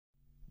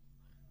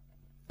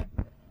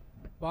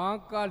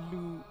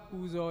Bakalu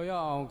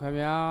Uzoya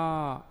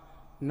Kamya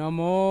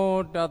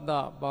Namo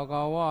Tata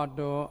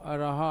Bhagavato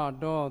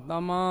Arahato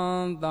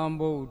Taman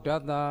Tambo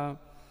Tata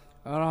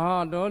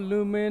Arahato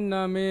Lumen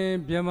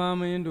Name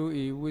Byamamindu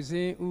I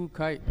Wisi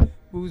Ukai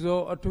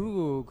Puzo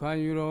Atugu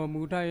Kanyuro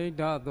Mutai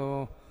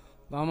Tato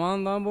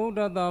Taman Tambo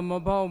Tata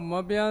Mapau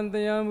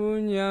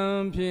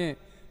Mabiantayamunyam Pie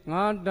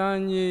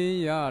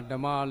Ngadanyi Ya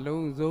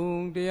Damalung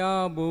Zung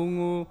Tia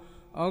Bungu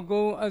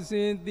Ago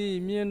Asiti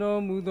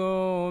Mieno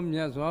Mudo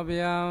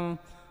Myaswabya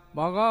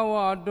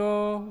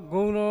Bhagavato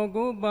Gono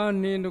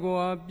Gopanin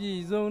Goa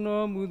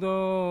Pizono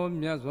Mudo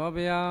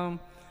Myaswabya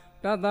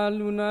Tata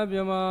Luna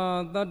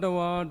Byama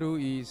Tatawa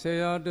Dui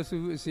Seya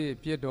Dasu Se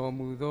Pieto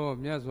Mudo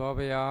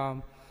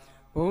Myaswabya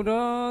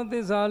Buddha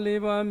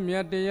Tisaleva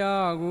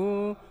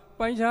Myatyago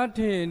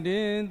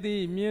Paishatin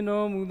Di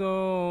Mieno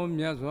Mudo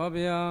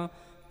Myaswabya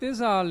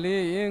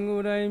Tisale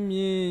Yengurai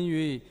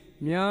Myin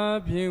Mya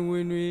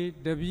Pinwinui,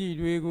 the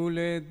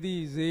Bidwigule,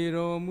 the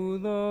Zero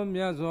Mudo,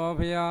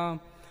 Myaswapia,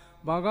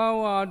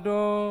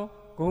 Bhagavato,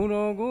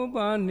 Gono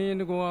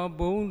Gopani, Goa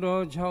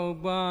Bondo,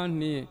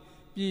 Chaubani,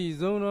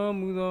 Pizono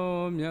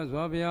Mudo,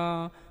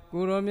 Myaswapia,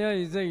 Guromia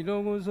is a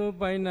logo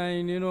by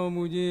 9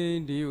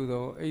 Muji,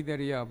 Diudo,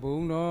 Eteria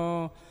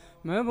Bondo,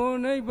 Mabo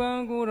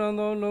Nepa,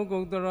 Gorando,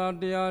 Loco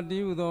Taratia,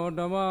 Diudo,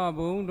 Dama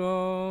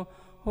Bondo.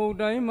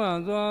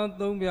 Hodaima Zwa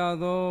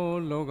Tumbiado,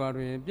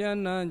 Logari,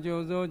 Piana,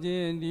 Jozo,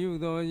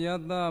 Diudo,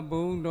 Yata,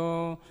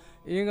 Bundo,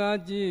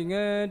 Igaji,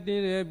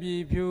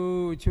 Direbi,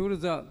 Pu,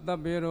 Churza,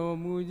 Tabero,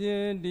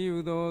 Muje,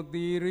 Diudo,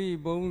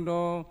 Tiri,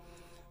 Bundo,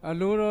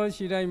 Aluro,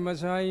 Shirai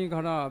Masai,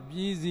 Kara,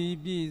 Bizi,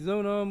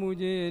 Bizono,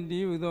 Muje,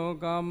 Diudo,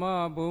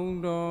 Kama,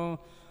 Bundo,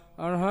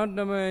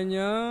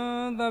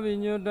 Arhatamanya,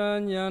 Tabinyuta,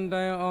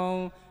 Yandai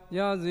on,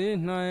 Yazi,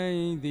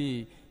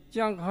 Naidi.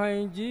 Chang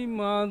Hai Ji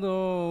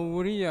Mado,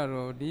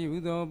 Uriaro,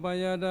 Diudo,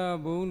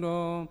 Bayada,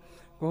 Bundo,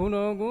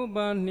 Gono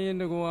Gopani,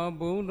 Goa,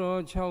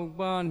 Bundo,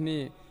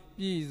 Chaubani,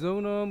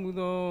 Pizono,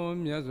 Mudo,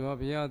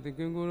 Myaswapia, the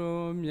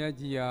Kunguro,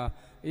 Myajia,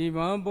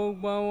 Ivan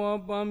Bobawa,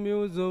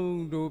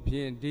 Pamuzo,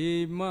 Dopien,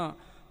 Dima,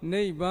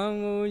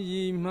 Neibango,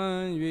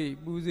 Yiman, Yui,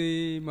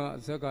 Buzi,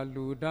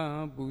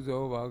 Masakaluda,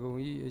 Buzo,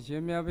 Wagoi,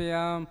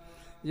 Shemiapia,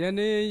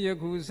 Yane,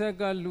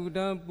 Yakusaka,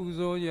 Luda,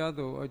 Buzo,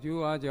 Yado,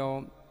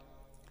 Ajuajo.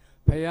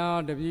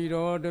 Paya the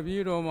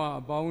Viro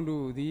ma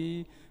boundu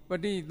the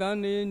Pati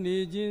Tani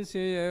Nijin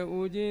say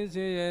Ujin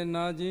say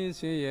Najin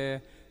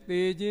say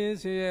Tejin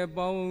say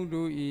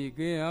boundu E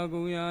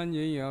Gaguyan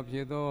Yap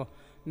Yedo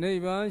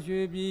Neiban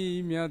should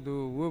be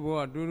Miatu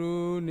Wubo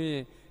Duru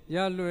Ne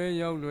Yalwe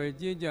Yalwe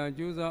Jija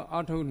Juza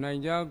Ato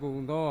Naija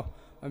Gundo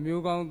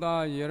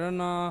Amuganda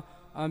Yerana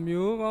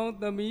Amuganda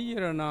the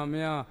Mirana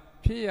Mea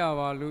Pia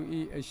Valu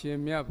E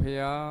Ashemia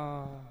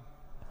Paya.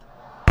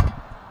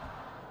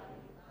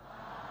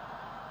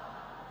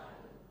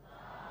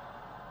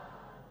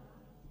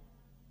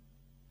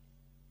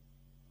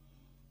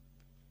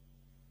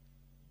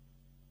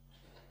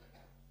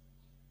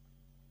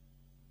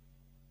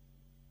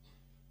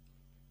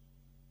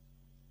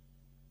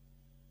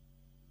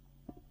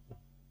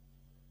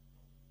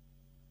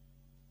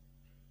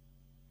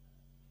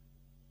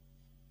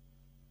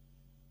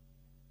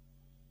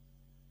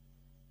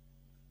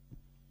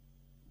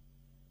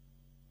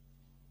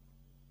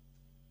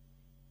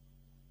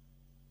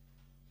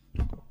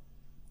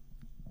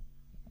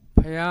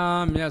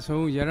 Paya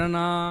Myaso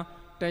Yarana,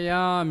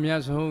 Taya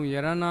Myaso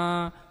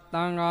Yarana,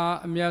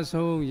 Tanga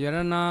Myaso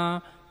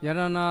Yarana,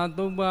 Yarana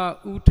Toba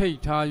Utai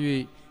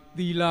Tayi,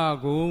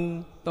 Dila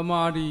Gong,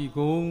 Tamari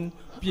Gong,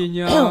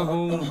 Pinya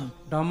Gong,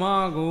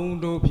 Dama Gong,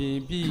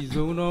 Dopi,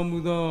 Zono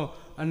Mudo,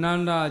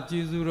 Ananda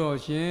Jizuro,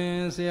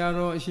 Shen,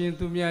 Searo, Shin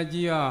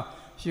Tumia,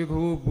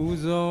 Shiku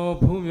Buzo,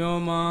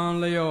 Pumyo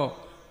Man Leo,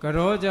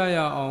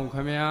 Garojaya on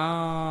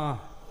Kamia,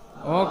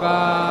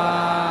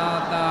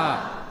 Okata,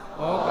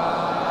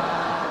 Okata.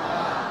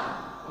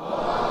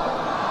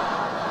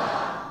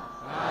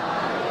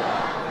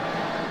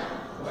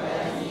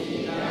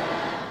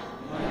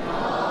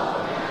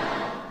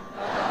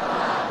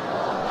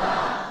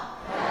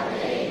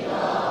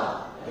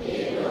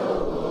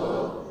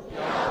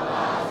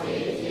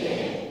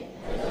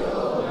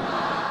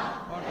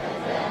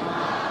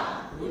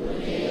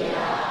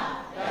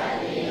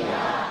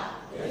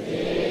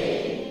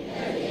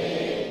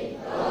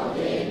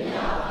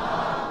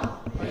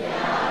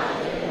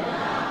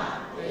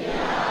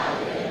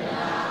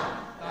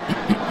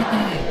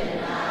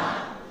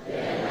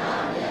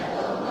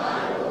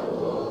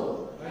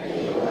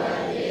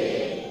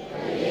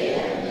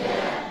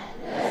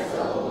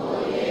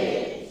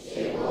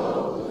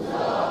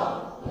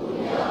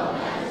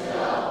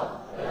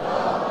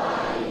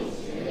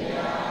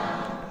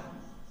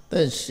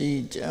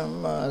 Shi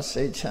Jama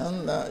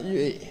Sechanda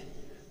Yui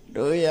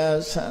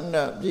Doya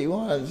Sanda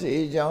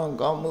Piwasi Jang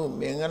Kamu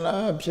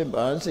Mingala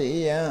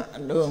Pibasi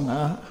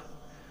Lunga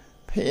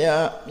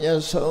Pia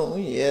Yaso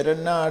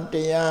Yerna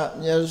Tia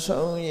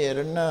Yaso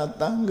Yerna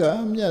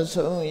Tanga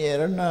Yaso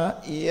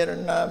Yerna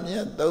Yerna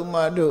Yato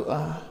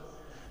Madua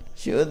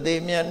ရှုသ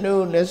ည်မြတ်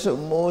တို့လက်စုံ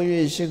မိုး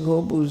၍ရှိ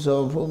ခိုးပူ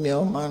ဇော်ဖူး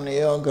မြော်မှန်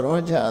လျောကြော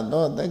ချ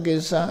သောတက္ကိ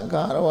စ္စ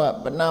ကာရဝ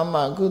ပနာမ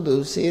ကုသို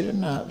လ်စေရ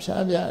နာ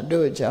ဖြားပြ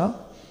တို့ကြောင့်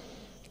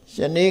ယ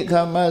နေ့ခ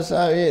မ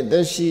ဆာ၍သ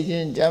က်ရှိခြ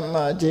င်းကြမ်း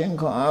မာခြင်း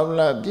ခွန်အားဗ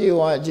လပြေ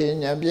ဝခြင်း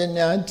ဉာဏ်ပ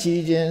ညာ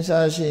ချီးခြင်းစ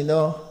ရှိ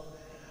သော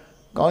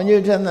ကောင်း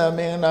ကျိုးချမ်းသာမ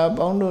င်္ဂလာ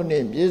ပေါင်းတို့နှ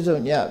င့်ပြည့်စုံ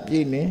ကြပြီ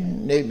လင်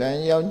နိဗ္ဗာန်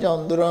ရောက်ကြော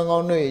င်းသူတော်ကော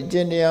င်းတို့၏ကျ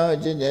င့်တရားအ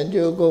ကျင့်ကြံ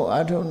ကြိုးကို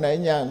အားထုတ်နို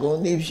င်ကြကုန်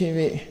သည်ဖြစ်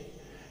၍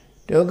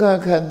ဒုက္ခ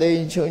ခတ်သိ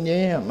မ်းချုပ်ငြိ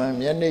မ်းရမှ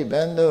မြတ်နိဗ္ဗာ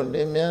န်သို့လ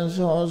င်းမြန်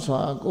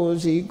စွာကိုယ်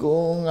စီ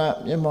ကိုယ်ငါ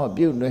မျက်မှောက်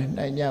ပြုလွယ်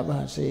နိုင်ကြပါ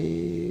စေ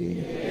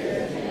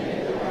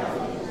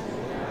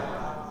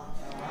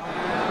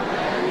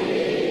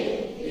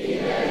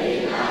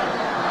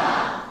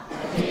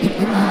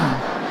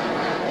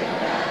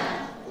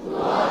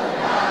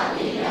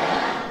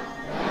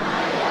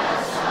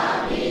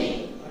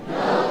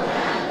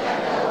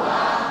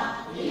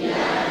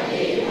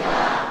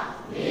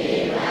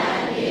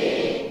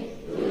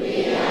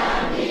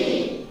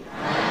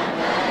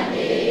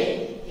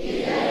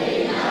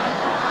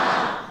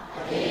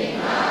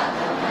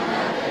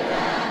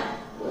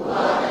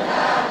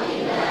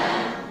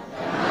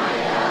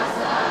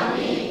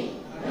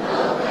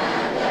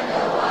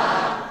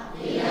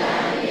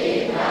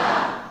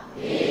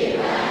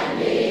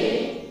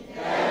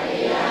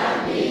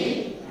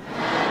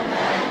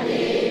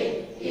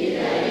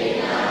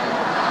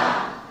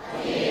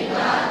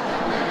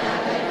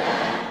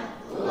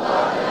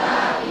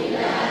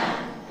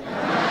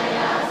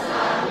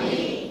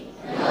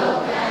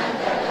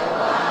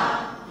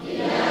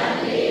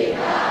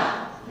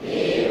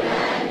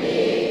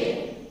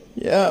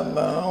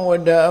ဝ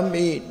ဒာ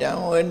မိတံ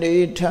ဝတိ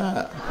ထ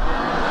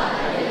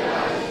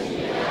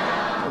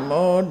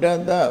မောတ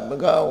တဗ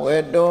ကဝေ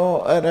တော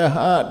အရဟ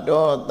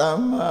တောသ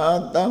မ္မာ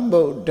သမ္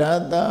ဗုဒ္ဓ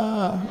တ္တ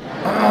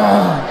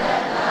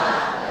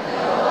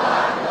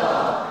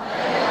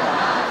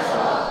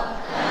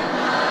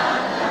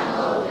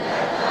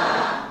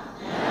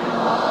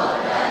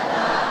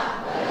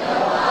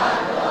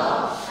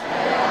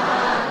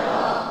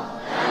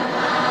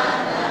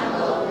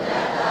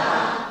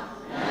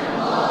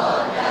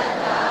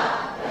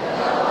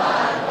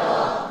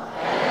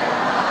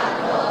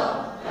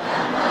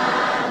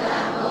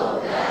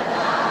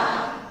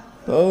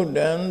ဗုဒ္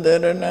ဓံတ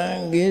ရဏံ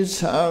ဂိ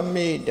သာ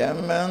မိဓ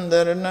မ္မံတ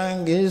ရဏံ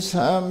ဂိ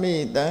သာမိ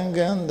သံ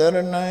ဃံတရ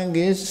ဏံ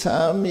ဂိသာ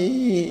မိ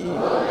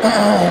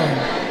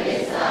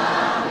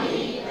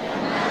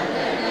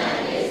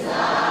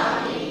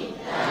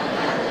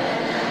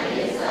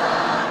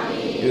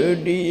ဒု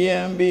တိယံ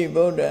ပိ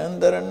ဗုဒ္ဓံ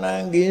တရဏံ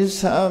ဂိ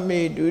သာ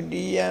မိဒု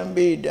တိယံ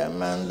ပိဓမ္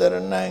မံတရ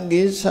ဏံ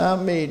ဂိသာ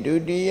မိဒု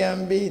တိယံ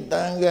ပိ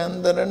သံဃံ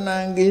တရဏံ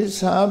ဂိ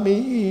သာမိ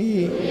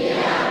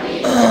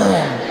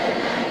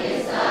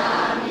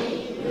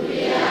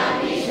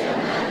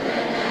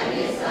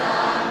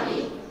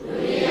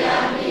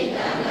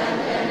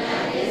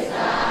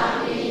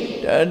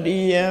တတိ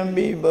ယံ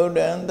ပိဗုဒ္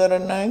ဓံတရ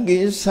ဏံဂိ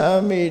သာ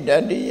မိတ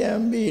တိယံ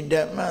ပိဓ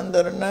မ္မံတ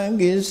ရဏံ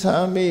ဂိသာ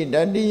မိတ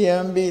တိယံ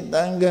ပိ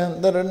သံဃံ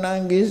တရဏံ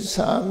ဂိ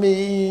သာမိ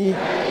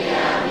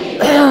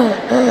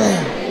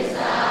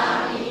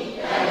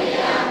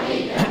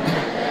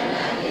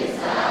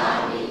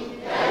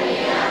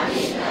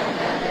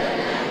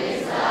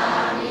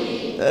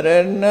တရ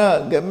ဏ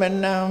ဂမ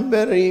နံပ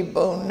ရိ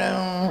ပုဏ္ဏံ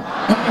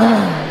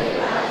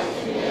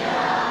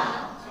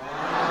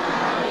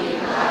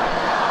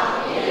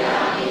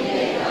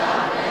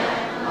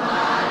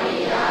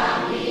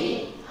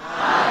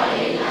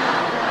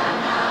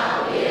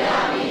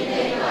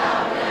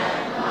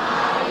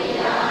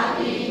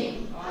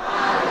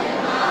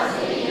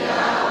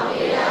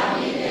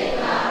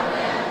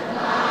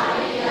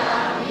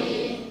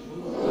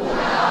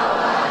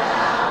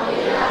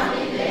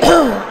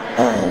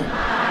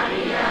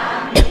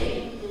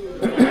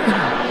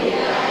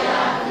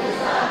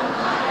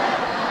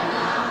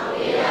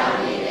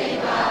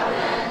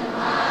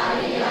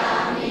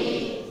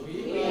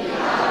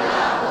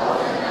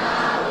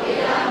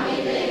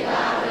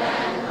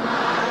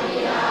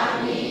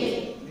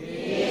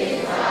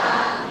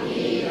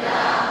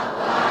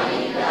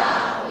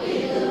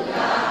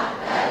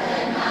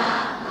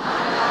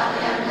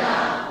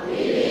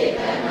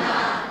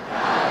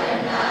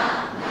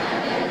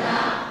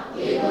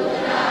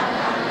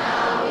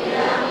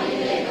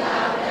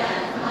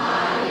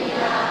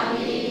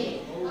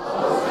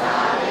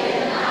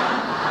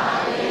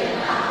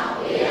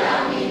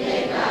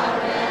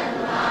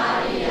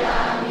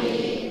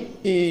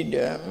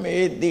မေ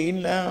တိ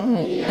လံ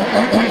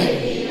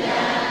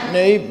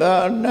နိဗ္ဗာ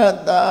နတ္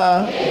တ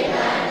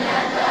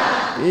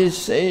ပစ္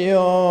စ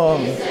ယော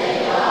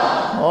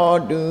ဟော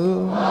တု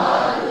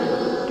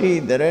တိ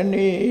တရ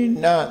ဏိ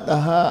နသ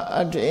ဟ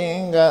အထ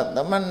င်္ဂသ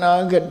မနာ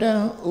ကတံ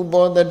ဥ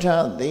ပောတထ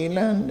သီ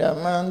လံဓမ္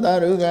မံသ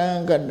ရုကံ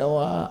ကတ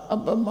ဝါအ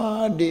ပမ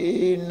ဒိ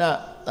န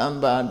သံ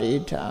ပါဒိ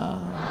ဋ္ဌာ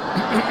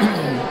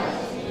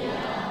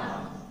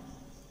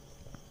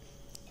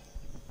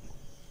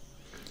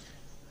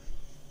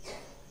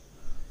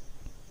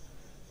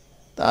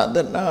သာသ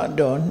နာ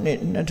တော်နှ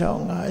စ်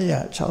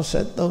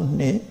2563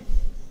နှစ်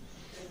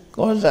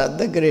ကောဇာ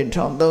တက္ကရာ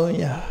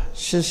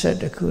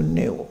1380ခု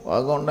နှစ်ဝါ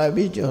ကောင်လာ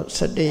ပြီကျော်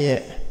17ရ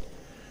က်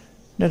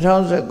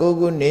2019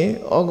ခုနှစ်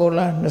ဩဂုတ်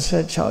လ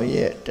26ရ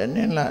က်တန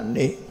င်္လာ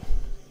နေ့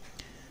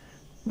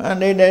မန္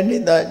တလေးတိုင်းဒေ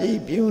သကြီး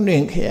ပြုံးတွ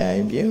င်ခရို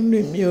င်ပြုံးတွ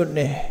င်မြို့န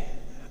ယ်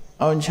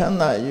အောင်ချမ်း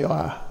သာ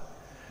ရွာ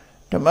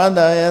ဓမ္မ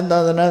ဒါယသာ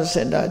သနာစ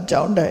င်တာ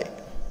ကျောင်းတိုက်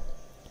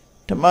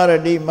ဓမ္မရ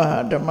တိမဟာ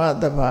ဓမ္မ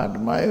သဘာဓ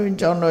မ္မယုံ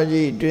ကျောင်းတော်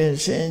ကြီးတွင်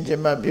ဆင်ကျ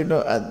မပြု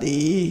လို့အပ်သ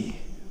ည်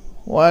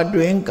ဝါ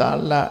တွင်ကာ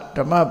လဓ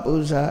မ္မပူ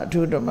ဇာအ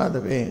ထုဓမ္မသ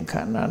ဘင်ခ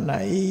န္ဓာ၌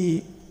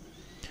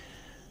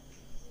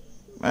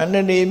မန္တ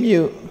လေး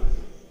မြို့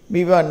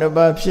မိဘနှစ်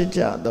ပါးဖြစ်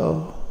ကြသော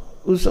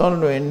ဥစော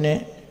လွင်နှ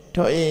င့်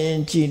ထောအ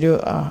င်းကြည်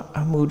တို့အား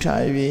အမှု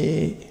ထား၍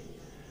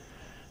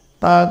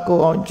တာကို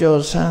အောင်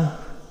ကျော်ဆန်း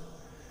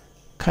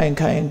ခိုင်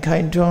ထွ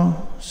န်း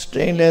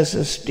stainless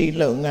steel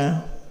လုပ်ငန်း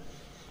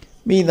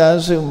မိသား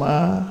စုမှာ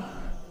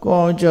ကို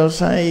အောင်ကျော်ဆ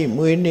န်း၏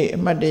မွေးနေ့အ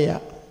မှတ်တရ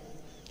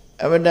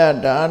အဝဒ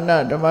ဒါန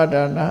ဓမ္မ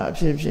ဒါနအ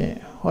ဖြစ်ဖြင့်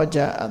ဟော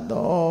ကြားအပ်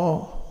သော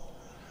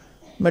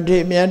မထေ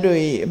ရမြတ်တို့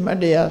၏အမှတ်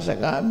တရစ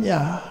ကား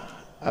များ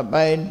အ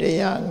ပိုင်း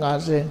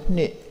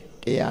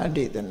152တရား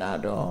ဒေသနာ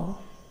တော်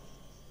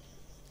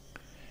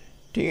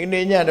ဒီက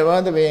နေ့ညဓမ္မ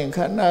သဘင်ခ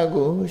န္ဓာ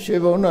ကိုရွှေ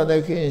ဘုံတော်သ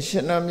ခင်ရှ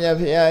င်တော်မြတ်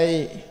ဖရာ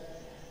၏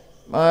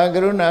မဟာက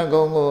ရုဏာ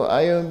ကုံကိုအာ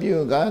ယုံပြု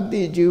ကာ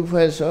တိကျူ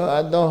ဖွဲ့ဆိုအ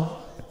ပ်သော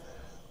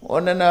ဝ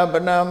န္ဒနာပ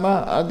နာမ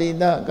အာတိ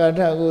တကာထ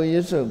ကိုရွ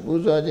တ်ဆိုပူ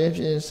ဇော်ခြင်း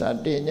ဖြင့်စ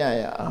တင်ကြ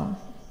ရအောင်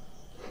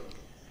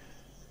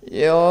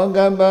ယောက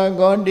ပ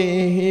ကောတိ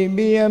ဟိ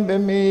ပိယပ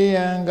မေ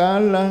ယံကာ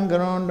လံက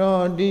ရွန်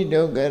တော်တိ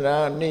ဒုက္ခရာ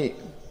နိ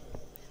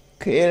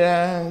ခေရံ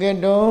က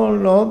တော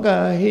လောက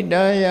ဟိတ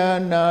ယာ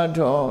နာ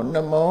ထောန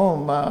မော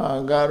မာ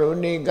ကာရု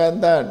ဏိက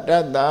တတ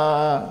တ္တာ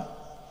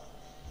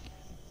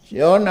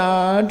ယောနာ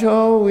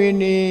ထောဝိ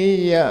နိ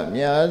ယ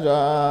မြာ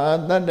စွာ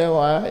တတ္တ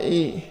ဝါ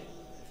ဤ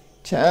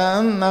ချ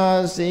မ်းသာ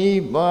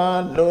စီး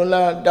ပွားလို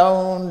လားတော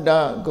င်းတ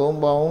ဂုံ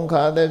ပေါင်း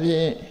ခါသဖြ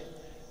င့်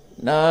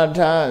နာထ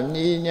မြ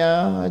ညာ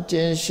ကျ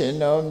င့်ရှင်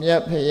တော်မြ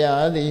တ်ဖရာ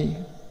သည်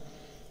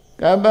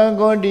ကပ္ပ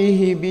ကောတိ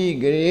ဟိပိ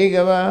ဂရေက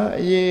ဘာ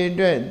အရေအ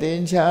တွက်သ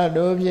င်္ချာ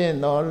တို့ဖြင့်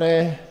တော်လဲ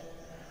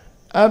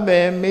အဘ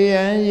ယ်မေ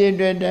ယံရေအ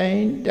တွက်တို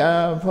င်းတာ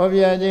ဖော်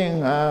ပြခြင်း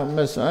ငါမ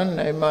စွမ်း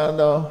နိုင်ပါ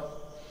သော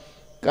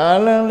ကာ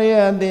လံလေး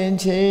အသင်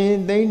ချေ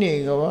သိမ့်နေ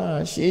ကဘာ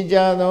ရှိကြ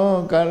သော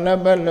ကာလ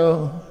ပတ်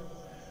လုံး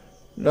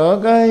လော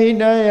ကဟိ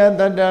တယ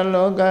တတ္တ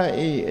လောက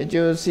ဤအ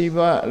ကျိုးစီး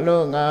ပွားအ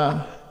လို့ငါ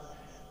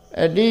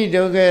အတိ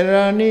ဒုက္ခ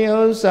ရာနိ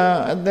ဥ္စာ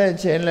အသက်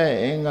ချေလက်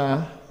အင်္ဂါ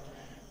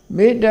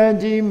မေတ္တာ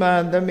ကြီးမှ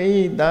သမိ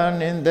တာ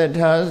နှင့်တ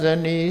ထာဇ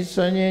နီ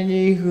ဆွန်ရင်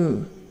ကြီးဟု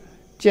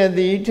ကျက်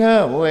တိထ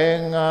ဝေ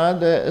ငါ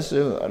တဲ့အ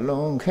စုအ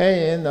လုံးခဲ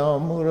ရင်တော်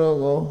မူတော်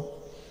ကို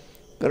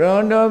ကရွ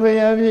န်တော်ဘု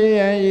ရားဖြစ်ရ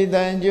န်ဤတ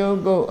န်ကြိုး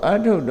ကုတ်အ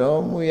ထု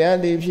တော်မူရ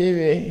သည်ဖြစ်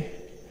၍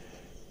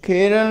ခေ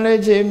ရန်လ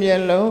က်ချေမျ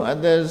က်လုံးအ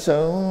သက်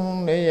ဆုံး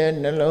လေးရဲ့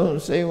နှလုံး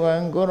စိတ်ဝံ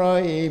ကိုရော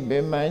ဤဗေ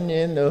မည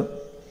င်းတို့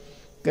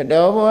က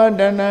တောဘဝ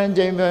တဏ္ဍ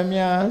ကျိန်ဖ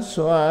များ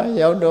စွာ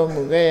ရောက်တော်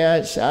မူခဲ့ရ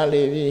ရှာ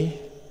လေပြီ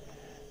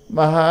မ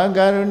ဟာက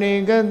ရုဏီ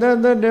ကတ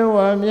တ္တ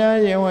ဝါများ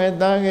ယင်ဝဲ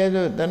သားကဲ့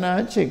သို့တနာ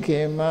ချစ်ခ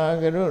င်မှာ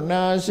ကရု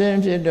ဏာရှင်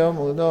ဖြစ်တော်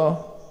မူသော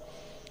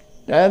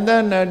တတ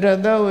နထ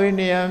သဝိ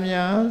နည်း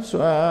များ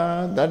စွာ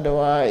တတ္တ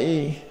ဝါဤ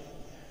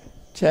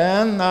ချ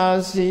မ်းသာ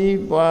စီး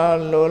ပွား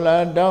လို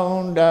လားတော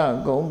င်းတ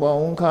ဂုံပေါ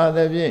င်းခါသ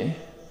ဖြင့်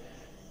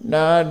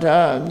နာထ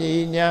မြ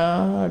ညာ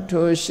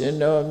ထိုရှင်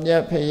တော်မြ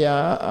တ်ဖရာ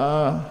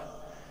အား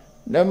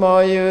နမော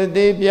ယု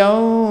တိပြော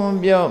င်း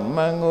ပြော့မ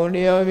န်ကို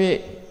လျော်ဖြ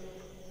င့်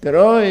က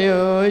ရောယု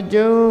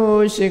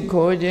ကျိုးရှိ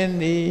ခိုးခြင်း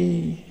သည်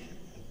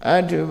အ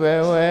ထုဘ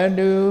ဝ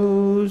တု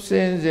စ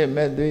င်စစ်မ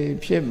သွေ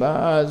ဖြစ်ပါ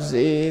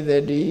စေ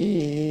တ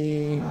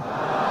ည်း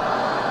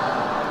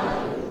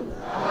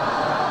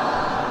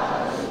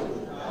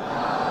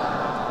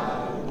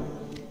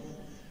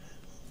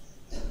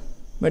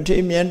မထေ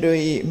ရမြတ်တို့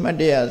၏အမှတ်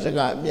တရစ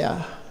ကားများ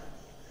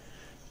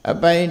အ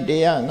ပိုင်း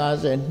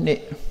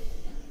152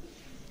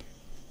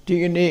ဒီ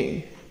ကနေ့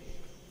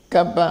က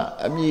ပ္ပ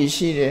အမည်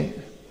ရှိတဲ့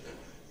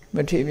မ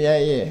ထေရမြ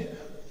တ်ရဲ့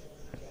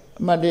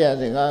အမှတ်တရ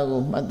စကား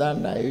ကိုမှတ်သား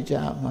နိုင်ယူကြ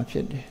မှာဖြ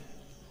စ်တယ်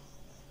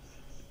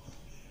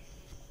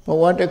ဘ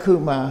ဝတစ်ခု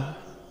မှာ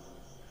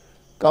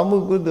ကောင်းမှု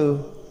ကုသိုလ်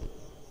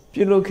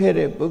ပြုလုပ်ခဲ့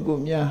တဲ့ပုဂ္ဂို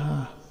လ်များဟာ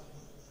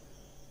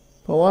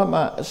ဘဝ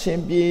မှာအစဉ်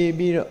ပြေ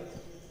ပြီးတော့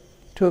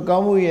ထိုကော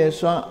င်းမှုရဲ့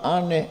စွမ်း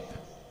အားနဲ့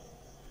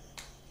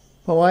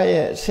ဘဝ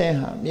ရဲ့အဆင့်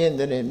ဟာမြင့်တ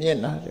ယ်မြင့်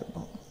လာတယ်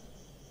ပေါ့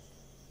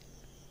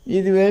ဤ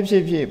သူပဲဖြ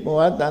စ်ဖြစ်ဘဝ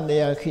တန်တ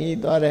ရားခရီး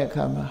သွားတဲ့အ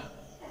ခါမှာ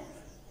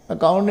အ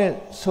ကောင်းနဲ့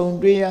ဆုံ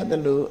တွေ့ရတ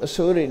ယ်လို့အ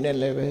ဆိုးတွေနဲ့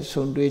လည်းပဲ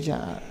ဆုံတွေ့ကြရ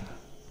တာ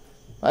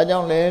။ဘာကြော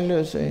င့်လဲ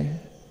လို့ဆိုရင်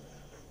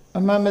အ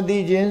မှန်မသိ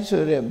ခြင်း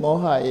ဆိုတဲ့မော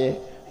ဟရဲ့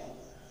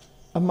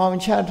အမှောင်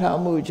ချထား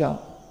မှုကြော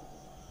င့်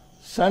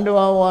စန္ဒဝ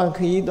ဝခ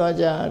ရီးသွား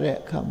ကြရတဲ့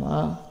အခါမှာ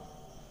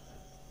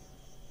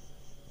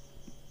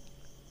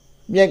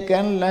မြက်က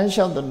န်းလမ်း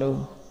လျှောက်တယ်လို့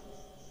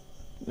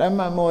လမ်းမ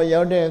မော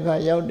ရောက်တဲ့အခါ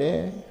ရောက်တယ်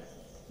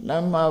လ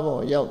မ်းမ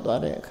ပေါ်ရောက်သွား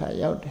တဲ့အခါ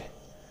ရောက်တယ်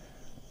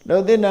လှု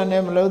ပ်တဲ့နာ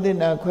နဲ့မလှုပ်တဲ့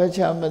နာခွဲ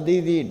ခြားမသိ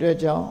သည့်အတွက်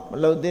ကြောင့်မ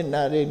လှုပ်တဲ့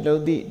နာတွေလှု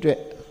ပ်သည့်အတွက်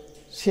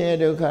ဆင်းရဲ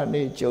ဒုက္ခ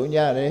တွေကြုံကြ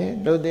တယ်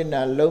လှုပ်တဲ့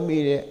နာလုံးမိ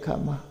တဲ့အခါ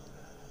မှာ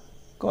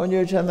ကောင်း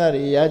ကျိုးချမ်းသာ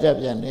တွေရကြ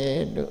ပြန်တယ်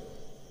လို့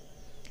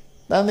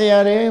တန်တ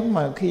ရားထဲ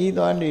မှာခရီး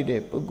သွားနေ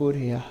တဲ့ပုဂ္ဂိုလ်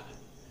တွေဟာ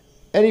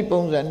အဲ့ဒီ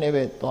ပုံစံနဲ့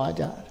ပဲသွား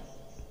ကြတယ်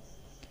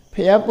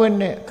ဖျားပွင့်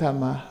တဲ့အခါ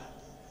မှာ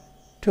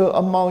ထို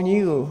အမောင်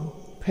ကြီးကို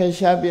ဖယ်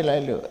ရှားပစ်လို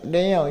က်လို့အလ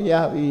င်းရောင်ရ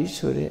ပြီ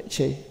ဆိုတဲ့အ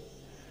ချိန်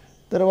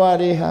တရား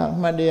တွေဟာအ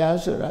မှန်တရား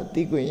ဆိုတာ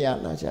သိခွင့်ရ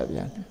လာကြပြ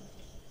န်တယ်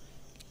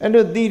အဲ့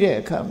လိုသိတဲ့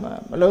အခါမှာ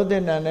မလုံး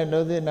တဲ့နာနဲ့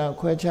လုံးတဲ့နာ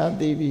ခွဲခြား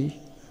သိပြီး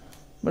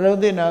မလုံး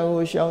တဲ့နာ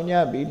ကိုရှောင်ည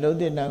ပြီးလုံး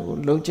တဲ့နာကို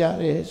လုံးကြ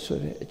တယ်ဆို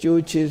တဲ့အ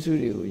ကျိုးကျေးဇူး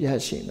တွေကိုရ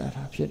ရှိလာ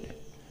တာဖြစ်တယ်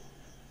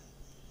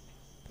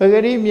ပဂ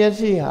ရိမျက်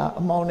စိဟာ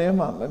အမောင်ထဲ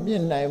မှာမမြ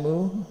င်နိုင်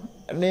ဘူး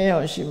အလင်းရော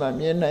င်ရှိမှ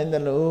မြင်နိုင်တ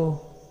ယ်လို့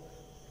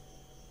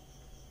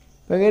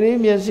ပဂရိ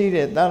မျက်စိ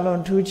တဲ့တာလွ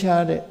န်ထူး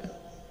ခြားတဲ့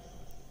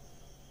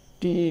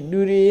ဒီလူ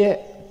တွေရဲ့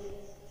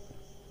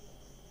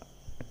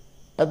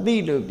အတိ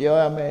လို့ပြော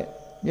ရမယ်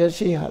မျက်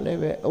စိဟာလည်း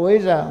ပဲအဝိ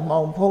ဇ္ဇာမှော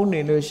င်ဖုံးနေ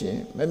လို့ရှိရ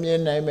င်မမြင်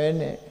နိုင်ပဲ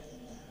နဲ့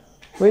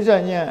ဝိဇ္ဇာ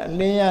ညအ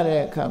လင်းရ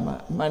တဲ့အခါမှာ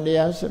အမှန်တ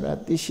ရားဆိုတာ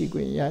သိရှိခွ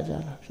င့်ရကြ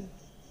တာဖြစ်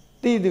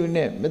သိသူ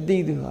နဲ့မသိ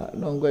သူဟာအ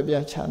လွန်ကွဲ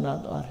ပြားခြားနား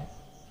သွားတယ်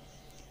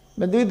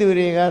မသိသူ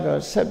တွေက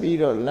တော့ဆက်ပြီး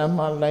တော့လမ်းမ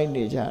လိုက်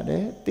နေကြတ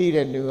ယ်သိ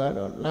တဲ့လူက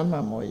တော့လမ်းမ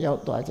မောရော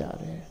က်သွားကြ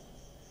တယ်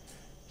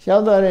ရော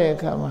က်သွားတဲ့အ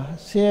ခါမှာ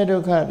ဆင်းရဲဒု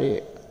က္ခတွေ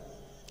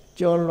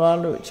ကျော်လွှား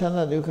လို့ချမ်း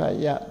သာဒုက္ခ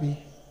ရပြီး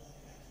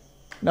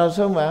နောက်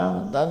ဆုံးမှာ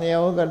တန်တ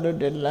ရားဝကလွတ်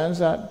တဲ့လမ်း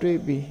စာတွေ့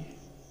ပြီး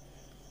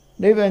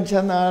နိဗ္ဗာန်ချ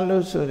မ်းသာ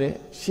လို့ဆိုတဲ့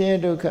ဆင်းရဲ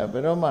ဒုက္ခဘ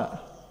ယ်တော့မှ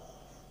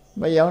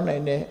မရောက်နို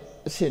င်တဲ့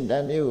အဆင့်တ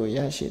န်းမျိုးကိုရ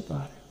ရှိ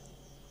သွားတယ်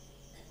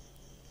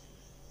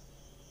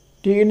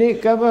ဒီကနေ့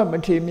ကပ္ပမ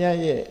ထေမြတ်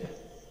ရဲ့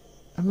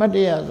အမတ်တ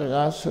ရားစ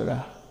ကားဆိုတာ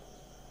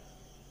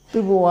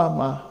သူ့ဘဝ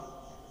မှာ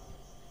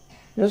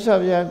မြတ်စွာ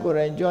ဘုရားကိုယ်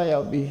တိုင်ကြွ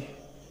ရောက်ပြီး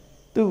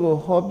သူ့ကို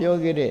ဟောပြော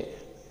ခဲ့တဲ့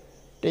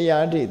တ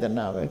ရားဒေသ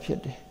နာပဲဖြစ်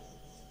တယ်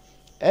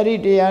အဲ့ဒီ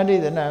တရားဒေ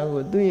သနာ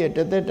ကိုသူ့ရဲ့တ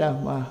သက်တာ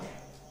မှာ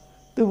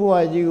သူ့ဘဝ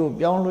ကြီးကို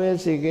ပြောင်းလဲ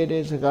စေခဲ့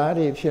တဲ့စကား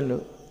တွေဖြစ်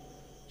လို့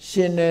ရှ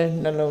င်တဲ့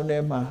နှလုံးထဲ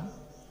မှာ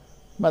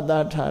မှတ်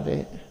သားထား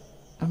တဲ့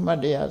အမှတ်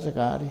တရားစ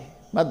ကားတွေ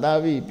မှတ်သား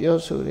ပြီးပြော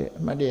ဆိုတဲ့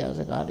အမှတ်တရား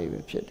စကားတွေပဲ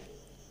ဖြစ်တယ်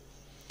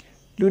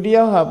လူတ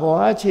ယောက်ဟာဘဝ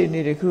အခြေအ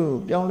နေတစ်ခု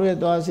ပြောင်းလဲ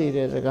သွားစေ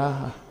တဲ့စကား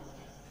ဟာ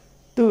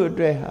သူ့အ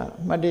တွက်ဟာ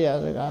အမှတ်တရား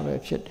စကားပဲ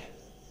ဖြစ်တယ်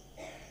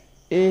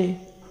အေး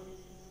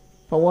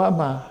ဘဝ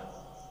မှာ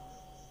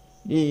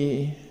ဒီ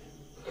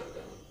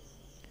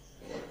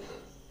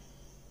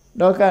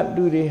လောက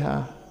လူတွေဟာ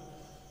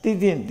တိ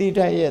တိတိတ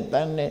တ်ရဲ့တ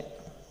န်းနဲ့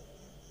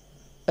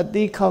အ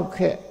တိခောက်ခ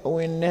က်အဝ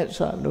င်နဲ့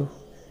ဆိုလို့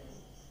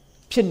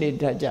ဖြစ်နေ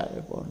တတ်ကြတ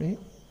ယ်ပေါ့လေ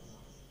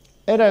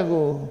အဲ့ဒါ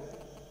ကို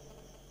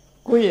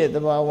ကိုယ့်ရဲ့သ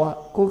ဘာဝ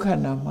ကိုယ်ခ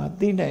န္ဓာမှာ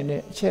သိနိုင်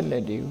တဲ့အချက်လ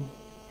က်တွေကို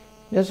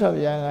မြတ်စွာ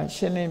ဘုရားက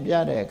ရှင်းလင်းပြ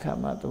တဲ့အခါ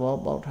မှာသဘော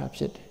ပေါက်တာ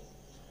ဖြစ်တယ်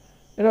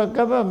အဲ့တော့က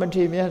ပ္ပမ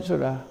ထေမြတ်ဆို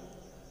တာ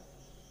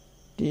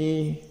ဒီ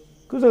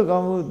ကုသိုလ်ကော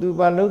င်းမှုသူ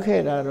ဘာလုပ်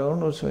ခဲ့တာတော့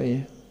လို့ဆိုရ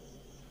င်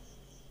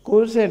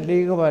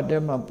94ကဘာတ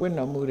ည်းမှာပွင့်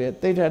တော်မူတဲ့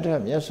သိဋ္ဌထ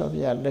မြတ်စွာဘု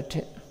ရားလက်ထ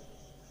က်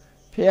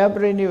ဘုရား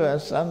ပြိဋိဘံ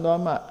စံ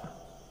သွားမှ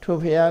ထို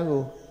ဘုရား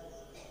ကို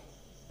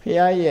ဘု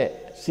ရားရဲ့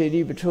စေ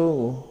တီပထိုး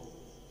ကို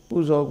ပူ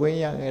ဇော်ခွင့်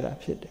ရခဲ့တာ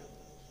ဖြစ်တယ်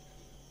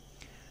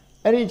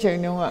အဲ့ဒီချိန်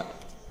တုန်းက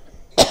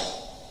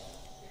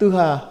သူ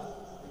ဟာ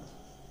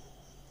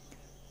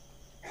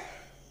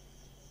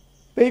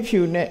ပိတ်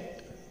ဖြူနဲ့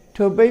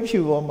ထိုပိတ်ဖြူ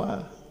ပေါ်မှာ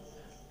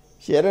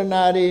ယရ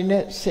နာတွေ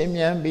နဲ့ဆင်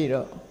မြန်းပြီး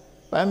တော့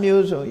ပန်း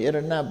မျိုးစုံယရ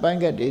နာပန်း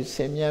ကတ်တွေဆ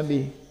င်မြန်း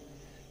ပြီး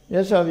မြ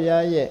တ်စွာဘု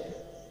ရားရဲ့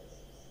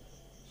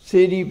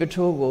စေတီပ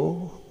ထိုးကို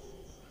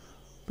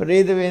ပရိ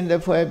သပင်တ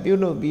စ်ဖွဲ့ပြု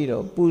လုပ်ပြီး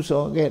တော့ပူ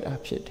ဇော်ခဲ့တာ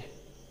ဖြစ်တယ်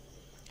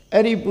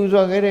အဲ့ဒီပူ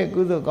ဇော်ခဲ့တဲ့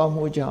ကုသိုလ်ကောင်း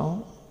မှုကြောင့်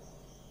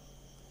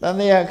တန်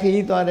တရားခ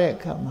ရီးသွားတဲ့အ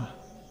ခါမှာ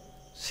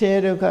ဆင်း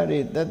ရဲဒုက္ခတွေ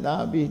သက်သာ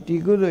ပြီးဒီ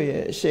ကုသိုလ်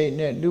ရဲ့အရှိန်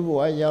နဲ့လူဘ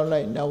ဝရောက်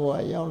လိုက်နတ်ဘဝ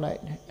ရောက်လို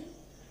က်တယ်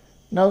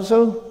နောက်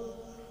ဆုံး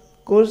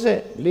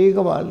94က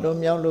ဘာလွန်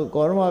မြောက်လို့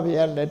ဂေါရမဘု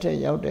ရားလက်ထက်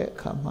ရောက်တဲ့အ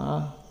ခါမှာ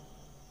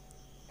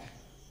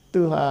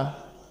သူဟာ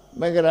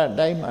မဂရ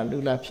တိုင်းမှာလူ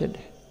လာဖြစ်တ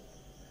ယ်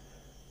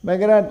မ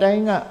ဂရတို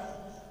င်းက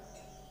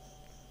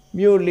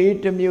မြို့လေး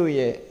တစ်မြို့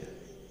ရဲ့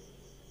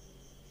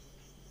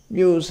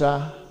မြို့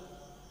စား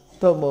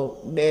သို့မဟုတ်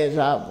နယ်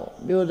စားပေါ့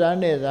မြို့သား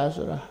နယ်စား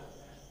ဆိုတာ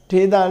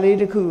ဒေသလေး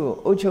တစ်ခုကို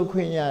အုပ်ချုပ်ခွ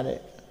င့်ရတဲ့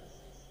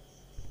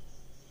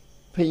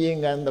ဘုရင်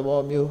ကံသ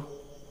ဘောမျိုး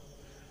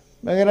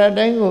မဂရ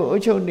တိုင်းကိုအု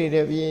ပ်ချုပ်နေ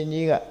တဲ့ဘုရင်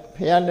ကြီးက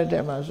ဘုရားလက်ထ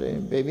က်မှာဆိုရ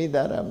င်ဗေမိ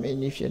သာရမင်း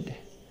ကြီးဖြစ်တယ်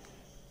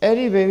အဲ့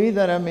ဒီဗေမိ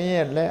သာရမင်း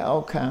ရဲ့လက်အော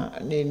က်ခံ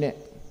အနေနဲ့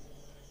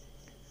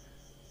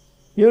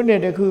မြို့န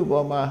ယ်တစ်ခု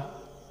ပေါ်မှာ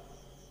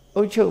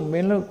အုပ်ချုပ်မ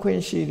င်းလုပ်ခွ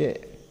င့်ရှိတဲ့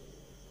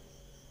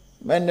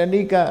မန္တ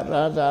လိက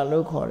ရာဇာ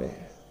လို့ခေါ်တယ်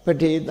ပ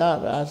ဒေသ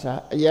ရာဇာ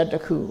အရတ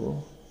စ်ခုကို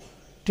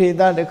ဒေ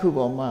သတစ်ခု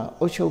ပေါ်မှာ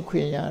အုပ်ချုပ်ခွ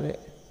င့်ရတဲ့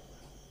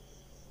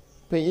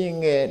ဘုရင်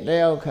ငယ်လ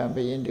က်အောက်ခံ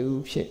ဘုရင်တူ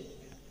ဖြစ်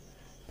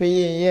ဘုရ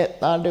င်ရဲ့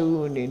သားတူ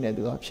အနေနဲ့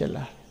သူကဖြစ်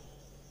လာ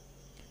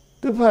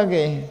သူဖခ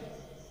င်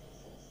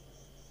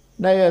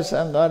နိုင်ရဆ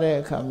န်သွားတဲ့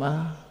အခါမှာ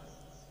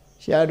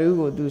ရှားတူ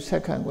ကိုသူဆ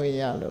က်ခံခွင့်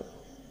ရလို့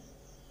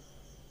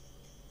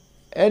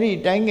အဲ့ဒီ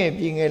တိုင်းငယ်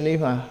ပြည်ငယ်လေး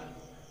မှာ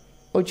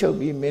အုပ်ချုပ်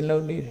ပြီးမင်း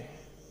လုံးနေတယ်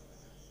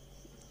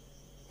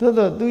သို့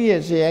တော့သူ့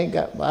ရဲ့ဇယိုက်က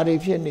ဘာတွေ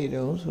ဖြစ်နေ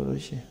တုံးဆို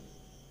လို့ရှိရင်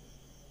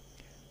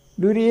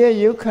လူတွေရဲ့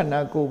ယုတ်ခန္ဓာ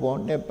ကိုယ်ပေါ်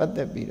နဲ့ပတ်သ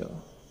က်ပြီးတော့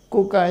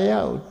ကိုယ်ကာယ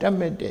ကိုတတ်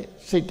မဲ့တဲ့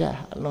စိတ်ဓာတ်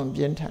အလွန်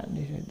ပြင်းထန်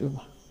နေတယ်သူ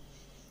မှာ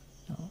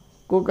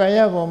ကိုယ်ကာယ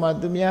ပေါ်မှာ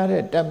သူများ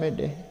တဲ့တတ်မဲ့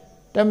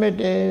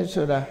တယ်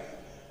ဆိုတာ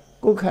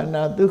ကိုယ်ခန္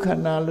ဓာသူခ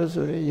န္ဓာလို့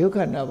ဆိုရယုတ်ခ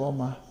န္ဓာပေါ်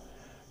မှာ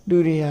လူ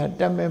တွေဟာ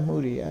တတ်မဲ့မှု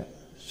တွေက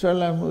ဆွဲ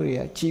လန်းမှုတွေ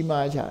ကကြီး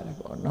မားကြတယ်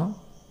ပေါ့နော်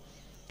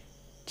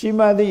ကြီး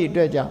မားသည့်အ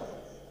တွက်ကြောင့်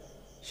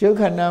ယုတ်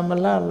ခန္ဓာမ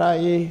လှလာ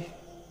ရေး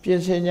ပြ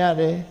င်ဆင်ကြ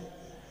တယ်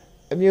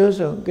အမျိုး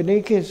စုံဂဏိ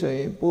ခေတ်ဆိုရ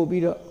င်ပို့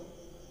ပြီးတော့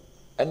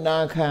အနာ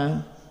ခံ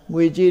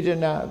ငွေကြေးတ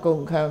နာအကု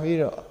န်ခံပြီး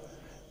တော့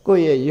ကို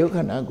ယ့်ရဲ့ယုတ်ခ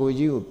န္ဓာကိုယ်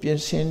ကြီးကိုပြင်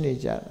ဆင်နေ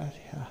ကြတာ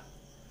တွေဟာ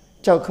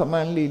ကြောက်ခမ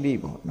န်းလိလိ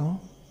ပေါ့နော်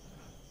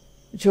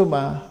အချို့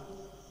မှာ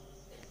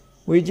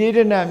ဝိကြေးတ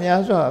နာ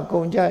များစွာအကု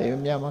န်ကြရုံ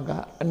များမှာက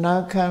အနာ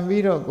ခံ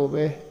ပြီးတော့ကို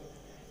ပဲ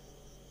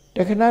တ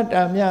ခဏ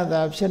တာမြ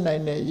တာဖြစ်နို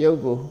င်တဲ့ယုတ်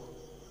ကို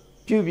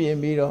ပြုပြင်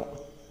ပြီးတော့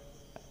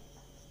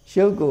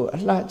ရုပ်ကိုအ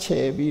လှချဲ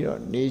ပြီးတော့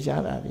နေကြ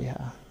တာတွေ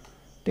ဟာ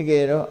တက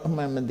ယ်တော့အ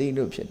မှန်မသိ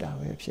လို့ဖြစ်တာ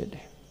ပဲဖြစ်တ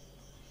ယ်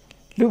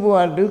လူဘဝ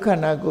ဒုက္ခ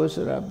နာကို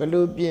ဆိုတာဘ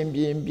လို့ပြင်ရ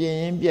င်း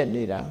ပြက်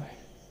နေတာပဲ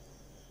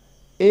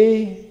အေး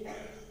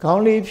ခေါ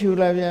င်းလေးဖြူ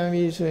လာပြန်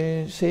ပြီဆိုရ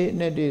င်ဆေး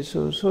နဲ့တွေ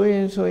ဆို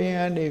ရင်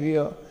ကနေပြီး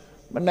တော့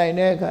မနိုင်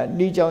တဲ့အခါ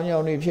ဒီကြောင်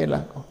တွေဖြစ်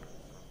လာကုန်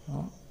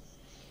နော်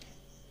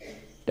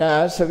ဒါ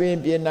သပင်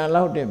ပြင်တာ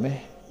လောက်တယ်ပဲ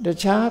တ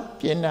ခြား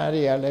ပြင်တာ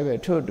တွေကလည်းပဲ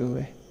ထို့တူ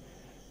ပဲ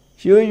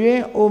ရွရွ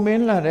င်းအိုမ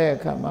င်းလာတဲ့အ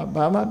ခါမှာ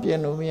ဘာမှပြင်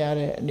လို့မရ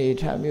တဲ့အနေအ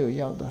ထားမျိုး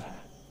ရောက်သွား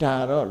တာဒါ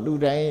တော့လူ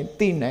တိုင်း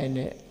သိနိုင်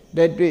တဲ့လ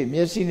က်တွေ့မျ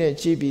က်စိနဲ့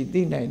ကြည့်ပြီး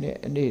သိနိုင်တဲ့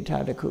အနေအ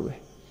ထားတစ်ခုပဲ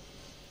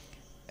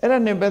အဲ့ဒါ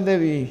နဲ့ပတ်သက်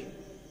ပြီး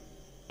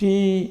ဒီ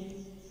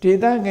ဒေ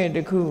သငယ်တ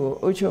စ်ခုကို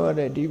အုပ်ချုပ်ရ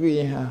တဲ့ဒီဘုရ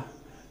င်ဟာ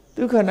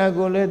သူခန္ဓာ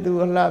ကိုယ်လည်းသူ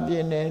အလှပြ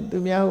င်းတယ်သူ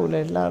များကိုလ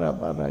ည်းလှတာ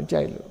ပါတာ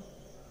ကြိုက်လို့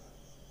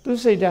သူ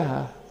စိတ်ဓာတ်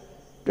ဟာ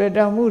တွေ့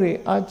တာမှုတွေ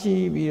အာ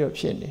ကြီးပြီးတော့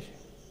ဖြစ်နေတယ်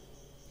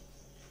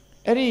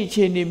အဲ့ဒီအ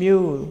ခြေအနေ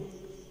မျိုးကို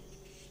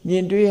မြ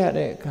င်တွေ့ရ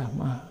တဲ့အခါ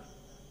မှာ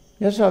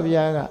မြတ်စွာဘု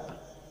ရားက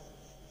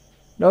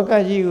လောက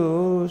ကြီးကို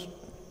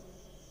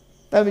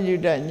တပ္ပညု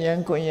တဉာဏ်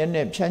ခွင့်ရ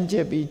နဲ့ဖြန့်ကျ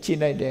က်ပြီးကြည့်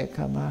လိုက်တဲ့အ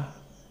ခါမှာ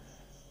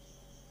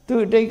သူ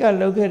အတိတ်က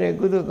လုပ်ခဲ့တဲ့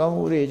ကုသိုလ်ကောင်း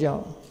မှုတွေကြော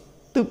င့်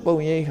သူ့ပုံ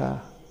ရိပ်ဟာ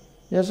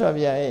မြတ်စွာ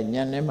ဘုရားရဲ့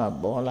ဉာဏ်ထဲမှာ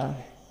ပေါ်လာတ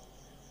ယ်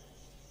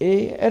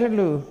အေးအဲ့ဒါ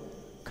လို့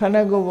ခန္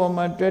ဓာကိုယ်ပေါ်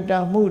မှာတွေ့တာ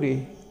မှုတွေ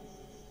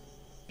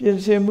ပြင်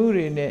ဆင်မှု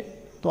တွေနဲ့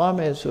သွားမ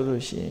ယ်ဆို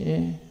လို့ရှိရ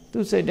င်သူ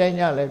စိတ်တိုင်း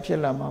ညလည်းဖြစ်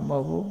လာမှာမဟု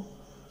တ်ဘူး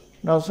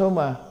နောက်ဆုံး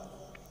မှာ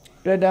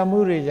တွေ့တာမှု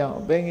တွေကြောင့်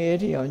အပင်ငယ်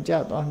ထီအောင်ကျ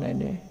သွားနိုင်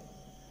တယ်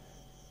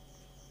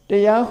တ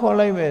ရားခေါ်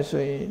လိုက်မယ်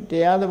ဆိုရင်တ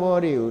ရားသဘော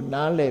တွေကို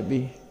နားလည်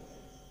ပြီး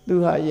သူ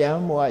ဟာယဟ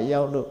န်ဘဝ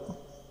ရောက်လို့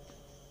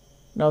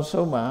နောက်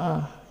ဆုံးမှာ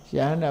ယ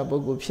ဟန္တာပု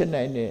ဂ္ဂိုလ်ဖြစ်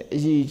နိုင်တဲ့အ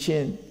ရည်ချ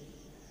င်း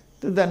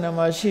သူတဏ္ဍ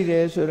မှာရှိတ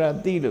ယ်ဆိုတာ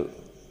သိလို့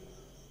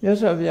မြတ်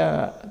စွာဘုရားက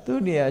သူ့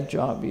နေရာ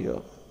ကြွပြီး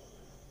တော့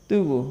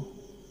သူ့ကို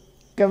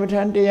ကမ္မ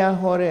ထံတရား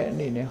ဟောတဲ့အ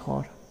နေနဲ့ဟော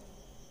တာ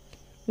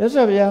မြတ်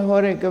စွာဘုရားဟော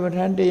တဲ့ကမ္မ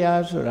ထံတ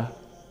ရားဆိုတာ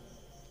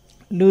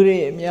လူတွေ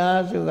အများ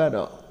စုက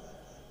တော့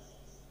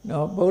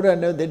နော်ဗုဒ္ဓ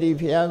နုတ္တိ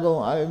ဘုရားကုံ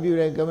အာရုံပြု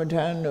တဲ့ကမ္မ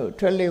ထံတို့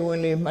ထွက်လေဝင်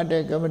လေမှတ်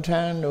တဲ့ကမ္မထံ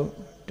တို့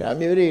ဒါ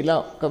မျိုးတွေလော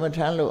က်ကမ္မ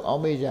ထံလို့အော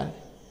င်းမိကြတယ်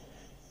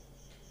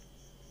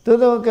သို့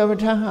သောကမ္မ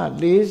ထံဟာ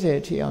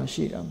40ထိအောင်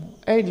ရှိတာမို့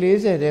အဲ့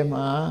40ထဲ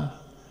မှာ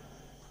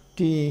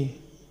ဒီ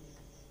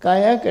ကာ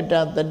ယကတ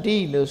တတိ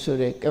လို့ဆို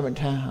တဲ့ကမ္မ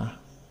ထံဟာ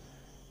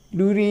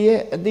လူတွေ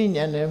ရဲ့အသိ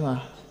ဉာဏ်ထဲမှာ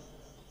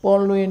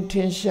ပေါ်လွင်ထ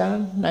င်ရှား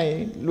နိုင်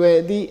လွယ်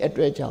သည့်အ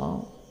တွက်ကြောင့်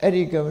အဲ့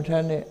ဒီကမ္မထံ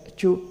နဲ့အ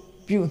ကျိုး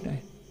ပြုနို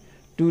င်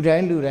လူတို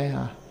င်း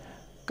ဟာ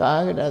ကာ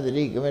ယကတတ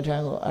တိကမ္မထံ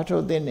ကိုအထု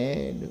တ်သင့်တယ်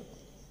လို့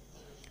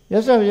မြ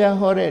တ်စွာဘုရား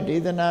ဟောတဲ့ဒေ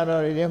သနာ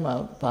တော်တွေထဲမှာ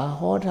ဘာ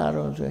ဟောထား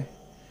တော့ဆို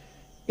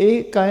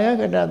အေးကာယ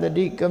ကတတ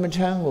တိကမ္မ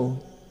ထံကို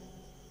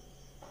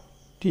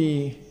ဒီ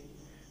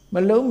မ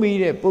လုံးမီ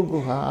တဲ့ပုဂ္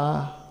ဂိုလ်ဟာ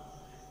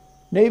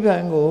နိဗ္ဗာ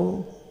န်ရော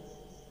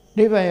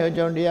အ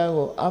ကြောင်းတရား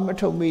ကိုအာမ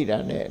ထုတ်မိတာ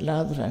နဲ့အ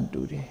လားတူ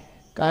တူတယ်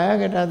ကာယ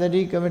ကတတ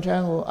တိကမ္မထံ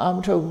ကိုအာမ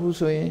ထုတ်ဘူး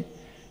ဆိုရင်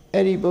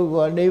အဲ့ဒီပုဂ္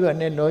ဂိုလ်ကနိဗ္ဗာန်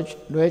နဲ့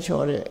လွဲ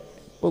ချော်တဲ့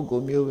ပုဂ္ဂို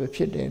လ်မျိုးပဲ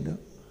ဖြစ်တယ်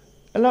လို့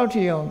အဲ့လောက်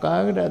ထိအောင်ကာယ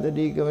ကတတ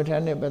တိကမ္မထံ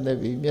နဲ့ပတ်သက်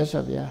ပြီးမြတ်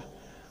စွာဘုရား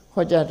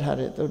ဟောကြားထား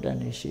တဲ့သုတ္တန်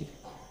တွေရှိတယ်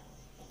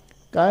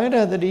ကာယက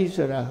တတိ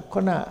ဆိုတာခု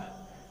န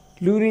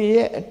လူတွေ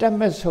ရဲ့အတတ်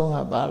မဲ့ဆုံး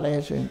ဟာဘာလဲ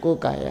ဆိုရင်ကိုယ်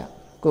ကာယ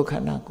ကိုယ်ခ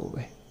န္ဓာကိုယ်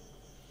ပဲ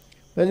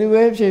ဘယ်သူ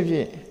ပဲဖြစ်ဖြ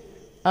စ်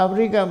အာဖ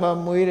ရိကမှာ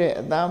မွေးတဲ့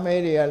အသားမဲ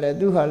တွေကလည်း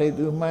သူ့ဟာလေ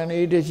သူမှန်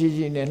လေးတချီ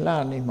ချီနဲ့လှ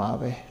နေမှာ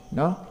ပဲเ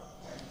นาะ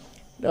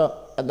တော့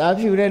အသား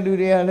ဖြူတဲ့လူ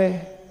တွေကလည်း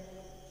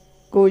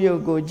ကိုယ်ရု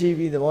ပ်ကိုကြည့်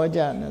ပြီးသဘောကျ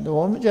တယ်သ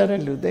ဘောမကျ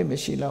တဲ့လူသိမ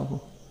ရှိတော့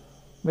ဘူး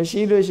မ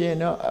ရှိလို့ရှိရင်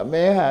တော့အ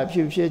မဲဟာ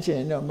ဖြူဖြစ်ခြ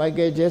င်းတော့မိုက်က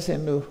ယ်ဂျက်ဆ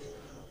င်လို့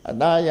အ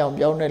သားအရောင်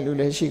ပြောင်းတဲ့လူ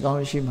လည်းရှိကောင်း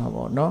ရှိမှာ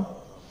ပေါ့เนาะ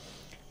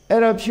အဲ့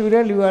တော့ဖြူ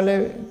တဲ့လူကလ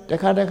ည်းတစ်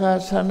ခါ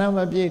ဆန္ဒမ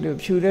ပြည့်လို့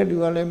ဖြူတဲ့လူ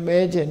ကလည်းမဲ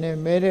ခြင်းနဲ့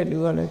မဲတဲ့လူ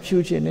ကလည်းဖြူ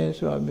ခြင်းနဲ့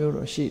ဆိုတာမျိုး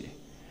တော့ရှိတယ်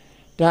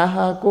ဒါ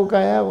ဟာကိုယ်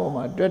ကာယပေါ်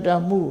မှာတွေ့တာ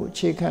မှုကိုအ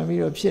ခြေခံပြီး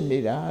တော့ဖြစ်နေ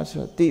တာ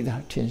ဆိုတော့သိတာ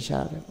ထင်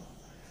ရှားတယ်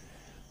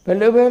ဘယ်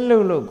လိုပဲလု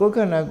ပ်လို့ကိုယ်ခ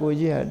န္ဓာကိုယ်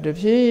ကြီးဟာတ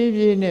ဖြည်း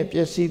ဖြည်းနဲ့ပျ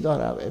က်စီးသွား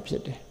တာပဲဖြ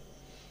စ်တယ်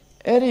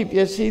အဲ့ဒီပျ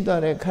က်စီး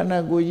သွားတဲ့ခန္ဓာ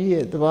ကိုယ်ကြီး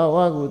ရဲ့သဘာဝ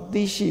ကို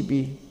သိရှိ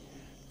ပြီး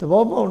သ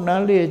ဘောပေါက်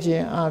နားလည်ခြ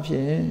င်းအပြ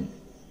င်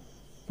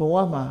ဘဝ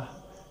မှာ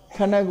ခ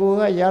န္ဓာကိုယ်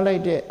ကရလို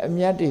က်တဲ့အ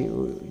မြတ်တွေ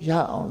ကိုရ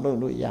အောင်လုပ်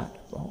လို့ရတ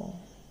ယ်ပေါ့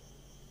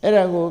အဲ့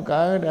ဒါကိုကာ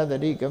ယကတ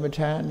တိကမ္မ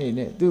ထာအနေ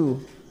နဲ့သူ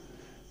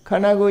ခ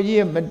န္ဓာကိုယ်ကြီး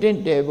ရဲ့မတင့်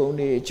တယ်ပုံ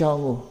တွေအကြော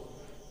င်းကို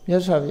မြ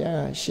တ်စွာဘုရား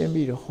ကရှင်း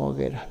ပြီးတော့ဟော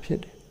ခဲ့တာဖြစ်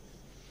တယ်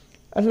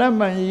အလှ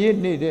မှန်ရည်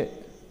နေတဲ့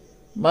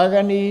မာဂ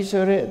ဏီ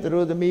ဆိုတဲ့သူ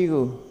တို့သမီး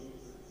ကို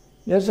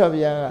မြတ်စွာဘု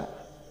ရားက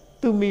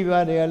သူ့မိဘ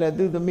တွေကလည်း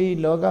သူ့သမီး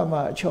လောက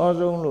မှာအချော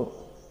ဆုံးလို့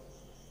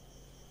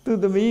သူ့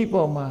သမီး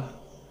ပေါ်မှာ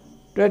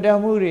တွေ့တာ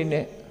မှုတွေ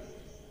နဲ့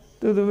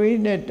သူ့သမီး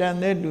နဲ့တန်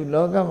တဲ့လူ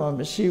လောကမှာမ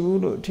ရှိဘူး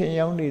လို့ထင်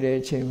ရောက်နေတဲ့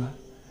အချိန်မှာ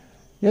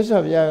မြတ်စွာ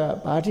ဘုရားက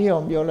ဘာထီအော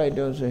င်ပြောလိုက်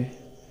တော့ဆိုရင်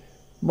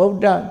မုဒ္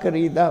ဒက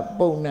ရိတ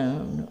ပုံနံ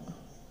လို့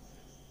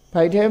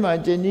ဖိုက်ထဲမှာ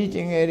ကျင်ကြီးကျ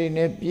င်ငယ်တွေ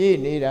နဲ့ပြေး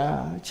နေတာ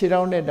ခြေ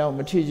ထောက်နဲ့တောင်မ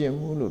ထိချင်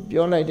ဘူးလို့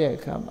ပြောလိုက်တဲ့အ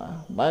ခါမှာ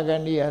မာဂ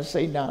န္ဒီက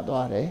စိတ်နာ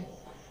သွားတယ်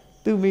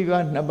သူမိဘ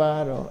နှစ်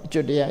ပါးတော့အ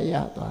ကျွတ်တရားရ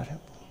သွားတယ်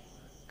ပေါ့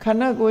ခန္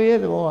ဓာကိုယ်ရဲ့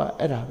သဘောက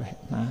အဲ့ဒါပဲ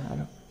မှန်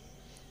တော့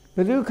ဘ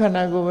ယ်သူခန္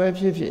ဓာကိုယ်ပဲ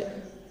ဖြစ်ဖြစ်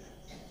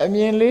အမြ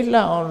င်လေးလှ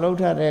အောင်လှုပ်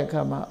ထားတဲ့အ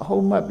ခါမှာအဟု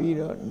တ်မှတ်ပြီး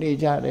တော့နေ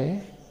ကြတယ်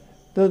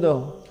သို့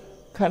တော့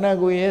ခန္ဓာ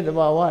ကိုယ်ရဲ့သ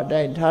ဘာဝအ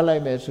တိုင်းထားလို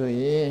က်မယ်ဆို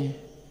ရင်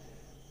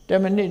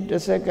10မိနစ်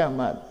10စက္ကန့်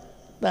မှ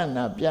တဏ္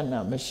ဍာပြတ်နာ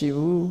မရှိ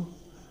ဘူး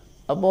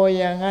အပေါ်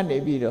ယံကနေ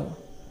ပြီးတော့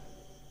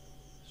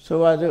ဆို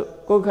ပါစို့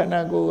ကိုယ်ခန္ဓာ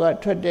ကိုယ်က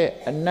ထွက်တဲ့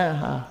အနတ်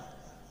ဟာ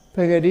ပ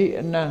ဂရိ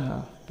အနတ်ဟာ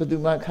ဘယ်သူ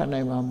မှခံ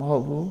နိုင်မှာမဟု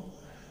တ်ဘူး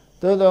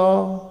သို့တော့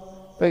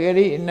ပဂ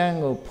ရိအနတ်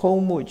ကို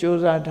ဖုံးမှုကြိုး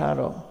စားထား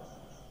တော့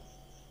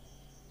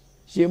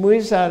ရေ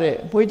မွေးစားတဲ့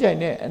ပွေးကြိုင်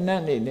တဲ့အန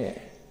တ်နေနဲ့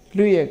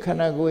လူရဲ့ခန္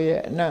ဓာကိုယ်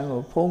ရဲ့အနတ်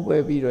ကိုဖုံးကွ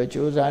ယ်ပြီးတော့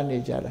ကြိုးစားနေ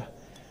ကြတာ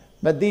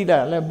မသိတာ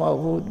လည်းမဟုတ်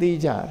ဘူးသိ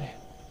ကြတယ်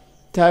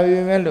ဒါပေ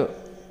မဲ့လို့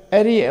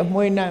အဲ့ဒီအ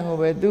မွှေးနှံကို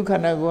ပဲသူခ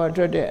န္ဓာကိုယ်က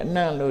ထွက်တဲ့အန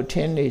တ်လို့ထ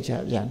င်နေကြ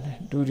ပြန်တယ်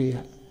ဒုတိယ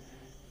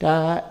ဒါ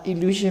က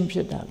illusion ဖြ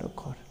စ်တာလို့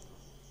ခေါ်တယ်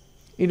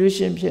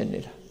illusion ဖြစ်နေ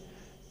တာ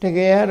တက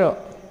ယ်ကတော့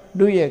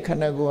လူရဲ့ခန္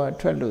ဓာကိုယ်က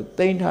ထွက်လို့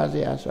သိမ့်ထားစ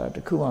ရာဆိုတာတ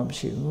ခုမှမ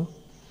ရှိဘူး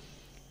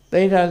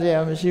သိမ့်ထားစရာ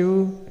မရှိ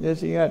ဘူးမျက်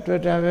စိကထွ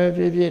က်တာပဲ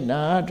ဖြစ်ဖြစ်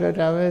နားထွက်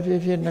တာပဲဖြစ်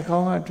ဖြစ်နှာခေါ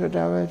င်းကထွက်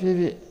တာပဲဖြစ်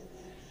ဖြစ်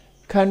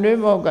ခန္ဓာ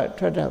ဘောက်က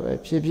ထွက်တာပဲ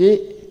ဖြစ်ဖြစ်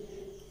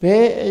ဘ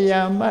ယ်အ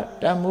ရာမှ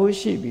တန်မိုး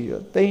ရှိပြီး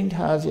တော့သိမ့်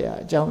ထားစရာ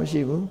အကြောင်းမ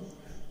ရှိဘူး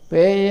ဘ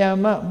ယ်အရာ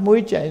မှ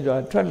မွေးကြိုင်စွာ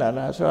ထွက်လာ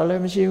တာဆိုတာလ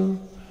ည်းမရှိဘူး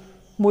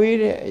မွေး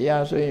တဲ့အရာ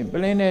ဆိုရင်ပ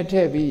လင်းနဲ့ထ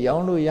ည့်ပြီးရော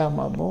င်းလို့ရ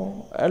မှာပေါ့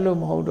အဲ့လို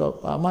မဟုတ်တော့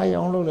ဘာမှ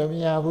ရောင်းလို့လည်းမ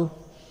ရဘူး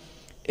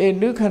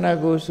လူခန္ဓာ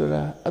ကိုယ်ဆို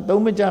တာအ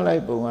သုံးမကျလို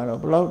က်ပုံကတော့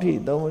ဘယ်လောက်ထိ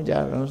အသုံးမကျ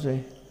တော့ဆိုရ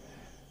င်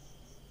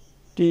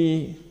ဒီ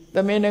သ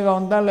မင်းတစ်ကော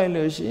င်တတ်လိုက်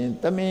လို့ရှိရင်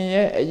သမင်း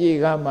ရဲ့အရေး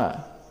ကမှ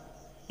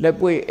လက်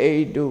ပွေအိ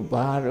တ်တို့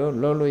ဘာတို့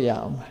လုံးလို့ရ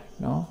အောင်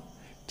နော်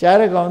ကြား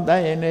တစ်ကောင်တ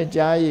တ်ရင်လည်း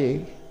ကြားရည်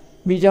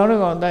မိချောင်းတစ်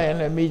ကောင်တတ်ရင်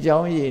လည်းမိချော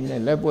င်းရည်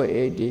နဲ့လက်ပွေ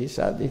အိတ်ဒီစ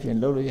သည်ဖြင့်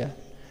လုံးလို့ရ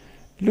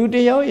လူတ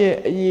ယောက်ရဲ့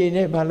အရေး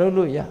နဲ့ဘာလုံး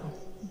လို့ရ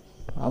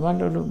ဘာမှ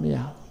လုံးလို့မရ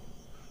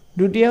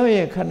လူတယောက်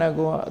ရဲ့ခန္ဓာ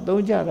ကိုယ်ကအ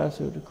သုံးကျတာ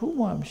ဆိုတခု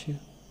မှမရှိ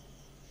ဘူး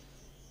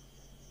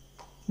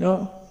နော်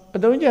အ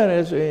သုံးကျတ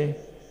ယ်ဆိုရင်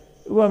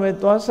ဥပမာ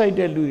သွားဆိုင်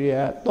တဲ့လူတွေ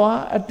ကသွား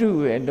အတု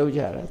ပဲလုပ်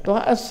ကြတာ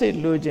သွားအစစ်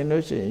လိုချင်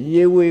လို့ရှိရင်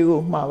ရေဝေကို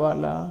မှားပါ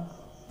လား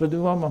ဘယ်သူ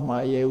မှမ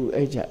မှားရဲဘူး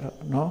အဲ့ကြတော့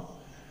နော်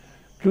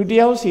လူတ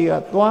ယောက်စီက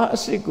သွားအ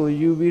စစ်ကို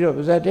ယူပြီးတော့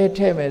ပါဇက်ထဲထ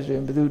ည့်မယ်ဆိုရ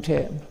င်ဘယ်သူထ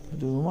ည့်ဘယ်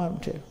သူမှမ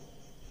ထည့်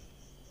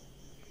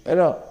အဲ့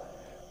တော့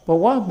ဘ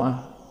ဝမှာ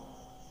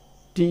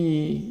ဒီ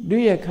လူ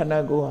ရဲ့ခန္ဓာ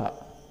ကိုယ်ဟာ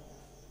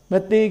မ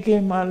သေးခ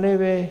င်မှလည်း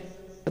ပဲ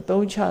အ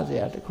သုံးချစ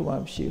ရာတခုမှ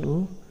မရှိ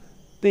ဘူး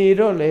သေ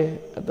တော့လေ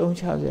အသုံး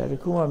ချစရာတ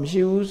ခုမှမ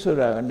ရှိဘူးဆို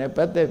တာနဲ့ပ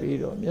တ်သက်ပြီး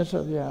တော့မြတ်စွာ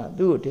ဘုရား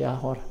သူ့ကိုတရား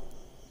ဟောတာ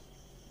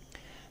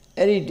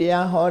အဲ့ဒီတ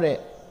ရားဟောတဲ့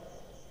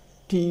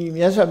ဒီ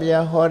မြတ်စွာဘု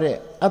ရားဟောတဲ့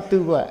အတု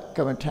ပက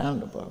မ္မထံ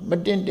လို့ပေါ့မ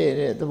တင့်တဲ့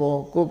သဘော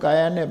ကိုယ်ကာ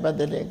ယနဲ့ပတ်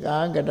သက်တဲ့ကာ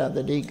ကတတ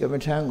တိကမ္မ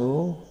ထံကို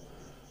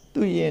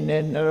သူ့ရင်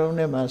နဲ့နှလုံး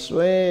ထဲမှာ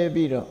ဆွဲ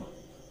ပြီးတော့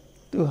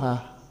သူဟာ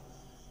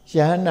ယ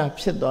ဟနာ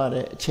ဖြစ်သွား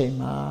တဲ့အချိန်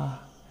မှာ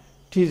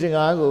ဒီစ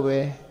ကားကိုပဲ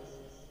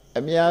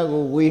အများ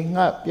ကိုဝေ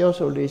ငှပြော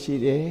ဆိုလို့ရှိ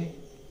တယ်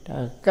ဒါ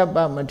ကပ္ပ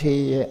မထေရ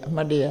ရဲ့အမှ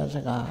တ်တရစ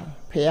ကား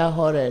ဖះ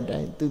ဟောတဲ့အတို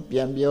င်းသူပြ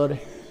န်ပြောတ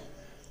ယ်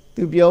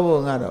သူပြော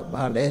ဖို့ကတော့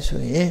ဘာလဲ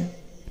ဆိုရင်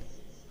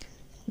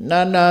နာ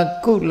နာ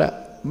ကုလ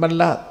မ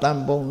လတံ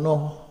ပုံနော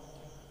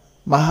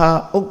မဟာ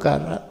ဥက္ကရ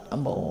တံ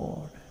ပုံ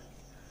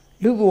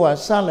လူဘဝ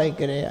စလိုက်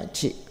ကြတဲ့အ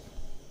ချိ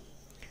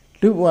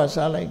လူဘဝစ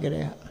လိုက်ကြ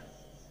တဲ့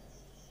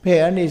ဖះ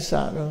အနေစ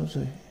တော့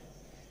ဆိုရင်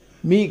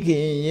မိခ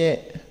င်ရဲ့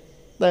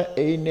သက်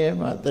အိမ်ထဲ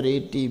မှာတရေ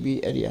တီး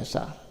ပြီးအဲ့ဒီအ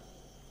စား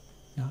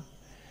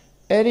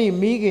အဲ့ဒီ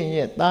မိခင်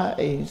ရဲ့သား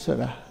အိမ်ဆို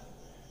တာ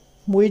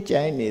မွေး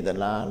ကြိုင်နေသ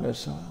လားလို့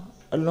ဆို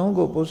အလုံး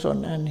ကိုပုစော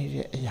နန်းနေ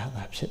တဲ့အရာ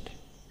သာဖြစ်တယ်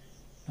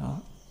နော်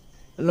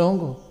အလုံး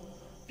ကို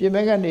ပြင်ဘ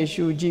က်ကနေ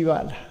ရှူကြည့်ပါ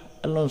လား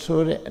အလုံး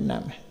ဆိုးတဲ့အန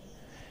တ်ပဲ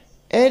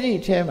အဲ့ဒီ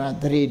ထဲမှာ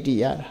သရေတီး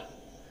ရတာ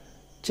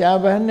ဂျာ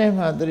ပန်ထဲ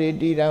မှာသရေ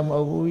တီးတာမဟု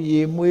တ်ဘူး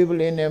ရေမွေးပ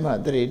လင်းထဲမှာ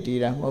သရေတီး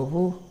တာမဟုတ်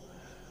ဘူး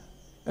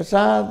အ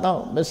စားအသော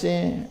က်မစ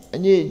င်အ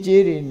ညစ်အ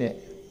ကြေးတွေနဲ့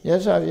ရ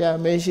သော်ပြ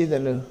မရှိသ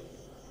လို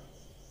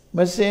မ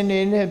စင်နေ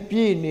နဲ့ပြ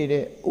ည့်နေ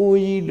တဲ့အိုး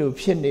ကြီးလို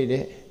ဖြစ်နေ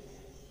တဲ့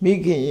မိ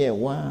ခင်ရဲ့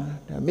ဝမ်း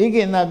ဒါမိခ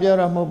င်သာပြော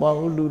တာမဟုတ်ပါ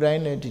ဘူးလူတို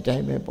င်းလည်းဒီတို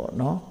င်းပဲပေါ့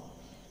နော်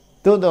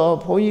သို့တော့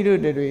ဘုန်းကြီးတို့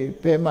တွေ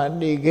ဘယ်မှာ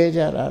နေခဲ့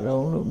ကြတာ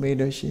တော့လို့မေး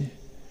လို့ရှိရင်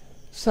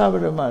စဗ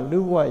ရမလူ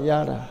ဘဝရ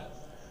တာ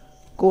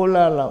6လ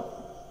လောက်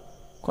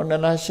 9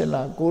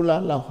 10 9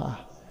 လောက်ဟာ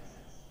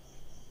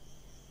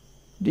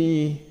ဒီ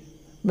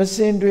မစ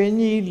င်တွင်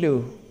ကြီး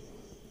လို့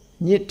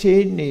ညစ်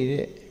သေးနေ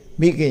တဲ့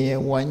မိခင်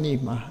ရဲ့ဝမ်း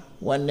ကြီးမှာ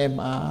ဝမ်းထဲ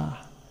မှာ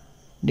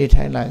နေ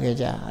ထိုင်လာခဲ့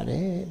ကြရတ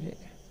ယ်တဲ့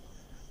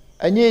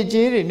အညစ်အ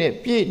ကြေးတွေနဲ့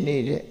ပြည့်နေ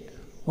တဲ့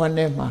ဝမ်း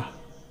ထဲမှာ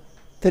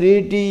သတိ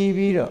တီး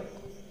ပြီးတော့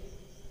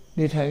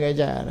နေထိုင်ခဲ့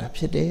ကြရတာ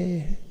ဖြစ်တယ်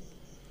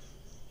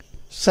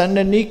စန္ဒ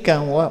နိကံ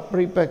ဝပ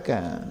ရိပ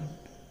ကံ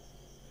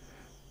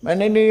မန္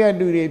တလေးက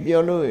လူတွေ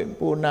ပြောလို့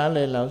ပိုနား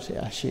လဲလောက်ဆ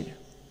ရာရှိတယ်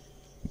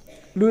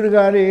လူတ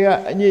ကာတွေက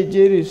အညစ်အ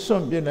ကြေးတွေစွ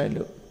န့်ပစ်လိုက်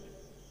လို့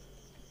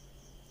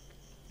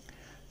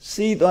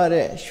စီးသွား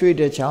တဲ့ရွှေ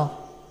တချော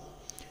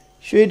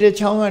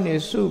င်းကနေ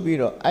စုပြီး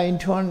တော့အိုင်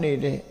ထွန်းနေ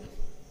တဲ့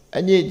အ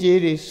ညစ်အကြေး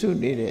တွေစု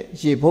နေတဲ့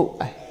ရေဘုတ်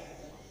အိုင်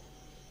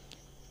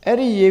အဲ့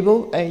ဒီရေဘု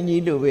တ်အိုင်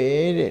ကြီးလိုပဲ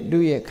တဲ့လူ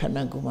ရဲ့ခန္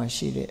ဓာကိုယ်မှာ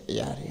ရှိတဲ့အ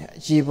ရာတွေက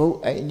ရေဘုတ်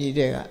အိုင်ကြီး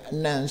တွေကအ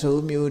နံ့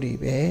ဆိုးမျိုးတွေ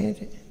ပဲ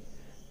တဲ့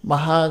မ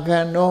ဟာက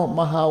န္နောမ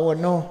ဟာဝ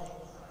နော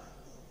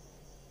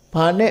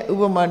ဘာနဲ့ဥ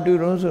ပမာတူ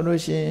တုံးဆို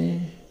လို့ရှိရင်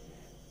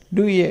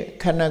လူရဲ့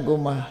ခန္ဓာကို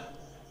ယ်မှာ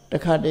တ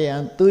ခါတည်းရ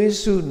န်သွေး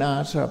စုနာ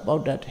ဆိုတာပေါ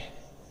က်တတ်တယ်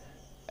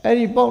အဲ့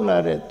ဒီပေါက်လာ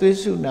တဲ့သွေး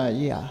စုနာ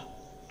ကြီးဟာ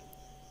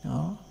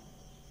နော်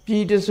ပြ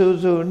ည်တဆူ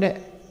ဆူနဲ့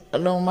အ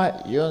လုံးမ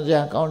ယွန်စ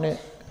ရာကောင်းတဲ့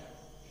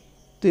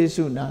သွေး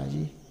စုနာ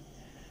ကြီး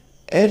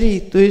အဲ့ဒီ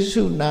သွေး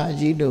စုနာ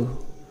ကြီးလို့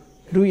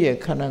လူရဲ့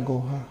ခန္ဓာကို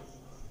ယ်ဟာ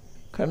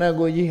ခန္ဓာ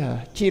ကိုယ်ကြီးဟာ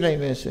ကြည့်လိုက်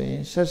မယ်ဆိုရ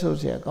င်ဆက်ဆုပ်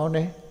စရာကောင်းတ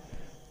ယ်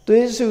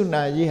သွေးစု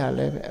နာကြီးဟာလ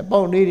ည်းအပေါ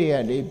က်လေးတွေက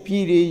နေပြ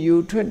ည်တွေယူ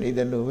ထွက်နေတ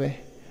ယ်လို့ပဲ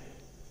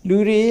လူ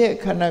တွေရဲ့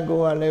ခန္ဓာကို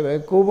ယ်ကလည်းပဲ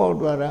ကိုးပေါက်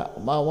သွားတာ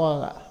အမာဝါ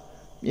က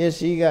မျက်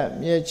စိက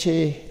မျက်ခြေ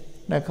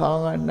နှာခေါ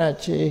င်းကနှာ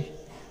ခြေ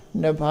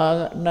နှာဖား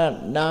က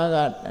နားက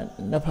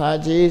နှာဖား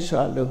ခြေ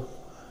ဆိုလို့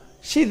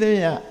ရှိသ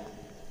မျှ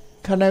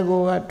ခန္ဓာကို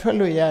ယ်ကထွက်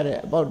လို့ရတဲ့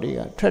အပေါက်တွေက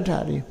ထွက်တာ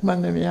တွေမှန်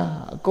သမျှ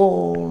အကု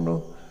န်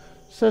လုံး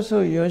ဆွတ်ဆွ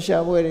တ်ရွံရှာ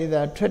ပွဲတွေ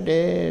သာထွက်တ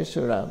ယ်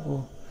ဆိုတာကို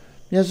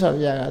မြတ်စွာ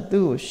ဘုရားက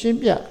သူ့ကိုရှင်း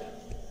ပြ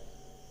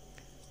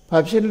ဘာ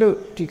ဖြစ်လို့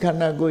ဒီခန္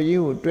ဓာကိုယ်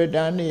ကြီးကိုတွေ့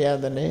တာနေရ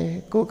တယ်လဲ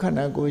ကိုယ်ခန္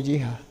ဓာကိုယ်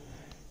ကြီးဟာ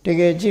တ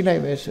ကယ်ကြည့်လို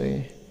က်မယ်ဆိုရ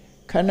င်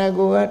ခန္ဓာ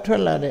ကိုယ်ကထွ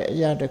က်လာတဲ့အ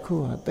ရာတစ်ခု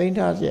ဟာသိမ့်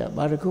ထားစရာ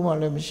ဘာတစ်ခုမှ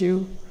လည်းမရှိ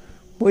ဘူး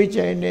မွေး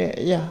ကြိုင်တဲ့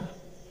အရာ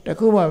တစ်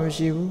ခုမှမ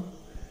ရှိဘူး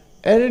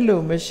အဲ့ဒီလို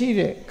မရှိ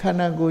တဲ့ခန္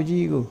ဓာကိုယ်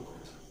ကြီးကို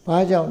ဘာ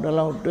ကြောင့်ဒီ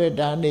လောက်တွေ့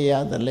တာနေရ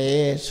သလဲ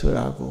ဆို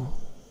တာကို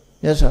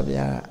မြတ်စွာဘု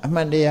ရားကအမှ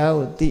န်တရား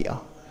ကိုသိအော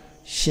င်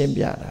ရှင်း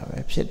ပြတာပဲ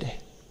ဖြစ်တယ်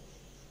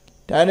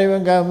ဒါတွေမ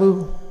ကဘူး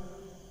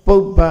ပု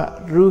ပ္ပ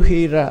ရု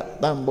ဟိရ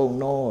တံပုံ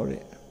နော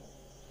တဲ့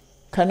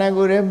ခန္ဓာ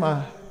ကိုယ်ထဲမှာ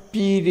ပြ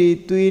ည်တွေ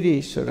သွေးတွေ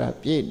ဆိုတာ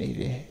ပြည့်နေ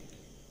တယ်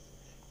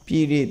ပြ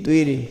ည်တွေ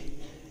သွေးတွေ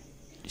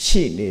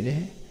ရှိနေတ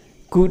ယ်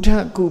ကုထ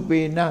ကုပေ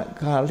န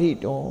ဂါလိ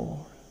တော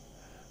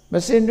မ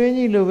စင်တွင်း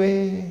ကြီးလိုပဲ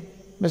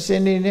မစ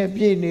င်နေနဲ့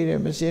ပြည့်နေတယ်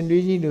မစင်တွ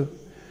င်းကြီးလို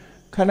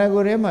ခန္ဓာ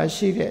ကိုယ်ထဲမှာ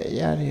ရှိတဲ့အ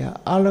ရာတွေဟာ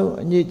အလုံး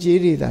အညစ်အကြေး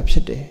တွေသာဖြ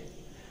စ်တယ်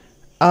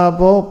အာ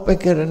ဘောပ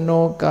ကရ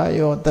ဏောကာ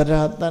ယောတရ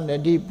တန္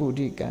တိပု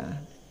ဒိကံ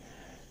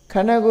ခ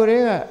န္ဓာကိုယ်တွေ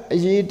ကအ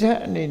ရေးထက်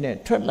အနေနဲ့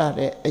ထွက်လာ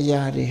တဲ့အ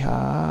ရာတွေဟာ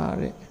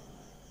တဲ့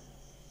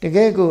တက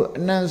ယ်ကို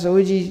အနံ့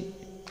ဆိုးကြီး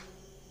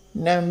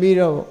နံပြီး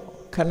တော့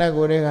ခန္ဓာ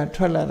ကိုယ်တွေက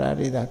ထွက်လာတာ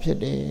တွေသာဖြစ်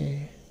တယ်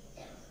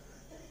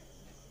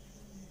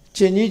ချ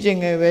င်းကြီးချင်း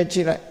ငယ်ပဲကြ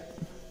ည့်လိုက်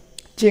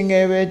ချင်းင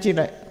ယ်ပဲကြည့်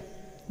လိုက်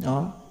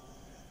နော်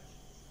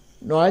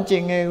နွားချ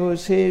င်းငယ်ကို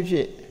ဆေးဖြ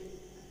စ်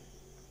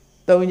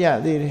သုံးကြ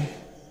သေးတယ်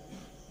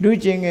လူ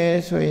ချင်းငယ်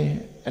ဆိုရင်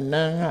အ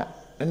နံ့က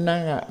အ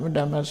မတ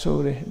မ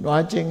ဆိုးတယ်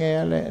နွားချင်းငယ်က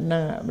လည်းအ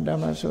နံ့ကအမတ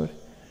မဆိုးတယ်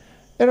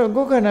အဲ့တော့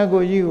ကိုယ်ခန္ဓာ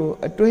ကိုယ်ကြီးကို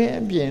အတွင်း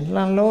အပြင်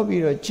လှန်လော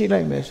ပြီးတော့ကြည့်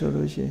လိုက်မယ်ဆို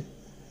လို့ရှိရင်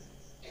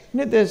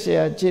နှစ်သက်စ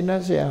ရာကျင့်တ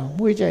တ်စရာ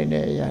မှုကြိုက်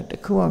တဲ့အရာတ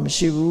စ်ခုမှမ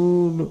ရှိ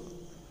ဘူးလို့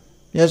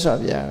မြတ်စွာ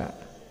ဘုရားက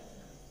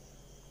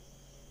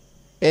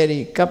အဲ့ဒီ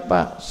ကပ္ပ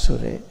ဆို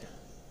တဲ့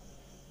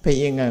ဘ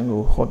ယင်္ဂန်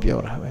ကိုဟောပြော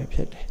တာပဲဖြ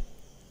စ်တယ်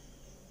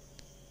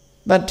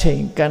တတ္ထိ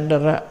ကန္တ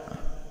ရ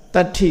တ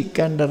တ္ထိက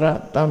န္တရ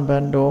တံဗ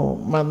န္တော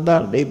မန္တ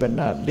လေပန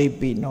လေ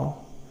ပိနော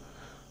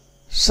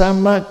သမ္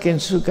မကင်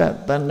စုက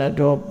တဏ္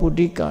ဍောပု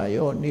ဒိကာ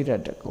ယောနိရ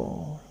တကော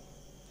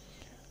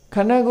ခ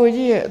န္ဓာကိုယ်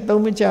ကြီးရဲ့အ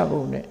သုံးမကျ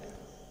ပုံနဲ့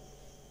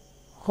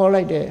ဟော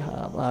လိုက်တဲ့ဟာ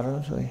ဘာ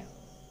လို့ဆိုရင်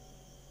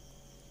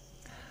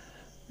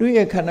သူ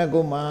ရဲ့ခန္ဓာ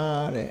ကိုယ်မှာ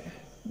တဲ့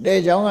တဲ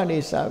ချောင်းကနေ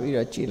စပြီး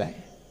တော့ကြည်လိုက်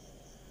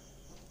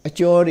အ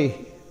ကျော်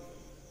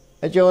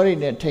တွေ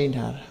နဲ့ထိန်း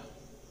ထားတာ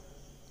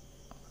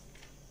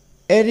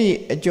အဲ့ဒီ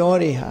အကျော်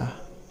တွေဟာ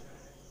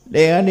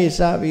တဲကနေစ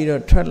ပြီး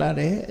တော့ထွက်လာ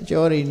တယ်အ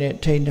ကျော်တွေနဲ့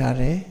ထိန်းထား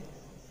တယ်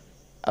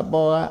အ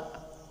ပေါ်က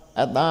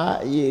အသား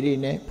အရည်တွေ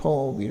နဲ့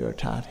ဖုံးပြီးတော့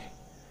ထားတယ်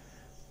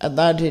အ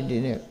သားထစ်တွေ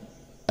နဲ့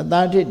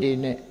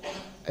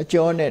အ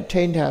ကျော်နဲ့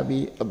ထိန်းထား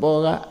ပြီးအပေါ်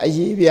ကအရ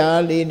ည်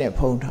ပြားလေးနဲ့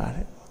ဖုံးထားတ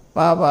ယ်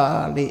ပါ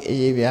လေးအ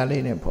ရည်ပြား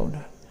လေးနဲ့ဖုံး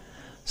ထား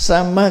သ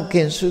မ္မက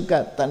င်စုကတ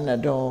ဏ္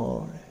ဍော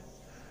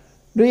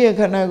လူရဲ့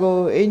ခန္ဓာကို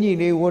ယ်အင်ကြီး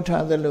လေးဝတ်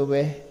ထားသလို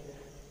ပဲ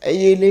အ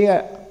ရည်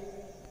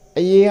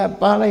က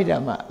ပါလိုက်တာ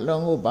မှအလွ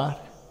န်ကိုပါတယ်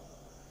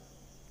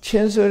ချ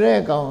င်းဆိုတဲ့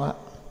အကောင်က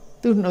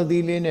သူ့နှုတ်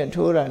သီးလေးနဲ့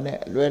ထိုးတာနဲ့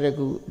အလွယ်တ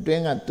ကူအတွ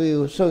င်းကသွေး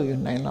ကိုစုပ်ယူ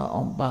နိုင်လောက်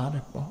အောင်ပါတ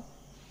ယ်ပေါ့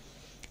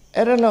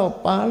အဲ့ဒါလောက်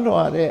ပါ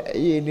လွှာတဲ့အ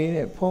ရည်လေး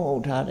နဲ့ဖုံးအု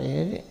ပ်ထားတ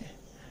ယ်တဲ့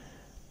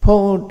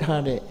ဖုံးအုပ်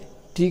ထားတဲ့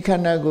ဒီခ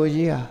န္ဓာကိုယ်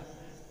ကြီးဟာ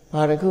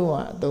ဘာတစ်ခုမှ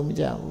အသုံးမ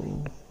ကျ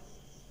ဘူး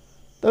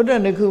သုတ္တ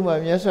န်တစ်ခုမှ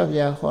မြတ်စွာဘု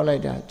ရားဟောလို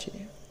က်တာချေ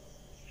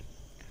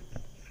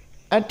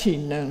အဋ္ဌိ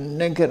နံ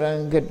နဂရံ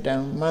ကတံ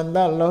မန္တ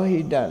လောဟိ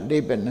တလေ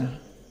ပနံ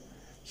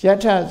ယ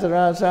ထသရ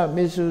သမ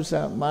စ္ဆုသ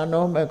မာ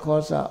နောမခော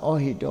သဩ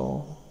ဟိတော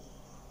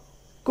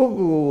ကို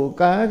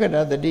ကာယကတ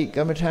တတိက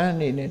မ္မထာအ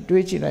နေနဲ့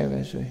တွေးကြည့်လိုက်မ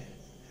ယ်ဆိုရင်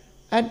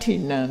အဋ္ဌိ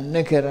နံန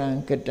ဂရံ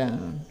ကတံ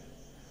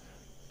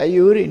အ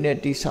ယိုးတွေနဲ့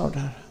တိဆောက်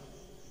ထားတာ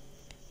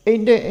အိ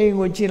မ်တဲ့အိမ်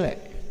ကိုကြည့်လို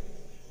က်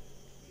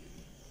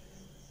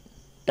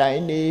တို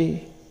င်းနေ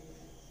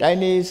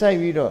စိုက်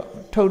ပြီးတော့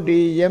ထုတ်တွေ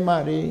ရက်မ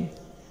တွေ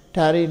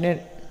ဓာရီနဲ့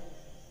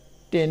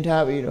တင်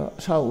ထားပြီးတော့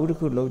အဆောက်အဦတစ်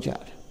ခုလုပ်ကြတ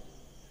ယ်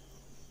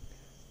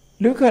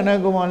လူခန္ဓာ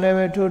ကိုယ်မှာလည်း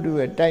ပဲထို့တူ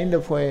ပဲတိုင်းတ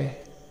စ်ဖွဲ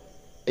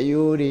အ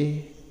ယိုးတွေ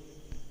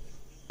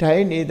ဒို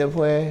င်းနေတစ်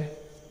ဖွဲ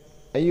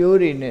အယိုး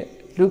တွေနဲ့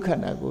လူခ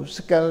န္ဓာကိုယ်စ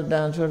ကယ်တ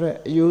န်ဆိုတဲ့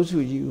အယိုးစု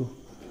ကြီးကို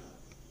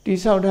တိ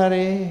ဆောက်ထားတ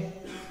ယ်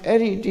အဲ့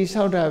ဒီတိ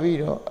ဆောက်ထားပြီး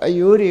တော့အ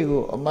ယိုးတွေ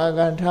ကိုအမာ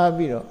ခံထား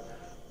ပြီးတော့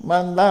မ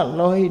န္တ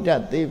လောဟိတ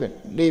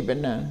လေပ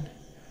နံ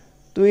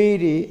သွေး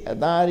တွေအ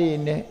သားတွေ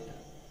နဲ့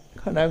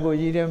ခန္ဓာကိုယ်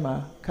ကြီးထဲမှာ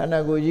ခန္ဓာ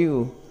ကိုယ်ကြီး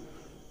ကို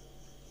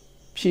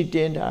ဖြည့်တ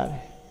င်းထားတ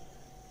ယ်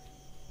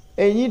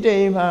အင်ကြီးတေ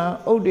မှာ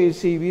အုတ်တွေ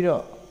စီပြီး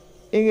တော့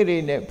အင်္ဂရိ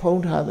နဲ့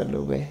ဖုံးထားသ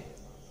လိုပဲ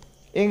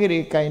အင်္ဂရိ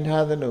ကင်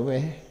ထားသလိုပဲ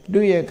လူ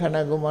ရဲ့ခန္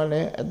ဓာကိုယ်မှာလ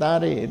ည်းအသား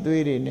တွေအ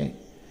သွေးတွေနဲ့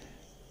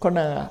ခုန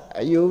က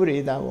အယိုးပရိ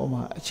သပေါ်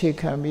မှာအခြေ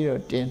ခံပြီး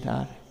တော့တင်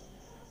ထားတယ်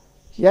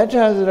ယထ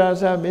ဇရာ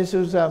သမစ္ဆု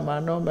သမာ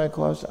နောမ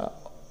ခောသ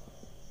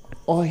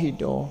ဩဟိ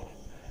တော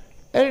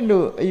အဲ့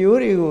လိုအယိုး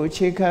တွေကိုအ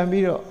ခြေခံ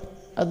ပြီးတော့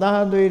အသား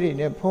အသွေးတွေ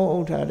နဲ့ဖုံးအု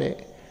ပ်ထားတဲ့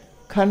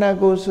ခန္ဓာ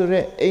ကိုယ်ဆို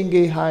တဲ့အင်္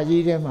ဂေဟာ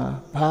ကြီးထဲမှာ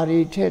ဘာတွေ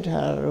ထည့်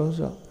ထားတော့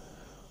ဆို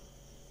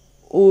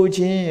အိုခြ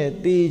င်းရဲ့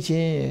သိခြ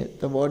င်းရဲ့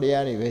သဘောတ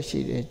ရားတွေပဲရှိ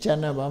တယ်ကျန်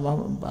တာဘာမှ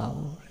မပါ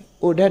ဘူး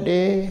အိုတတ်တ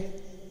ယ်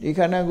ဒီခ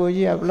န္ဓာကိုယ်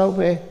ကြီးကဘလောက်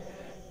ပဲ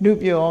နှုတ်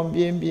ပြောအောင်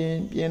ပြ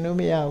င်လို့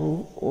မရ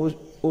ဘူး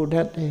အိုတ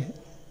တ်တယ်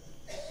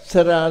စ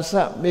ရာစ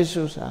မစ္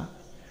ဆုစာ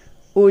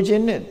အိုခြ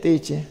င်းနဲ့သိ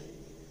ခြင်း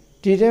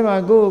ဒီထဲမှာ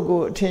ကိုယ့်ကို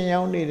ယ်အထင်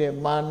ရောက်နေတဲ့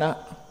မာန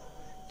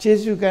ခြေ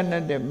ဆုက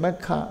နဲ့တဲ့မက္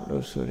ခ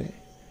လို့ဆိုတဲ့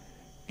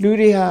လူ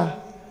တွေဟာ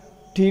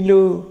ဒီ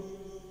လို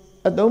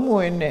အသုံးမဝ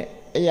င်တဲ့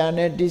အရာ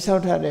နဲ့တိဆော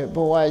က်ထားတဲ့ဘ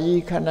ဝ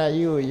ကြီးခန္ဓာ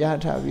ကြီးကိုရ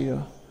ထားပြီး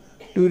တော့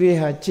လူတွေ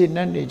ဟာခြေ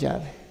နှက်နေကြ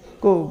တယ်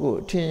ကိုယ့်ကိုယ်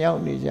အထင်ရော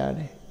က်နေကြတ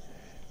ယ်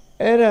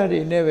အဲ့ဒါ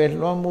တွေနဲ့ပဲ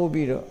လွှမ်းမိုး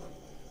ပြီးတော့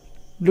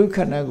လူခ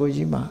န္ဓာကိုယ်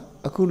ကြီးမှာ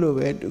အခုလို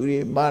ပဲလူတွေ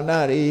မာန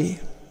တွေ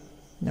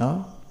နော်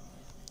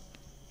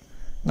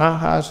ငါ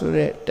ဟာဆို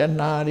တဲ့တ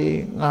ဏှာတွေ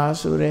ငါ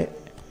ဆိုတဲ့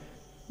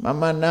မ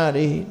မနာ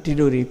တွေဒီ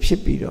လိုတွေဖြ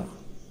စ်ပြီးတော့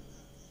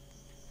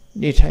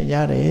နေထိုင်ရ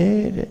တ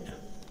ယ်တဲ့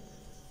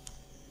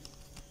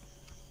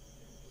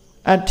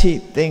အဋ္ဌိ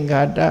သင်္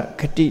ဃာတ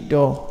ဂတိ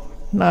တော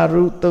နှာ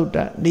ရုသုတ်တ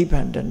နိဗ္ဗ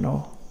န္တနော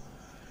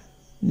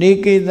နေ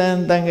ကေသံ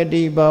တံဂ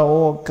တိဘာဝ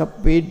က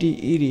ပေတိဣ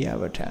ရိယ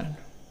ပဋ္ဌာန်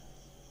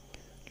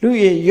လူ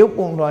ရဲ့ရုပ်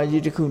ပုံလွှာ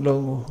ကြီးတစ်ခု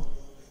လုံးကို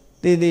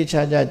သေသေး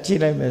ချာချာကြည့်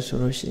လိုက်မယ်ဆို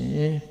လို့ရှိရ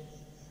င်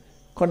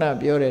ခုန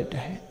ပြောတဲ့အ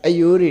တိုင်းအ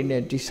ယိုးတွေ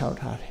နဲ့တိဆောက်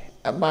ထားတယ်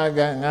အမာ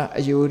ခံက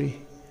အယိုး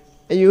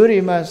တွေ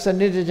မှာစ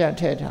နစ်တကျ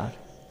ထည့်ထားတ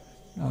ယ်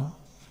နော်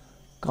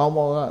ခေါင်း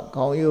ပေါ်က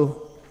ခေါင်းရိုး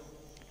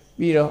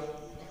ပြီးတော့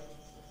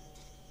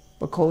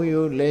ပခုံး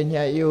ရိုးလက်ညှ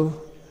ပ်ရိုး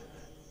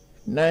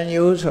နံ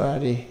ရိုးဆိုတာ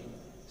ဒီ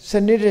စ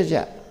နစ်တကျ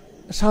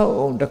အဆောက်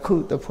အုံတစ်ခု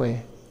တစ်ဖွဲ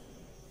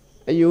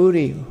အယိုး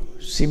တွေကို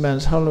စီမံ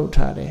ဆောက်လုပ်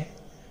ထားတယ်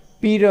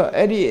ပြီးတော့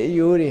အဲ့ဒီအ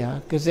ယိုးတွေဟာ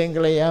ကစင်က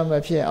လျာမ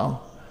ဖြစ်အောင်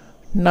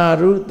နာ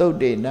ရုသုတ်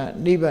တေန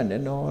နိဗ္ဗာန်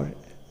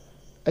နော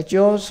အ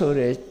ကျော်ဆို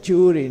တဲ့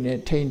ကျိုးတွေနဲ့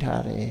ထိန်း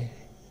ထားတယ်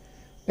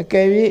အက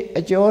ယ်၍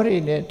အကျော်တွေ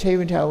နဲ့ထိန်း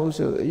မထားဘူး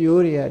ဆိုအ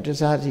ယိုးတွေကတ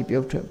စားစီပြု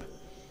တ်ထွက်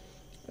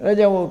အဲ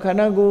ကြောင့်ခန္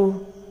ဓာကိုယ်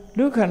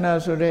လူခန္ဓာ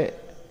ဆိုတဲ့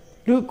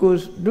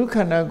လူခ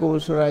န္ဓာကိုယ်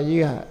ဆိုတာ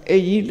ကြီးဟာအိ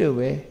မ်ကြီးလို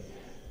ပဲ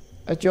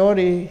အကျော်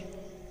တွေ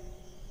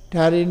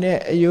ဒါတွေနဲ့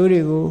အယိုး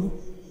တွေကို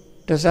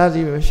တစား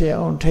စီမဖြစ်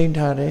အောင်ထိန်း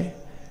ထားတယ်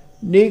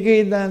နေကေ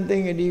တံသ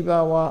င်္ကတိဘာ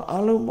ဝအ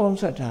လုံးပေါင်း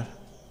ဆက်ထားတာ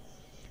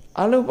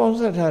အလုံးပေါင်း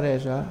ဆက်ထားတယ်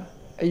ဆိုတာ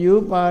အ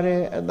ယိုးပါတ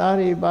ယ်အသား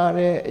တွေပါတ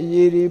ယ်အရ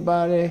ည်တွေပါ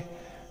တယ်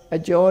အ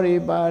ကျော်တွေ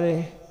ပါတ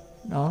ယ်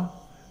နော်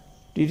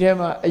ဒီထဲ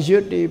မှာအရွ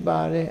တ်တွေပါ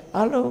တယ်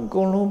အလုံးအ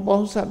ကုန်လုံးပေါ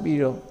င်းဆက်ပြီး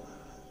တော့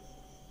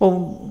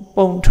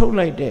ပုံထုတ်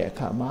လိုက်တဲ့အ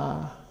ခါမှာ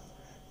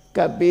က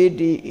ပေ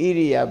တိဣ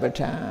ရိယပဋ္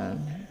ဌာန်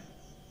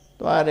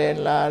သွားတယ်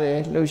လာတယ်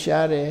လှုပ်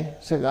ရှားတယ်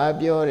စကား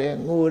ပြောတယ်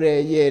ငိုတယ်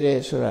ရဲတယ်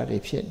ဆိုတာတွေ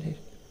ဖြစ်နေတယ်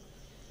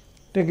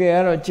တကယ်က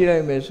တော့ကြည့်လို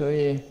က်မယ်ဆို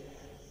ရင်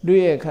လူ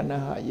ရဲ့ခန္ဓာ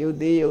ဟာယုတ်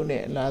သေးယုတ်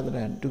နဲ့အလားတ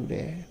န်တူတ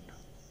ယ်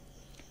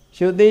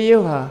ယုတ်သေးယု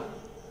တ်ဟာ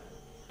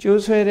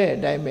ကျိုးဆွဲတဲ့အ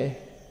တိုင်းပဲ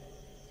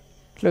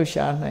လှုပ်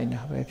ရှားနိုင်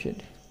တာပဲဖြစ်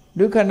တယ်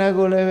လူခန္ဓာ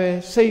ကိုယ်လည်းပဲ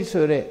စိတ်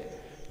ဆိုတဲ့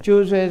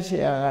ကျိုးဆွဲဆ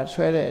ရာက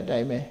ဆွဲတဲ့အတို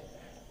င်းပဲ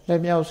လ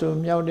က်မြောက်ဆို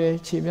မြောက်တယ်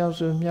ခြေမြောက်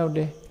ဆိုမြောက်တ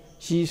ယ်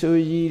ရည်ဆို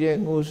ရည်တယ်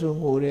ငိုဆို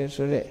ငိုတယ်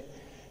ဆိုတဲ့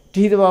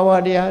ဒီသဘာဝ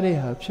တရားတွေ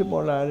ဟာဖြစ်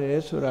ပေါ်လာတ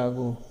ယ်ဆိုတာ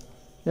ကို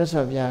မြတ်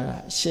စွာဘုရားက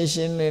ရှင်းရှ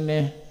င်းလင်းလ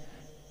င်း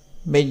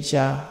မိန့်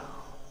ကြား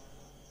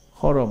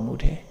ဟောတော်မူ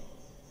တယ်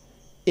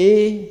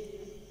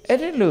အဲ့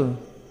ဒီလို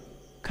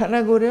ခန္ဓာ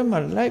ကိုယ်ထဲမှာ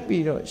လိုက်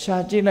ပြီးတော့ရှာ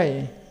ကြည့်လိုက်ရ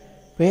င်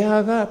ဘယ်ဟာ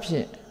ကဖြ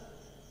စ်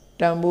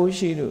တန်ဖိုး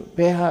ရှိလို့ဘ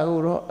ယ်ဟာကို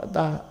တော့အ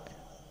သာ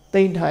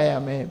သိမ့်ထားရ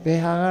မယ်ဘယ်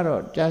ဟာက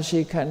တော့ကြာရှ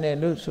ည်ခံတယ်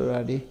လို့ဆိုတာ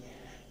ဒီ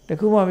တ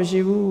ခုမှမရှိ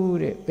ဘူး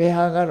တဲ့ဘယ်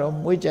ဟာကတော့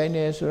မွေးကြိုင်တ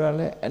ယ်ဆိုတာ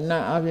လဲအန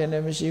တ်အပြင်လ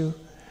ည်းမရှိဘူး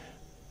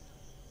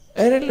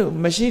အဲ့ဒါလို့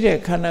မရှိတဲ့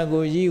ခန္ဓာ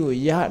ကိုယ်ကြီးကို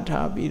ရ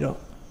ထားပြီးတော့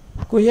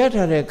ကိုရ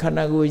ထားတဲ့ခန္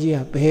ဓာကိုယ်ကြီးက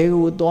ဘယ်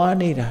ကိုသွား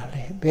နေတာ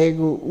လဲဘယ်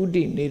ကိုဥတ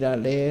ည်နေတာ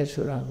လဲ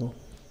ဆိုတာကို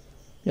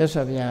မြတ်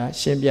စွာဘုရား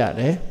ရှင်းပြ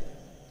တယ်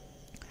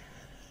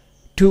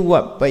ထုဝ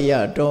ပယ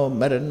တော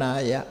မရဏ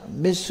ယ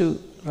မစ္စု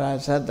ရာ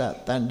ဇတ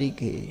တန္တိ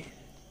ကေ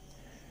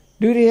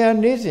လူတွေဟာ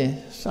နေ့စဉ်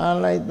စား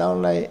လိုက်တောင်း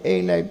လိုက်အိ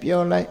တ်လိုက်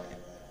ပြောလိုက်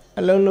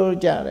အလုံးလုံး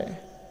ကြတယ်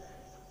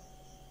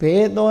ဘ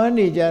ယ်သွား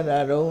နေကြတာ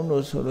တုံး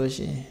လို့ဆိုလို့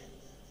ရှိရင်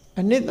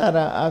အနိတ္တ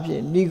ရာအဖြ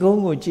စ်ဏိ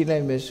ကုံးကိုကြည့်လို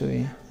က်မယ်ဆိုရ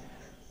င်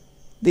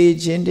သိ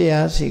ခြင်းတ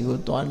ရားစီကို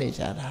သွားနေ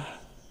ကြတာ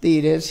သိ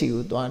တဲ့စီ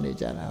ကိုသွားနေ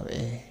ကြတာပဲ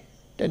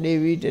တနေ့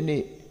ပြီးတ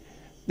နေ့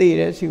သိ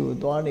တဲ့စီကို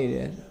သွားနေတ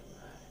ယ်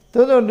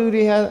သို့သောလူ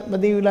တွေဟာမ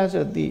သိဘူးလား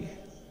ဆို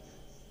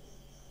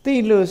သိ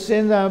လို့စ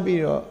ဉ်းစား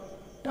ပြီးတော့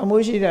တ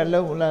မိုးရှိတာ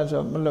လုံးမလား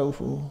ဆိုမလုံး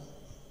ဘူး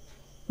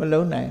မ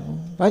လုံးနိုင်ဘူး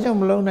ဘာကြောင့်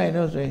မလုံးနိုင်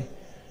တော့ဆိုရင်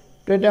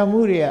တွေ့တာမှု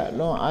တွေက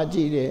လွန်အား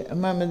ကြီးတယ်အ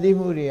မှန်မသိ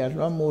မှုတွေက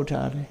လွှမ်းမိုး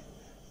ထားတယ်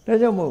ဒါ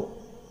ကြောင့်မို့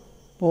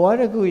ဘဝ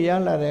တစ်ခုရ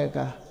လာတဲ့အ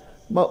ခါ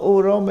မအို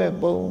တော့မဲ့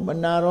ပုံမ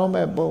နာတော့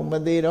မဲ့ပုံမ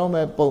သေးတော့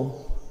မဲ့ပုံ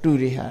တူ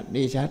တွေဟာ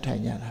နေချထို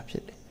င်ကြတာဖြ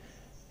စ်တယ်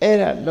အဲ့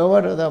ဒါလောဘ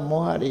ဒေါသ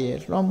မောဟတွေရဲ့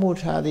လွှမ်းမိုး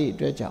ထားသည့်အ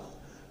တွက်ကြောင့်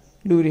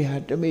လူတွေဟာ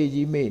တမေ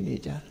ကြီးမေ့နေ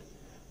ကြတယ်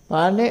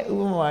ဘာနဲ့ဥ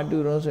ပမာတူ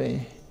တော့ဆိုရ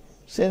င်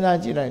စဉ်းစား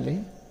ကြည့်လိုက်လေ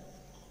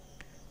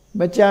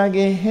မကြခ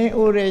င်ဟင်း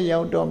အိုးတဲ့ရော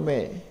က်တော့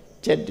မဲ့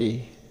ကြက်တီ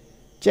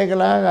ကြက်က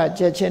လားက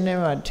ကြက်ချင်းထဲ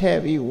မှာထည့်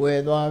ပြီးဝ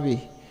ယ်သွား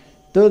ပြီး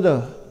သို့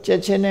တော့ကြ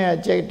က်ချင်းထဲက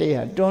ကြက်တွေ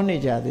ဟာတွန်းနေ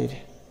ကြသေးတ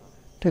ယ်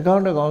တကော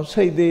င်းတကောင်း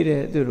ဆိတ်သေးတ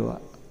ယ်သူတို့က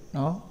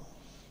နော်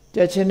ကြ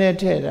က်ချင်းထဲ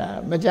ထည့်တာ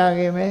မကြခ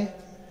င်ပဲ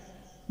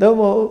သို့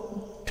မဟုတ်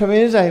ထမ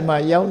င်းဆိုင်မှာ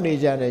ရောက်နေ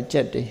ကြတဲ့ကြ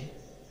က်တွေ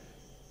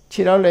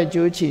ခြေတော့လည်း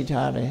ကြိုးချီ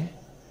ထားတယ်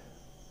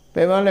ဘ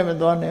ယ်မှလည်းမ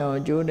သွားနိုင်အော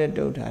င်ကြိုးနဲ့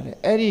တုပ်ထားတယ်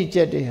အဲ့ဒီကြ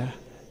က်တွေဟာ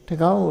တ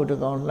ကောင်းကိုတ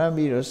ကောင်းလှမ်း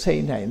ပြီးတော့ဆိ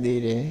တ်နိုင်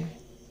သေးတယ်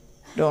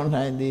တွန်း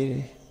နိုင်သေးတ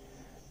ယ်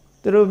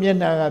သူတို့မျက်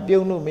နှာက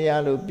ပြုံးလို့မရ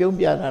လို့ပြုံး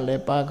ပြတာလ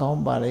ည်းပါကော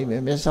င်းပါလိမ့်မ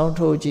ယ်မျက်စောင်း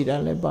ထိုးကြည့်တာ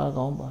လည်းပါ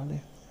ကောင်းပါလိ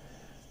မ့်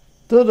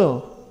သို့တော့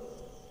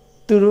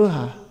သူတို့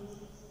ဟာ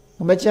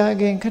မကြ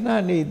ခင်ခဏ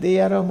နေသေး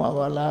ရတော့မှာ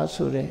ပါလား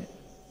ဆိုတဲ့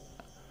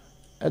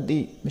အတိ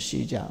မရှိ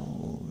ကြ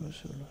ဘူးလို့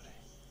ဆိုလို့တယ်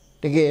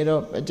တကယ်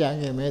တော့မကြ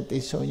ခင်ပဲသိ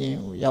ဆုံးရင်း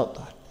ကိုရောက်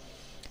သွား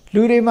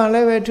လူတွေမှလ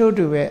ည်းပဲထို့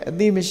တူပဲအ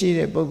တိမရှိ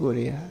တဲ့ပုဂ္ဂိုလ်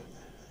တွေဟာ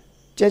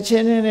ကြက်ချ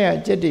င်းနဲ့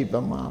ကြက်တိပ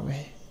မာပဲ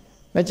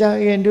မကြ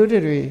ခင်တို့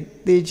တွေ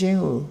သိချင်း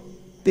ကို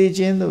သိ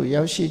ချင်းတို့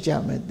ရောက်ရှိကြ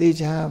မယ်သိ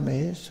ချရမ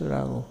ယ်ဆို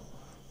တာကို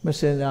မ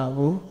စင်စား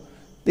ဘူး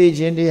သိ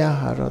ချင်းတရား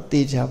ဟာတော့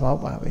သိချပေါက်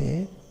ပါပဲ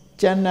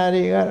ကျန်တာ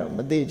တွေကတော့မ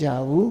သိချ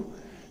ဘူး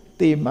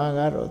သိမှက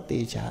တော့သိ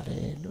ချတ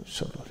ယ်လို့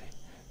ဆိုလိုတယ်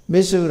မ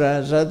စ္ဆုရာ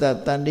ဇတ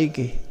တန္တိ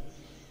ကေ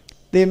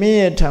သေမင်း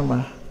ရဲ့ထံမှာ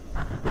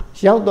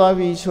ရောက်သွား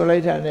ပြီဆိုလို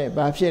က်တာနဲ့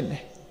ဘာဖြစ်လဲ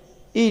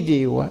ဣတိ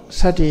ဝ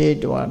သတ္တေ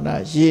တဝနာ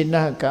ယေန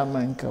က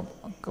မံ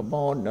က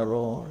မောန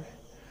ရော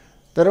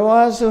တရဝါ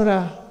ဆိုတာ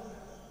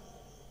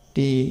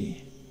ဒီ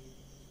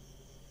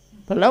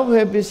ဘလောက်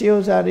ပဲပစ္စည်းဥ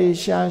စ္စာတွေ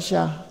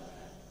ရှာ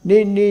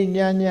နေည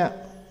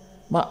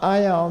မအား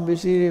ရအောင်ပစ္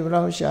စည်းတွေဘ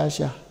လောက်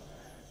ရှာ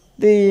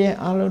သိရင်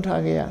အလုံး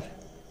ထားခဲ့ရတယ်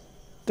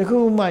တခု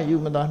မှယူ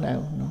မသွားနိုင်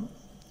ဘူးနော်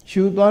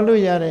ယူသွား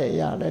လို့ရတဲ့အ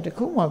ရာလည်းတ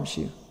ခုမှမ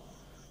ရှိဘူး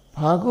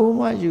ဘာကို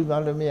မှယူ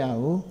သွားလို့မရ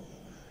ဘူး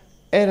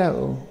အဲ့ဒါ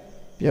ကို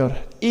ပြောတာ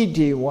ဣ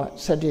တိဝ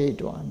သတ္တေ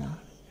တဝနာ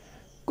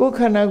ကိုယ်ခ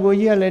န္ဓာကိုယ်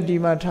ကြီးကလည်းဒီ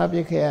မှာထားပ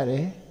စ်ခဲ့ရတ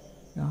ယ်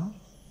နော်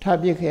ထား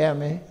ပစ်ခဲ့ရ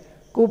မယ်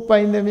ကိုယ်ပို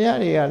င်သမျှ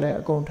တွေကလည်း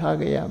အကုန်ထား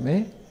ခဲ့ရမ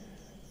ယ်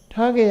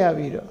ထားခဲ့ရ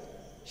ပြီးတော့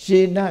ယေ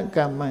နက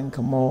မ္မံခ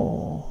မော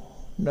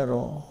န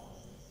ရော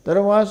တရ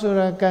ဝါဆို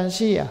တာကံ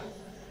ရှိရာ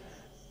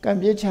ကံ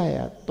ပြစ်ချ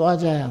ရာသွား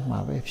ကြရမှာ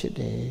ပဲဖြစ်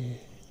တယ်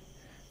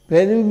ဘ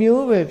ယ်သူ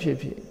မျိုးပဲဖြစ်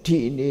ဖြစ်ဒီ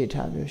အနေ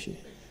ထားမျိုးရှိ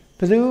ဘ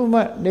ယ်သူ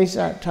မှနေဆ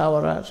ထာဝ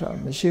ရဆိုတာ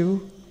မရှိ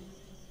ဘူး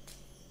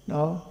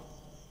နော်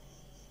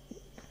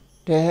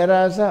တေဟ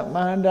ရာသမ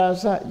န္တာ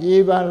သယေ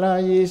ဘာလာ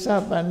ယေသ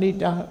ပဏိ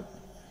တာ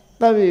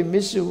သဗ္ဗေမ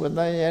စ္စုဝတ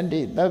ယန္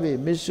တိသဗ္ဗေ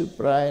မစ္စုပ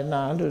ရာယ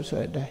နာလို့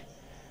ဆိုတဲ့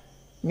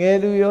ငယ်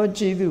သူရော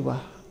ကြီးသူပါ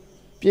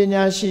ပ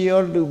ညာရှိ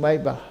ရောလူမို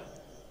က်ပါ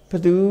ဘ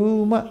ယ်သူ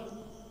မှ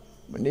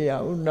မနေရ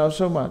ဘူးနောက်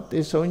ဆုံးမှသိ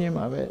ဆုံးခြင်း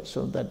မှာပဲ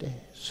ဆုံးတတ်တယ်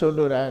ဆို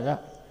လိုတာက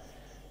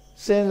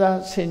စဉ်းစား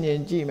ဆင်ခြင်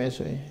ကြည့်မယ်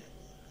ဆိုရင်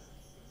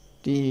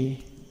ဒီ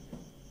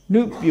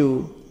နုပြူ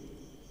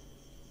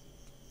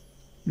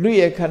လူ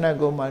ရဲ့ခန္ဓာ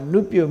ကိုယ်မှာနု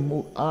ပြူမှု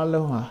အ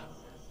လုံးဟာ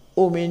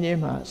အိုမင်းခြင်း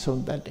မှာ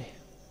ဆုံးတတ်တယ်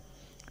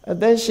အ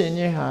သက်ရှင်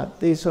ခြင်းဟာ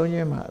သိဆုံးခြ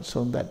င်းမှာ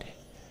ဆုံးတတ်တယ်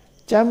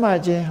ကျမ်းမာ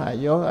ခြင်းဟာ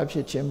ယောဂဖြ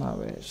စ်ခြင်းမှာ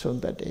ပဲဆုံး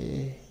တတ်တယ်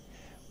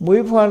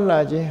မွေးဖွားလာ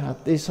ခြင်းဟာ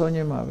သိဆုံးခြ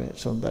င်းမှာပဲ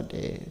ဆုံးတတ်တ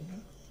ယ်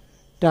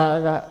ဒါ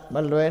ကမ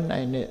လွဲ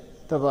နိုင်တဲ့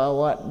သဘာဝ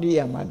နိယ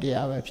မတ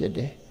ရားပဲဖြစ်တ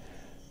ယ်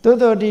သို့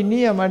တော်ဒီနိ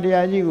ယမတ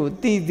ရားကြီးကို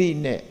သိ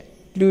နဲ့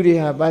လူတွေ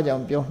ဟာဘာကြော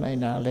င့်ပြောနိုင်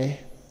တာလဲ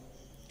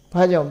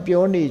ဘာကြောင့်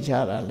ပြောနေကြ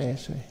တာလဲ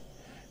ဆိုရင်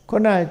ခု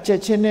နချက်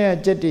ချင်းနဲ့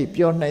ချက်တိ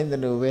ပြောနိုင်တ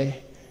ယ်လို့ပဲ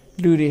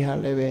လူတွေဟာ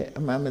လည်းပဲ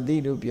အမှန်မသိ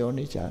လို့ပြော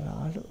နေကြတာ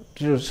လို့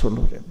ဒီလိုဆို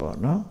လို့တယ်ပေါ့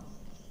နော်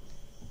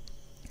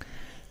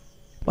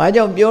ဘာ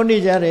ကြောင့်ပြောနေ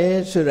ကြတယ်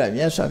ဆိုတာ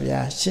မြတ်စွာဘု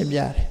ရားရှင်းပြ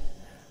တယ်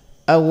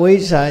အဝိ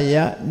ဇ္ဇာယ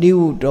နိ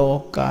ဝုတော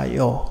ကာ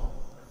ယော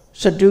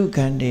စတုခ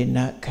န္ဒေန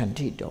ခန္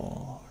တိတော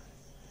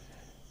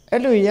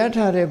အဲ့လိုရ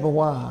ထားတဲ့ဘဝ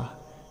ဟာ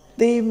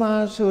သေမာ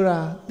ဆိုတာ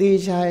သေ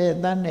ချာရဲ့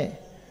တန်းနဲ့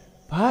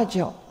ဘာ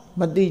ကြောင့်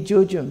မတိ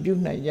ကျိုးကျွံပြု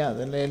နိုင်ရသ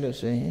လဲလို့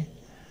ဆိုရင်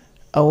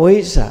အဝိ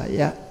ဇ္ဇာယ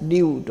နိ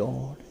ဝုတော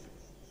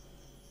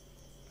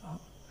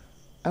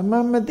အမှ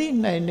န်မသိ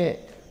နိုင်တဲ့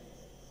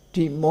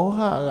ဒီမောဟ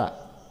က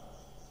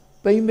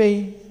ပိမ့်ပိ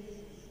မ့်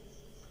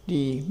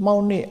ဒီမှော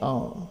က်နေအော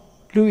င်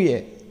လူ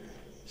ရဲ့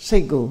စိ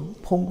တ်ကို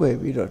ဖုံးကွယ်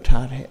ပြီးတော့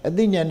ထားတယ်အ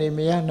သိဉာဏ်တွေမ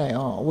ရနိုင်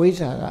အောင်အဝိဇ္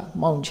ဇာက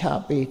မှောင်ချ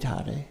ပေး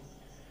ထားတယ်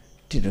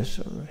ဒီလို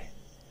ဆိုလို့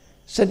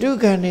စတု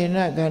ခန္ဒေန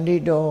ခန္တိ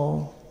တော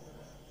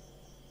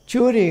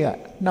ကျိုးတွေက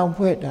နှောင်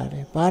ဖွဲ့ထားတ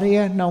ယ်ဘာတွေက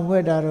နှောင်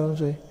ဖွဲ့ထားတော့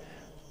ဆို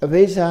အ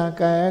ဘိဇ္ဇာ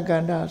ကာယက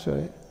န္တဆို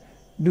ရ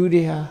လူ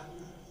တွေဟာ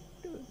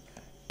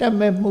တတ်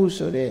မဲ့မှု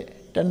ဆိုတဲ့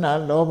တဏှာ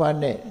လောဘ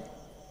နဲ့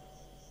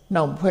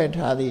နှောင်ဖွဲ့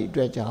ထားသည့်အ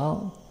တွက်ကြော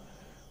င့်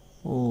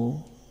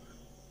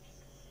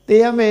တ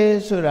ရားမယ်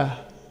ဆိုတာ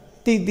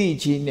တိတိ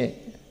ကြီးနဲ့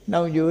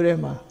နှောင်ကြိုးထဲ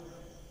မှာ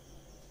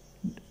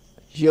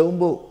ယုံ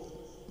ဖို့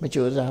မ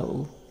ကြိုးစား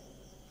ဘူး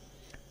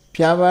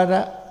ဖြာပါဒ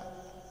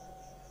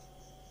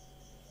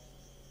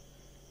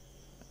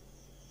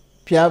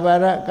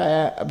ကာယ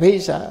အဘိ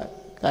ဇ္ဇာ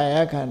ကာယ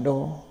ခန္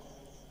တော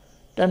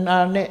တဏှာ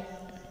နဲ့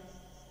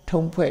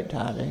ထုံဖွဲ့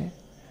ထားတယ်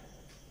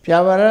ဖြာ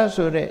ပါဒ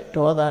ဆိုတဲ့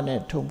ဒေါသနဲ့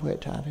ထုံဖွဲ့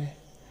ထားတယ်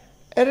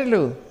အဲ့ဒါ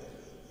လို့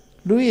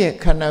လူရဲ့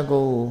ခန္ဓာ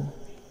ကိုယ်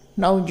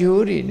နှောင်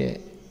ကြိုးတွေနဲ့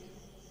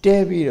တဲ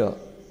ပြီးတော့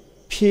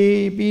ဖြေ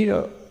ပြီး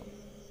တော့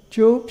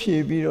ကျိုးဖြေ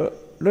ပြီးတော့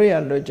လွတ်ရ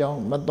လွတ်ကြောင်း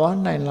မသွား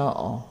နိုင်လောက်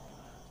အောင်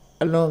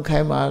အလွန်ခို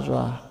င်မာ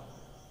စွာ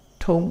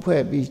ထုံး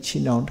ဖွဲ့ပြီးချီ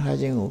နှောင်ထား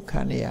ခြင်းကို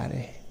ခံရရတ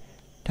ယ်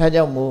။ဒါ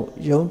ကြောင့်မို့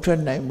ယုံထွ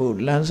က်နိုင်မှု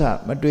လမ်းစာ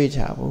မတွေ့ချ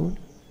ဘူး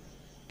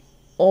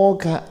။ဩ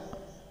ခ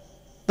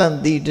တန်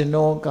တိတ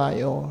နောကာ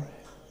ယော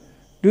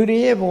လူတွေ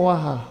ရဲ့ဘဝ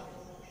ဟာ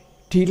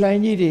ဒီလို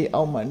င်းကြီးတွေ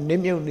အောက်မှာန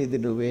စ်မြုပ်နေသ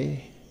လိုပဲ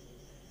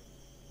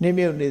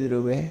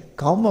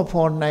ခေါင်းမ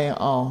ဖော်နိုင်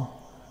အောင်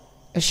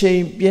အရှိ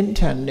န်ပြင်းထ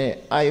န်တဲ့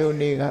အာယုန်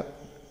တွေက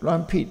လွှ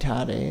မ်းဖိ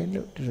ထားတယ်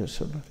လို့ဒီလို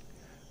ဆိုလို့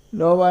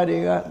လောဘတွေ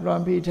ကလွှ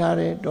မ်းဖိထား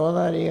တယ်ဒေါသ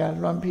တွေက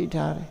လွှမ်းဖိ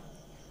ထားတယ်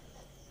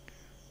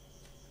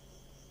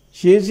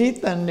ရေစည်း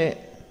တန်တဲ့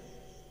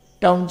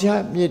တောင်ကျ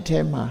မြစ်ထဲ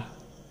မှာ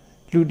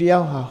လူတယော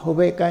က်ဟာဟို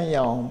ဘက်ကမ်း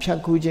ရောက်အောင်ဖြတ်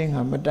ကူးခြင်း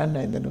ဟာမတတ်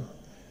နိုင်သလို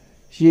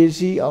ရေစ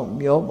ည်းအောင်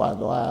မျောပါ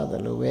သွားရတ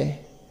ယ်လို့ပဲ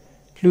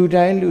လူ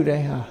တိုင်း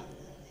ဟာ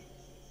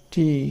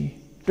ဒီ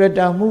တွေ့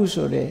တာမှု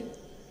ဆိုတဲ့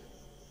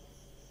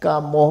ကာ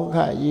မောဟ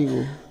ကြီး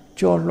ကို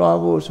ကြော်လွှား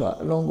ဖို့ဆိုတာ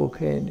အလုံးကို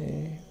ခဲနေ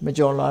မ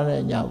ကြော်လွှားနို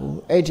င်ကြဘူး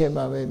အဲ့ထဲ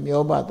မှာပဲ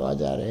မျောပါသွား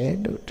ကြတယ်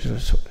လို့သူ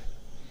ဆိုတယ်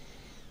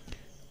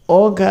ဩ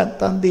ဃ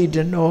တန္တိဒ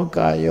နော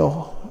ကာယော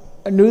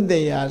အနုတ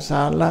ယ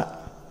ဇာလ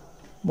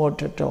မော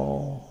တတော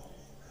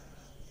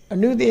အ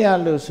နုတယ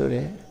လို့ဆိုတ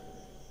ယ်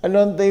အ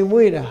လွန်သိမ်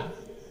မွေ့တာ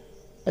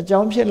အကြော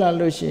င်းဖြစ်လာ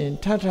လို့ရှိရင်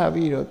ထ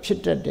ပြီးတော့ဖြစ်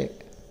တတ်တဲ့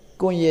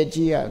ကွန်ရက်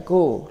ကြီးက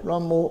ကိုယ်လွှ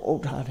မ်းမိုးအု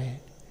ပ်ထားတယ်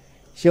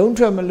ရုံး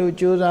ထွက်မလို့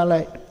ကြိုးစား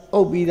လိုက်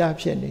အုပ်ပြီးသား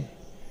ဖြစ်နေ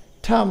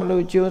ထမ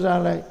လို့ကြိုး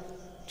စားလိုက်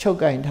ချုပ်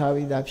ကင်ထား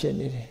ပြီးသားဖြစ်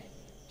နေတယ်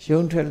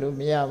ရုံးထွက်လို့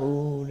မရ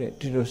ဘူးတဲ့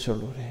ဒီလိုဆို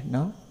လို့တယ်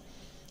နော်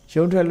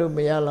ရုံးထွက်လို့မ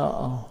ရတော့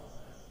အောင်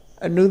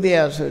အနုတ္တယ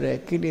ဆိုတဲ့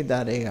ကိလေသာ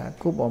တွေက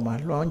ကိုယ်ပေါ်မှာ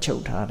လွှမ်းချု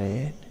ပ်ထားတ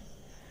ယ်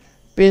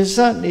ပိစ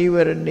နိဝ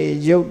ရဏေ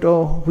ယုတ်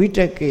တော်ဝိတ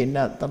ကေန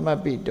သမပ္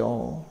ပိတော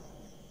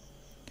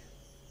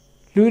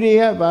လူတွေ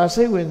ကဘာ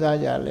စိတ်ဝင်စား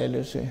ကြလဲ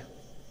လို့ဆိုရင်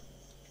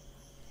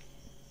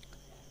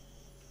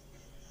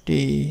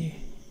ဒီ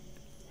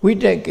ဝိ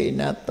တကေ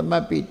နသမ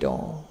ပ္ပိတော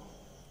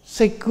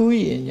စိတ်ကူး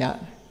ရင်ည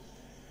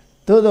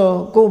သို့တော့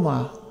ကိုယ်မှာ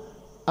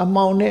အ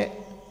မောင်နဲ့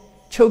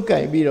ချုပ်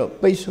ကြိုက်ပြီးတော့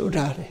ပိတ်ဆို့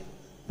ထားတယ်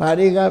ဘာ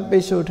တွေကပိ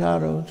တ်ဆို့ထား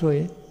တော့ဆိုရ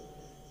င်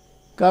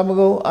ကာမ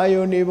ဂုဏ်အာ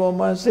ယုန်တွေပေါ်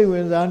မှာစိတ်ဝ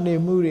င်စားနေ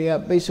မှုတွေက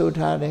ပိတ်ဆို့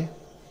ထားတယ်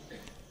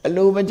အ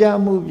လိုမကျ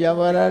မှုပြ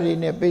ပါရတွေ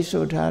နဲ့ပိတ်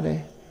ဆို့ထားတယ်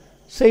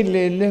စိတ်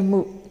လေလွတ်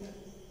မှု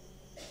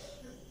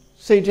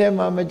စိတ်ထဲ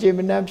မှာမကျေမ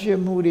နပ်ဖြစ်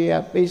မှုတွေက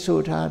ပိတ်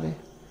ဆို့ထားတယ်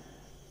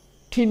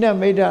ထိန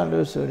မိတ်တာ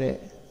လို့ဆိုတဲ့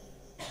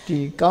ဒီ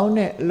ကောင်း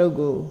တဲ့အလုပ်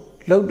ကို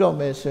လုပ်တော့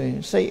မယ်ဆိုရင်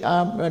စိတ်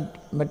အား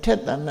မထက်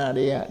သန်တာ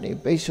တွေကနေ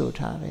ပိတ်ဆို့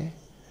ထားတယ်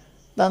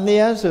တန်တ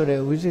ရားဆို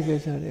တဲ့ဝိသိကိ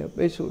စ္စတွေ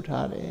ပိတ်ဆို့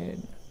ထားတယ်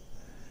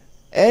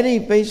အဲ့ဒီ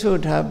ပိတ်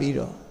ဆို့ထားပြီး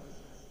တော့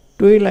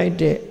တွေးလိုက်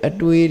တဲ့အ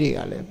တွေးတွေက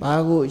လည်းဘာ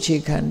ကိုအခြေ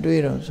ခံ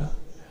တွေးတော့ဆို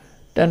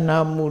တဏ္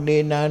ဍမူလေ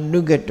နာနု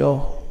ကတော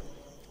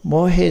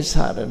မောဟိသရ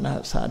ဏသာ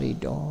ရိ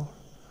တော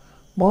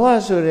မောဟ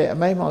ဆိုတဲ့အ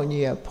မိုက်မောင်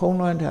ကြီးကဖုံး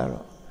လွှမ်းထား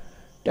တော့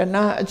တ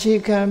ဏှာအခြေ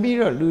ခံပြီး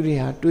တော့လူတွေ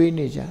ဟာတွေး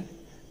နေကြတယ်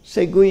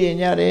စိတ်ကူးရင်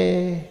ကြတယ်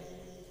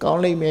ကော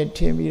င်းလိမ့်မယ်ထ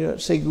င်ပြီးတော့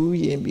စိတ်ကူး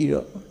ရင်ပြီး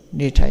တော့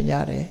နေထိုင်ကြ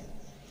တယ်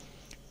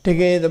တ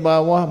ကယ်သဘာ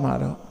ဝမှာ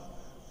တော့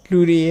လူ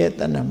တွေရဲ့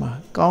တဏ္ဍမှာ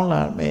ကောင်း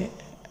လာမယ်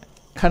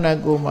ခန္ဓာ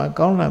ကိုယ်မှာ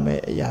ကောင်းလာမ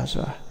ယ်အရာ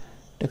ဆိုတာ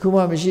တခု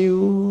မှမရှိ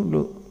ဘူး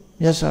လို့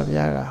မြတ်စွာဘု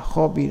ရားက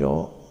ဟောပြီး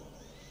တော့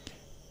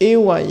ဧ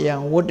ဝယံ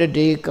ဝတ္တ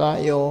တေကာ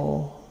ယော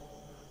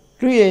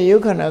လူရဲ့ယု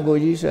တ်ခန္ဓာကို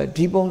ယ်ကြီးဆိုတာ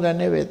ဒီပုံစံ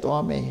နဲ့ပဲ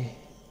သွားမယ်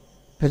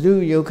ဘယ်သူ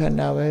ယုတ်ခန္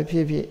ဓာပဲဖြ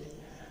စ်ဖြစ်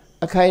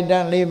အခိုက်အတ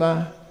န့်လေးမှာ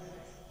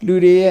လူ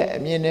တွေရဲ့အ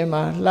မြင်ထဲ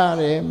မှာလှ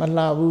တယ်မ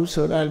လှဘူး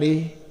ဆိုတာ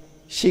လေး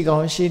ရှိကော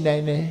င်းရှိနို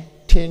င်တယ်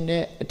ထင်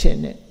တဲ့အထင်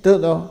နဲ့သို့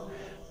တော့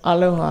အ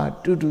လုံးဟာ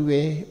တူတူ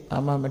ပဲဘာ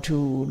မှမ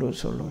ထူးလို့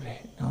ဆိုလို့တ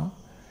ယ်နော်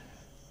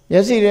မျ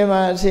က်စိထဲ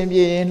မှာအစဉ်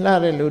ပြေရင်လှ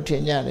တယ်လို့ထ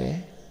င်ကြတယ်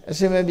အစ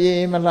ဉ်မပြေရ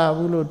င်မလှ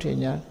ဘူးလို့ထင်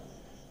ကြတယ်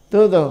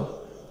သို့တော့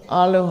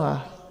အလုံးဟာ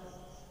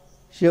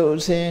ရုပ်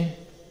အစဉ်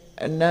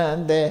အနံ့အ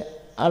သက်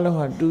အလုံး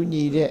ဟာတူ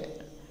ညီတဲ့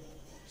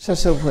ဆက်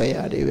စုပ်ဖွယ်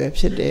ရာတွေပဲ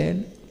ဖြစ်တယ်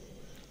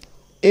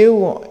ဧ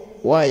ဝ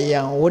ဝ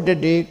ယံဝတ္တ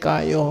တေကာ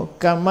ယော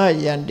ကမ္မ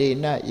ယန္တေ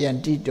နယန္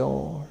တိတော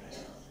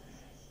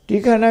ဒီ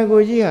ခန္ဓာ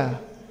ကိုယ်ကြီးဟာ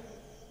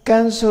ကံ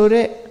ဆို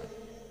တဲ့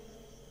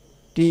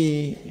ဒီ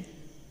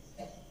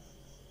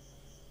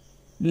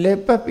လက်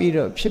ပတ်ပြီး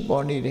တော့ဖြစ်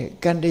ပေါ်နေတဲ့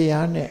ကံတ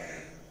ရားနဲ့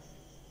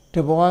တ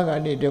ဘဝက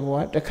နေတဘဝ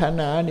တစ်ခန္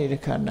ဓာကနေတ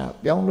စ်ခန္ဓာ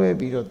ပြောင်းလဲ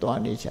ပြီးတော့သွား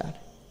နေကြတယ်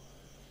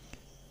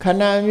ခန္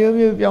ဓာမျိုး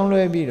မျိုးပြောင်း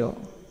လဲပြီးတော့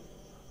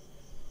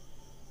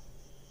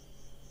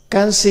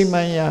ကံစီ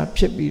မံရာ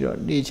ဖြစ်ပြီးတော့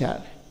နေကြတယ်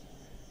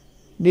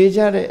နေကြ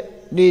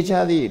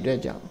သည့်အတွက်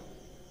ကြောင့်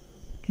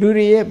လူ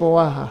တွေရဲ့ဘဝ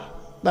ဟာ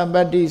တမ္ပ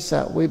တ္တိသ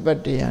ဝိပ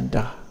တ္တယန္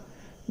တာ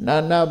နာ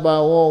နာဘာ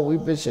ဝဝိ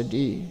ပစ္စ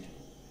တိ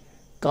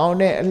ကောင်း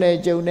တဲ့အလှည့်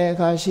ကြုံတဲ့အ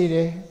ခါရှိတ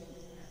ယ်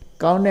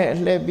ကောင်းတဲ့အ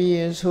လှည့်ပြီးရ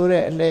င်ဆို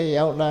တဲ့အလှည့်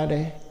ရောက်လာတ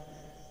ယ်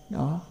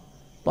နော်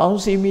ပေါင်း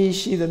စည်းမိ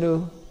ရှိသလို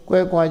ကွဲ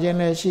ခွာခြင်း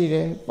လည်းရှိတ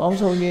ယ်ပေါင်း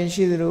စုံခြင်း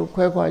ရှိသလို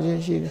ခွဲခွာခြ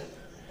င်းရှိတယ်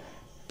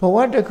ဘဝ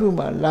တစ်ခု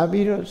မှာလာ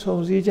ပြီးတော့ဆုံ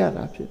စည်းကြ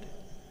တာဖြစ်တယ်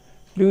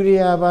လူတွေ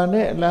ဟာဗာ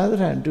နဲ့အလား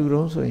တန်တူ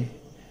တုံးဆိုရင်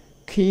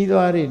ခီး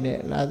သွားတွေနဲ့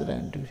အလားတ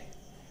န်တူတယ်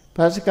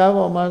ဘာစကား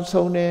ပေါ်မှာ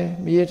ဆုံတယ်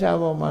မြေထား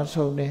ပေါ်မှာ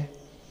ဆုံတယ်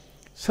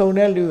ဆုံ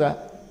တဲ့လူက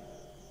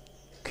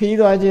ခီး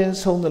သွားခြင်း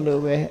ဆုံတယ်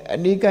လို့ပဲအ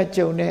နိက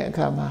ကြုံတဲ့အ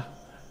ခါမှာ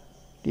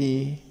ဒီ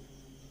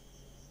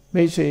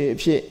မိတ်ဆွေအ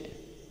ဖြစ်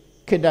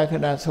ခိတ္တခ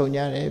ဏဆုံကြ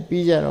တယ်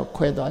ပြီးကြတော့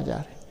ခွဲသွားကြ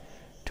တယ်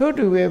ထို့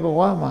တူပဲဘ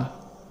ဝမှာ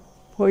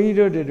ဘုန်းကြီး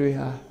တို့တွေ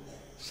ဟာ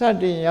စ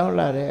တင်ရောက်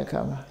လာတဲ့အ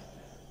ခါမှာ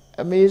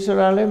အမေဆို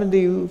တာလည်းမ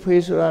သိဘူးဖေ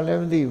ဆိုတာလ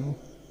ည်းမသိဘူး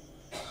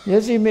မျ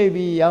က်စိမိတ်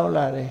ပြီးရောက်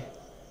လာတယ်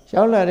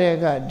ရောက်လာတဲ့အ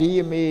ခါဒီ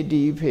အမေ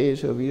ဒီဖေ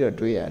ဆိုပြီးတော့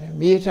တွေ့ရတယ်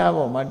မြေထား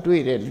ပေါ်မှာ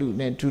တွေ့တဲ့လူ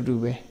နဲ့တူတူ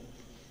ပဲ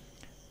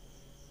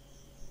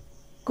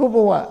ကိုဘ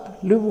ဝ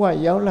လူဘဝ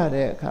ရောက်လာ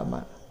တဲ့အခါ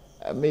မှာ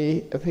အမေ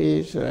အဖေ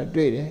ဆိုတာ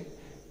တွေ့တယ်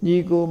ညီ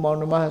ကိုမောင်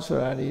နှမဆို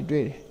တာတွေ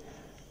တွေ့တယ်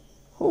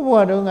ဟိုဘဝ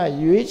တုန်းက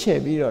ရွေးချယ်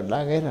ပြီးတော့လာ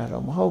ခဲ့တာ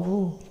တော့မဟုတ်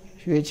ဘူး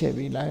ရွေးချယ်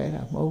ပြီးလာခဲ့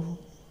တာမဟုတ်ဘူး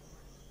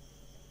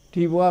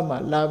ဒီဘဝမှာ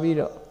လာပြီး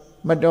တော့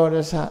မတော်တ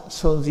ဆ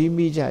ဆုံစည်း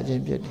မိကြခြ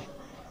င်းဖြစ်တယ်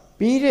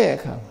ပြီးတဲ့အ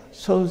ခါမှာ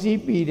ဆုံစည်း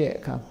ပြီးတဲ့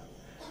အခါမှာ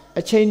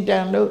အချိန်တ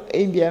န်လို့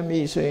အိမ်ပြန်ပြီ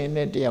ဆိုရင်လ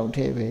ည်းတယောက်တ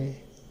ည်းပဲ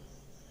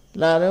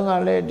လာတော့က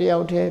လည်းတယော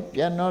က်တည်း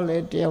ပြန်တော့လ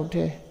ည်းတယောက်တ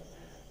ည်း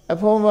အ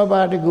ဖော်မ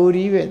ပါတကူ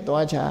ကြီးပဲ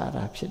သွားချရ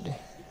တာဖြစ်တယ်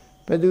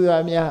ဘယ်သူက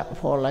များအ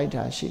ဖော်လိုက်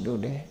တာရှိလို့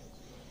လဲ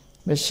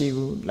မရှိ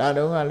ဘူးလာ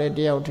တော့ကလည်း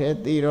တယောက်တည်း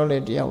သိတော့လ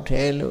ည်းတယောက်တ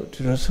ည်းလို့သူ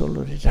တို့ဆို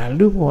လို့ဒါ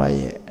လူဘဝ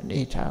ရဲ့အနေ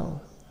ထားကို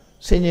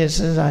စဉ်းကျင်စ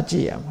ဉ်းစားကြ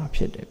ည့်ရမှာဖြ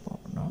စ်တယ်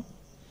ပေါ့နော်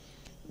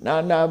နာ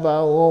နာဘာ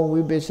ဝဝိ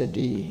ပစ္စ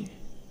တိ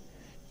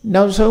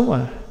နောက်ဆုံး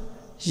မှာ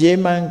ယေ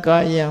မံကာ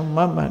ယံမ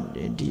မတ်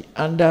ဒီ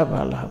အန္တ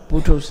ဘာလာပု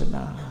ထုဆ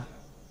နာ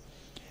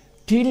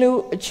ဒီလို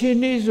အခြေအ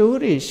နေစိုး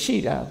တွေရှိ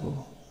တာကို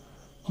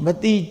မ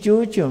တိ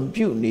ကြိုးကြုံ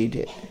ပြုတ်နေ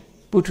တဲ့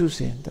ပုထုဇ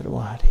ဉ်တ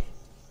ရားတွေ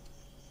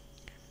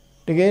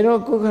တကယ်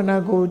တော့ကိုယ်ခန္ဓာ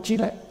ကိုယ်ကြည့်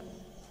လိုက်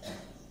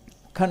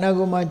ခန္ဓာ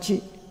ကိုယ်မှာကြ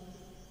ည့်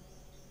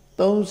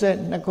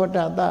32ခုတ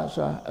သ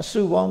ဆိုတာအ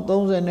စုပေါင်း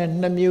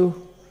32မျိုး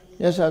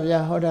ရသော်ဗျာ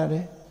ဟောတာတ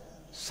ယ်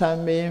ဆံ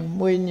ပင်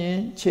မွေးည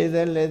င်းခြေသ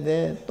က်လက်သ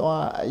က်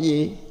သွားအ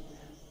ရေး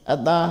အ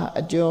သား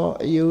အကျော်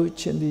အယိုး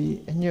ချင်းသည်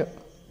အညွတ်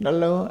နှ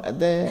လုံးအ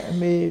သက်အ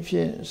မေဖြ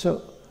င့်ဆု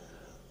ပ်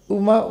ဥ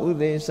မဥ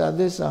သိသာသ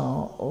စ္စာ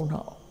အုံ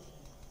နောက်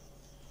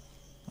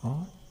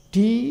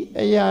ဒီ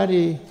အရာ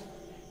တွေ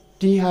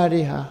ဒီဟာ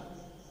တွေဟာ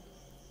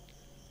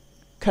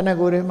ခန္ဓာ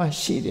ကိုယ်ထဲမှာ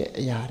ရှိတဲ့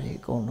အရာတွေ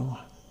အကုန်လုံး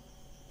ဟာ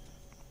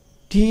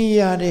ဒီအ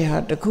ရာတွေဟာ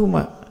တခု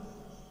မှ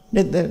နှ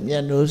စ်သက်မြ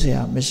တ်လို့ဆ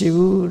ရာမရှိ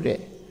ဘူး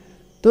တဲ့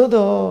သို့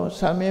တော့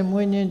ဆာမင်း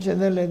မွေးညင်းချက်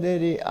သက်လက်သက်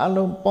တွေအ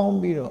လုံးပေါင်း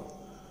ပြီးတော့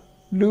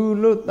လူ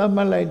လို့သတ်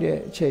မှတ်လိုက်တဲ့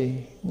အချိန်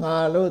ငါ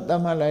လို့သ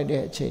တ်မှတ်လိုက်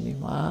တဲ့အချိန်ဒီ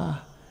မှာ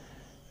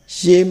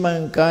ရေမံ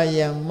ကာ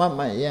ယံမမ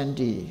ယန္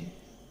တိ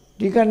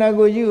ဒီခန္ဓာ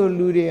ကိုယ်ကြီးကို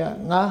လူတွေက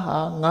ငါဟာ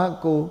ငါ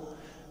ကို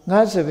ငါ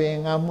စပင်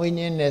ငါမွေးည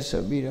င်းနေ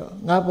ဆိုပြီးတော့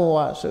ငါဘဝ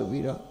ဆို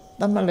ပြီးတော့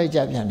သတ်မှတ်လိုက်ကြ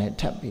ပြန်တယ်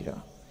ထပ်ပြီး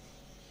တော့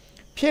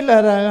ဖြစ်လာ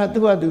တာက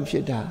သူ့ဟာသူဖြ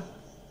စ်တာ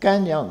ကံ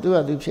ကြောင့်သူ့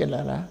ဟာသူဖြစ်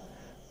လာတာ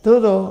သို့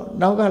တော့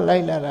နောက်ကလို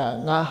က်လာတာ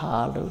ငါဟာ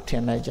လို့ထ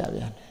င်လိုက်ကြ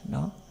ပြန်တယ်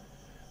နော်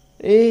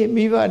အေး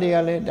မိဘတွေက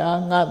လည်းဒါ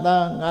ငါ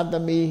သားငါသ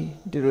မီး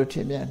ဒီလိုထ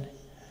င်ပြန်တယ်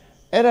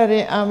အဲ့ဒါတွေ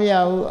အာမရ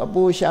ဘူးအ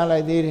ပိုးရှာလို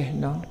က်သေးတယ်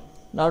နော်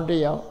နောက်တစ်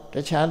ယောက်တ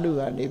ခြားလူ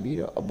ကနေပြီး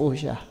တော့အပိုး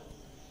ရှာ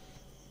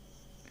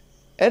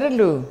အဲ့ဒါ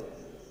လို့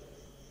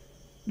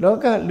လော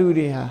ကလူ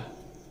တွေဟာ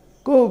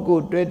ကိုယ့်ကို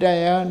တွေ့တ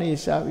ရာနေ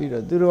စပြီး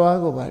တော့သူတော်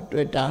ကိုပါ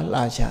တွေ့တာ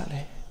လာကြတ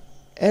ယ်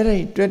အဲ့ဒီ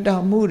တွေ့တာ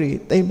မှုတွေ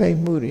သိမ့်ပိတ်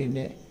မှုတွေ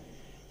နဲ့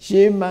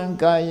ရေမံ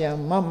ကာယံ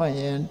မမ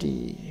ယန္တိ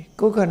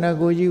ကိုယ်ခန္ဓာ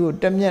ကိုယ်ကြီးကို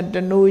တမျက်တ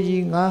နိုး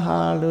ကြီးငါဟာ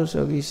လို့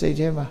ဆိုပြီးစိတ်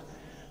ထဲမှာ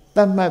သ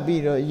တ်မှတ်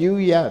ပြီးတော့ယူ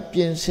ရပြ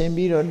င်ဆင်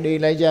ပြီးတော့နေ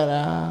လိုက်ကြ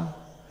တာ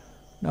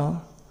နော်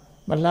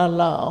မလှ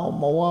လှအောင်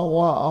မဝဝ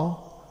အောင်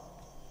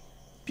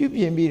ပြု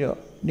ပြင်ပြီးတော့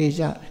နေ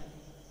ကြတယ်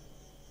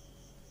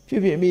ပြု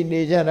ပြင်ပြီး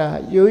နေကြတာ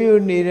ရိုး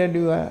ရိုးနေတဲ့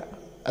လူက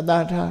အသာ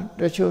ထား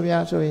တချို့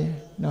များဆိုရင်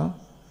နော်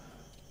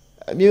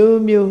အမျိုး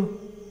မျိုး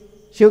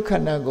ရုပ်ခ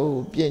န္ဓာကိုယ်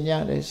ပြင်ရ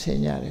တယ်ဆင်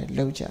ရတယ်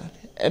လှုပ်ကြတ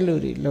ယ်အဲ့လို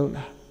တွေလှုပ်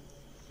လာ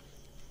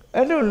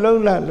အဲ့လိုလှု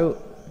ပ်လာလို့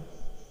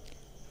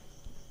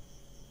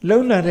လှု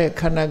ပ်လာတဲ့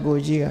ခန္ဓာကို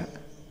ယ်ကြီးက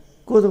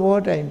ကိုယ်သဘော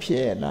တိုင်ဖြ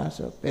စ်ရလား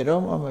ဆိုဘယ်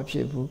တော့မှမဖြ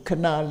စ်ဘူးခ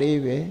ဏလေး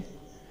ပဲ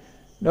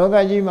လောက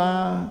ကြီးမှာ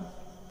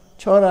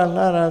ချောတာ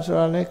လှတာဆို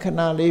တာလဲခဏ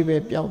လေးပဲ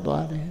ပျောက်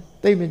သွားတယ်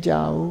သိမကြ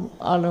ဘူး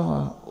အလုံးဟာ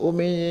အိုမ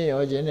င်းရင်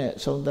ရောခြင်းနဲ့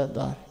ဆုံးသက်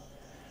သွားတယ်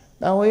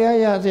တန်ဝေရ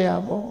ရစရာ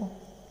ပေါ့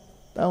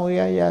တန်ဝေ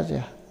ရရစ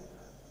ရာ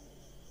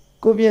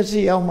ကိုပြည့်စ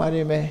ည်အောင်မှာ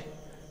နေမယ်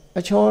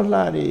အချောလှ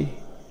တွေ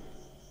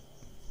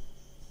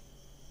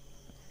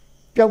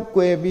ပျောက်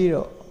ကွယ်ပြီး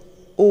တော့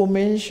အိုမ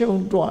င်း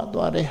ရှုံးတွ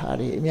သွားတဲ့ဟာ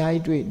တွေအများ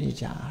ကြီးတွေ့နေ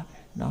ကြတယ်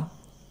နော်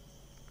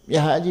မြ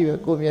ဟာကြီးပဲ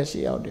ကိုမျက်စိ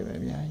အောက်တယ်ပဲ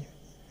အများကြီး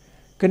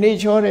ခဏ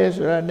ချောတယ်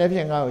ဆိုတာလက်ဖြ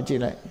င့်ငါ့ကိုကြ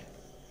ည့်လိုက်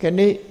ခ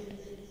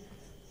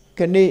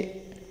ဏ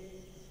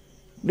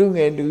လူင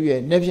ယ်လူရဲ့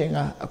လက်ဖြင့်က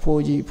အ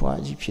ဖိုးကြီးဖွာ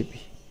ကြီးဖြစ်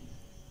ပြီ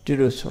ဒီ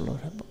လိုဆိုလို့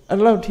တယ်ပေါ့အဲ့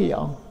လောက်ထိ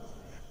အောင်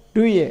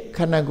သူ့ရဲ့ခ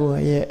န္ဓာကို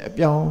ယ်ရဲ့အ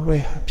ပြောင်းလဲ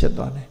ဖြစ်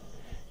သွားတယ်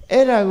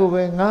အဲ့ဒါကို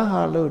ပဲငါ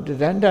ဟာလို့တ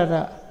ရန္တရ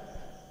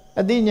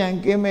အသိဉာဏ်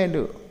ကင်းမဲ့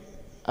လို့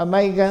အ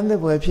မိုက်ကန်းတဲ့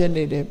ဘွယ်ဖြစ်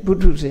နေတဲ့ပု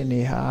ထုဇဉ်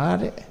တွေဟာ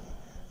တဲ့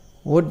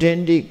ဝဒ္ဒ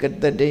န္တိက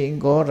တတိန်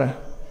ဂောရ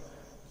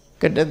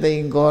ကတတိ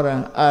န်ဂောရ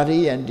အာရိ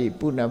ယန္တိ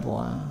ပုဏ္ဏဘဝ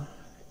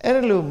အဲ့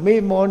လို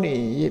မေ့မောနေ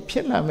ဖြ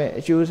စ်လာမဲ့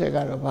အကျိုးဆက်က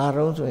တော့ဘာ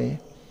တော့ဆိုရင်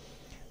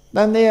တ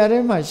န်တရားထဲ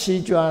မှာရှ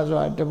ည်ကြွား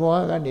စွာတဘဝ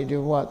ကနေတ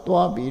ဘဝ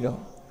သွားပြီး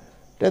တော့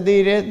တ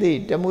သေးတဲ့သိ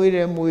တမွေး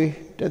တဲ့မွေး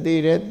တ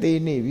သေးတဲ့သေး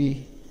နေပြီ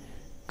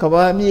က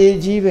ဘာမြေ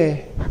ကြီးပဲ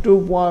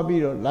တိုးပွား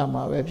ပြီးတော့လာ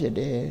မှာပဲဖြစ်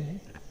တယ်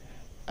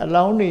အ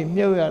လောင်းတွေ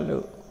မြုပ်ရ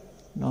လို့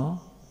နော်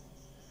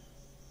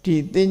ဒီ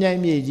သင်္ချို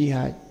င်းမြေကြီး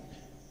ဟာ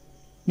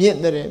မြင့်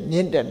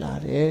တက်လာ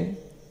တယ်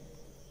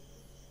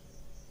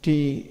ဒီ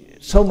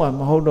ဆုံးမမ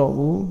ဟုတ်တော့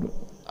ဘူး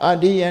အာ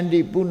ဒီယန္တိ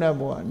ပုဏ္ဏ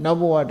ဘဝနောက်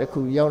ဘဝတစ်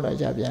ခုရောက်လာ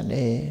ကြပြန်တ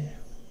ယ်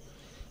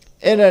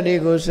အဲ့ဒါတွေ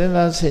ကိုစဉ်း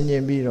စားဆင်ခြ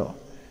င်ပြီးတော့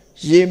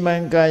ယေမံ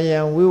ကာယံ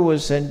ဝိဝ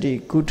စန္တိ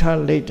ကုထ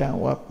လိတ္တ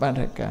ဝပန္န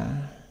ကံ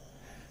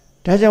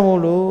ဒါကြောင့်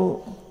မို့လို့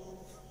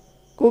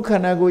ကိုယ်ခ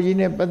န္ဓာကိုယ်ကြီး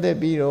နဲ့ပတ်သက်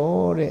ပြီး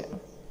တော့တဲ့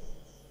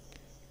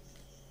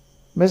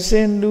မစ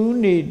င်လူး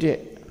နေတဲ့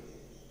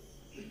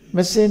မ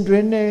စင်တွ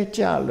င်နဲ့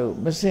ကြလို့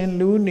မစင်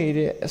လူးနေ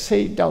တဲ့အစိ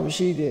တ်တောက်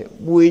ရှိတဲ့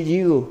မွေ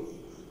ကြီးကို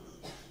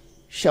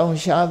ရှောင်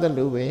ရှားသ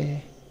လိုပဲ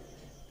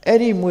အဲ့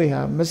ဒီမွေ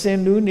ဟာမစင်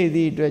လူးနေသ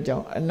ည့်အတွက်ကြော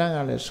င့်အနံ့က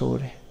လည်းဆိုး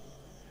တယ်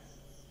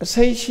အ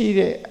စိတ်ရှိ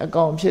တဲ့အ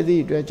ကောင်ဖြစ်သ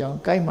ည့်အတွက်ကြောင့်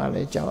ကြိုက်မှလ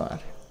ည်းကြောက်ရ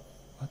တယ်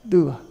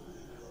သူက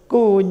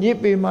ကိုယ်ညစ်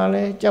ပေမှလ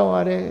ည်းကြောက်ရ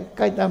တယ်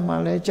ကြိုက်တတ်မှ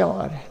လည်းကြောက်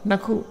ရတယ်နှ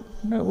စ်ခု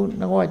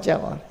ကြော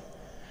က်ရတယ်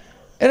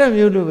အဲ့လို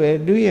မျိုးလိုပဲ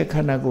လူရဲ့ခ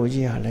န္ဓာကိုယ်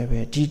ကြီးဟာလည်းပဲ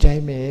ဒီတို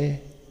င်းပဲ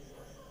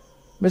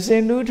မစ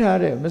င်လူးထား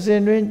တဲ့မစ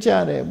င်တွင်းကြ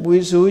တဲ့မွေ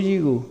ဆိုး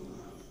ကြီးကို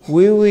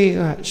ဝေးက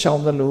ရှော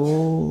င်သလို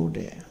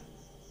တဲ့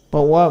ဘ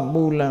ဝ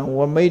မူလံဝ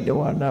မိတ်တ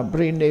ဝနာ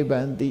ပြိနိဗ္ဗ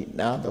န္တိ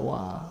နာတ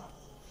ဝါ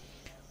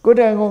ကိုယ်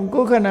တိုင်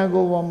ကိုယ်ခန္ဓာ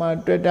ကိုယ်ပေါ်မှာ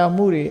တွေ့တာ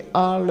မှုတွေ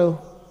အားလုံး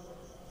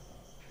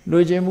လူ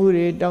ကျင်မှု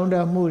တွေတောင်းတ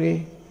မှုတွေ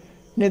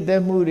နှစ်သ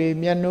က်မှုတွေ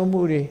မျက်နှာ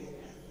မှုတွေ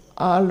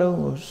အားလုံး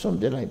ကိုစွန့်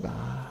ပစ်လိုက်ပါ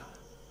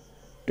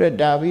တွေ့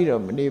တာပြီး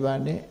တော့မနေပါ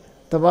နဲ့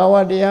သဘာဝ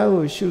တရား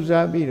ကိုရှု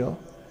စားပြီးတော့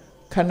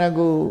ခန္ဓာ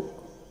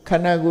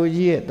ကိုယ်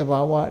ကြီးရဲ့သဘာ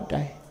ဝအ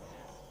တိုင်း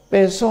ပ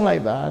ယ်စွန့်လို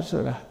က်ပါ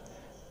ဆိုတာ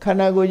ခန္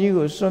ဓာကိုယ်ကြီး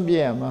ကိုစွန့်ပြ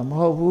စ်ရမှာမ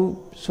ဟုတ်ဘူး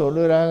ဆို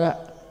လိုတာက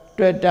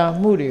တွေ့တာ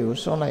မှုတွေကို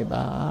စွန့်လိုက်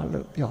ပါ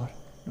လို့ပြောတယ်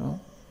နော်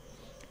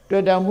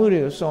တွေ့တာမှုတွေ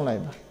ကိုစွန့်လို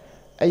က်ပါ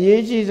အ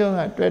ရေးကြီးဆုံး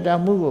ကတွေ့တာ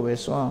မှုကိုပဲ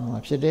စွန့်ရမှာ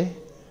ဖြစ်တယ်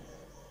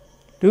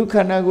ဒုခ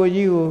န္ဓာကိုယ်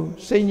ကြီးကို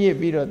စိတ်ညစ်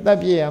ပြီးတော့တတ်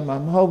ပြစ်ရမှာ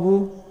မဟုတ်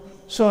ဘူး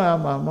စွန့်ရ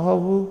မှာမဟု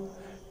တ်ဘူး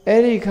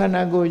အဲ့ဒီခန္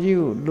ဓာကိုယ်ကြီး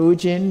ကိုလို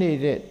ချင်နေ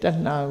တဲ့တ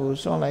ဏှာကို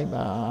စွန့်လိုက်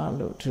ပါ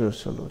လို့သူတို့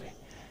ဆိုလိုတယ်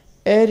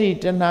အဲ့ဒီ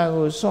တဏှာ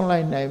ကိုစွန့်လို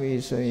က်နိုင်ပြီ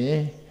ဆိုရ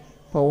င်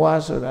ဘဝ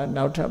ဆိုတာ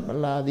နောက်ထပ်မ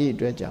လာသည့်အ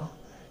တွက်ကြောင့်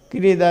ကိ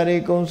လေသာတွေ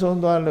ကုံဆုံး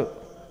သွားလို့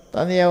တ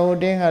ဏှာဝတ္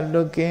တင်းက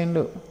လွတ်ကင်း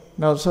လို့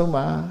နောက်ဆုံး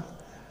မှာ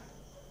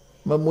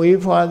မမွေး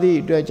ဖွားသည့်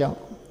အတွက်ကြောင့်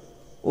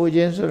အိုခြ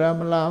င်းဆိုတာ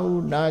မလာ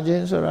ဘူးနာခြ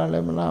င်းဆိုတာလ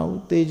ည်းမလာဘူး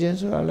သေခြင်း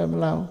ဆိုတာလည်းမ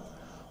လာဘူး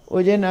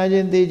အိုခြင်းနာခြ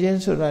င်းသေခြင်း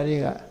ဆိုတာတွေ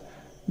က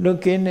လွတ်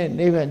ကင်းတဲ့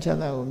နိဗ္ဗာန်ချမ်း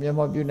သာကိုမျက်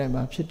မှောက်ပြုနိုင်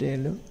မှာဖြစ်တယ်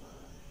လို့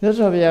မြတ်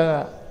စွာဘုရားက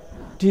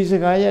ဒီစ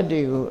ကားရပ်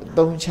တွေကိုအ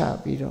သုံးချ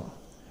ပြီးတော့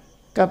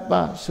ကပ္ပ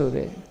ဆို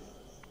တဲ့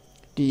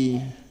ဒီ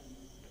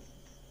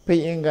ဘိ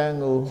ယင်္ဂံ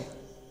ကို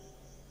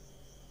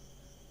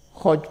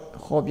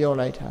ဟောပြော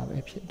လိုက်တာပဲ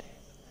ဖြစ်တယ်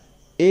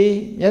အေး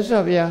မြတ်စွာ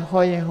ဘုရား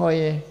ဟော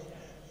ရင်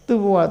သူ့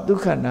ဘဝဒု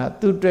က္ခနာ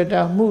သူတွေ့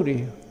တာမှုတွေ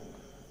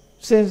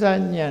စဉ်းစား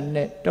ဉာဏ်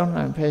နဲ့တွန်း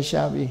လှန်ဖယ်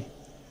ရှားပြီး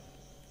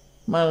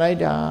မှန်လိုက်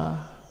တာ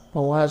ဘ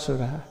ဝဆို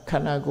တာခ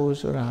န္ဓာကိုယ်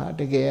ဆိုတာ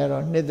တကယ်က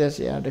တော့နှစ်သက်เ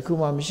สียတခု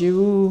မှမရှိ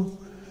ဘူး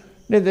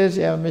နှစ်သက်เ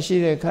สียမရှိ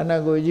တဲ့ခန္ဓာ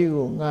ကိုယ်ကြီး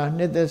ကိုငါ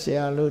နှစ်သက်เสีย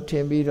လို့ထ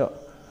င်ပြီးတော့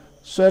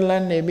ဆွဲလ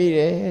န်းနေမိတ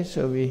ယ်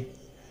ဆိုပြီး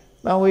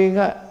တန်ဝေက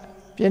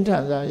ပြင်းထ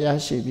န်စွာရ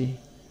ရှိပြီး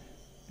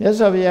မြတ်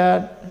စွာဘုရား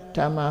ဓ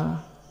မ္မ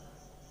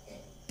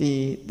ဒီ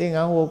သင်္က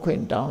န်းဝတ်ခွ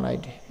င့်တောင်းလို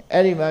က်တယ်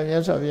အဲ့ဒီမှာမြ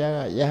တ်စွာဘုရားက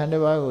ယဟန်တ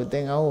စ်ပါးကိုသ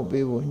င်္ကန်းဝတ်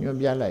ပေးဖို့ညွှန်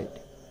ပြလိုက်တ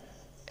ယ်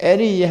အဲ့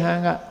ဒီယဟန်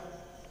က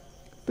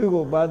သူ့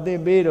ကိုဗာသင်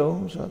ပေးတော့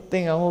ဆိုသ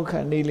င်္ကန်းဝတ်ခ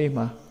ဏလေး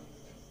မှာ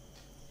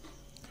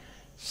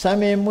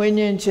Sami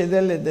Munin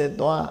Chedele de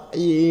Dwa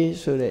Ye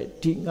Sure,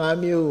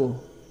 Tingamu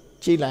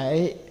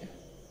Chilai,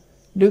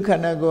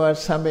 Lucanagoa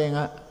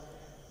Sambenga,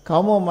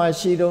 Kamo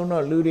Mashido no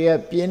Luria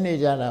Piene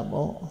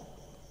Jarabo,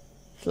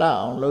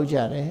 Sla on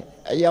Lojare,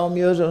 a young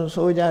muson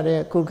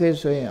soldier,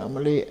 cookies,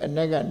 Amali, a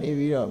nega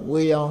navy,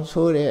 way on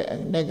sore, a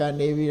nega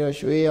navy,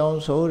 shui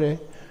on sore,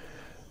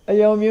 a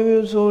young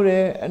mu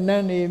sore, a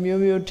nanny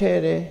mu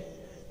tere,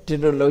 to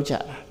the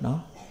Loja,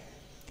 no?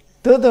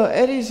 Todo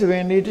Eddie's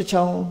when need to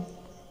chow.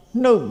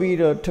 No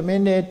beater to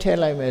many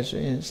tell I mess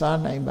in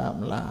Sana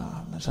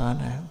Bamla,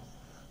 Masana.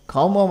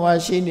 Come on,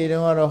 machine, you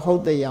don't want to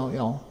hold the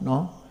young,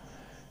 no?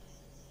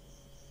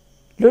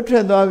 Look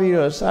at the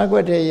virus, I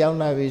got a young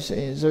Navi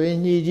saying, so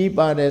in ye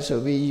bodies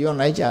will be your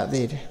night at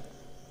it.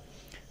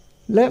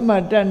 Let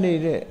my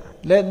dandy,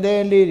 let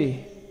their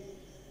lady,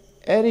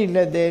 Eddie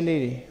let their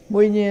lady.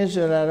 Winnie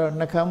Solaro,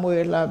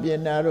 Nakamwe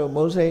Labianaro,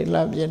 Mose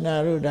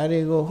Labianaro,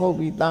 Daddy go hope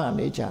it down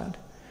each other.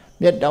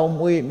 Miết đầu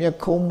mùi, miết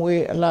không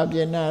mùi, là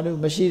biển nào đó,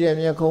 mà xí đẹp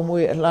miết không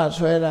mùi, là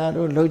xoay ra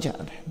đó, lâu chả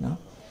đấy, nó.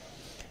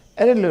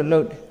 Ấy là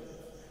lâu đấy.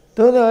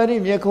 Tôi đó đi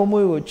miết không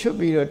mùi của chút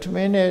bị rồi, thầm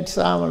này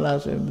xa mà là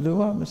xoay, đúng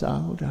không, mà xa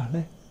hữu ra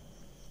đấy.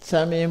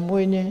 Xa miết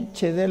mùi nhé,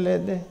 chế thế lệ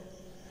đấy.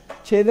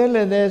 Chế thế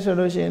lệ đấy, sau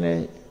đó chế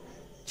này,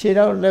 chế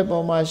đâu lệ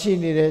bỏ mà xí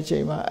đi đấy,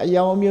 chế mà,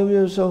 ayaw miêu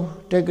miêu sâu,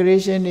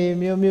 decoration đi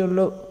miêu miêu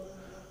lâu,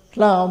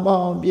 là ông bảo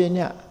ông biển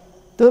nhạc.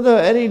 Tôi đó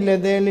ấy là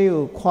để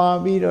liu khoa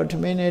bi rồi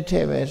thằng mình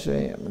thế về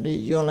rồi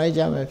đi dùng lại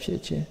cho mình phía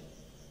trên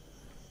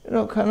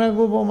rồi khả năng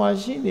của bọn mình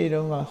xin đi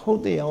đâu mà hốt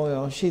tiền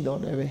ông xin đó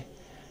đấy về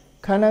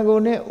khả năng của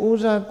này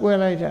uza quay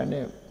lại ra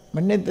này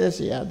mình nên tới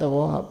gì à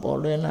đâu họ bỏ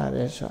lên là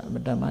đấy sao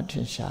mình đã mất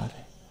thiên sa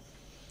đấy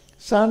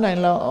sáng nay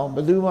là ông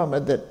bây giờ mà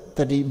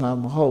tự đi mà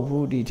hậu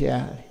phụ đi theo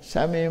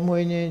sáng mai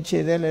mỗi ngày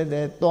chỉ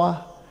để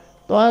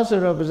toa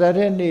rồi bây giờ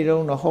thế đi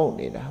đâu nó hốt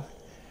đi đâu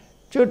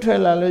chút thôi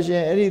là lúc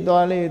xem ấy đi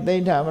toa đi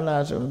tây thảm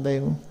là xong tây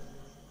không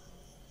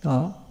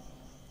đó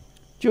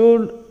chút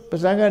bây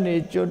giờ cái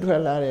này chút thôi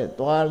là để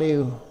toa đi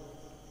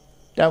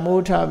tam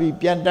u tha bị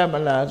biến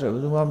tam là rồi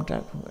đúng không ta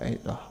ấy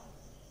đó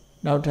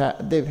nào ta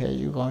tiếp hệ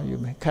yêu con yêu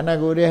mày khả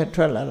năng của đấy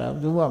thôi là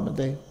đúng không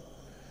tây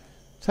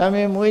sao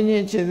mình mỗi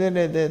ngày chỉ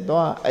để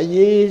toa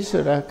ấy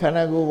rồi là khả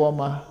năng của bọn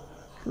mà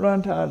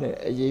loan thà để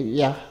ấy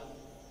ya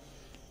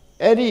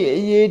ấy đi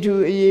ấy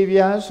tu ấy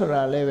ya rồi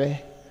là lấy về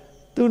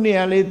tu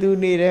này lấy tu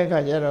này đấy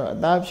cả cho rồi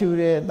ta phiêu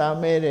đấy ta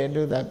mê đấy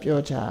lúc ta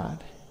ပြောchả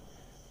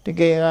thì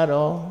cái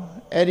đó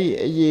ấy đi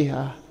ấy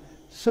ha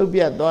số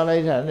biệt toa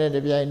lấy ra này để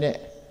bây này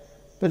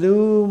bây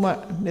giờ mà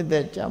nên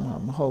để chăm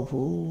ham hậu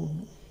phụ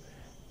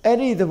ấy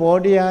đi từ bỏ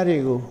đi à đi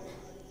cô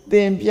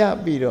tiền bia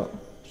bị đó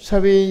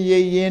sao bên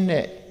ye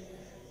này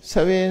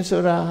sao bên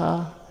số ra ha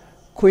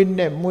khuyên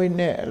này mui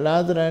này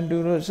lá đàn du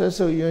nó sẽ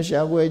sử dụng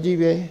sao quay gì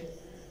vậy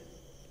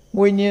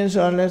mỗi nhân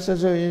số là sẽ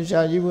sử dụng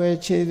sao gì vậy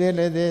chế để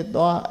lấy để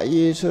toa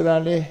ye số ra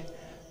lấy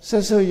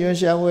sẽ sử dụng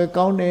sao quay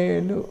cao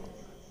này luôn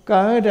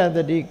cả ra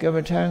từ đi cái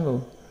mặt thang của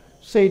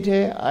xây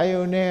thế ai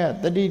ở này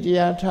từ đi đi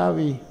à thà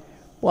vì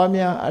qua mía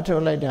ở chỗ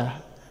này đã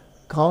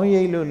không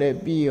ye luôn lấy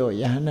bio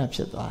ya nạp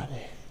sẽ toa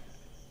đấy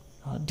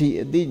đi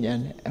đi nhá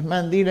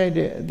mà đi lại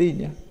để đi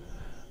nhá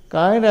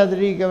cả ra từ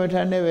đi cái mặt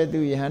thang này về tu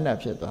ya nạp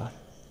sẽ toa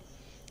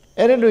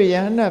ấy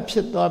là ya nạp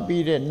sẽ toa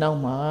bị đấy nào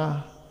mà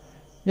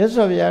nhất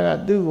số giờ cái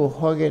tu của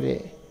họ cái đấy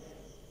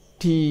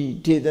thì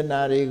tên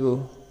nào đấy của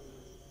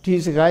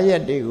thì sự cái gì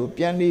đấy của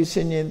biến đi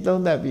sinh nhiên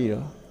tông ta bị rồi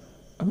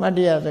mà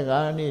đi à sự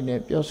cái này này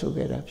biểu số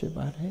cái đó phải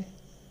bảo đấy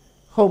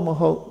không mà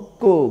họ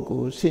cô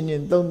của sinh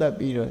nhiên tông ta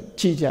bị rồi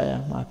chi trả ya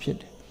mà phải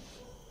đấy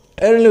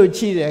ấy là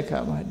chi đấy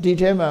cả mà đi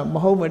thế mà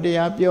không mà đi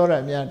à biểu ra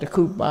nhà để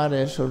khu ba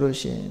đấy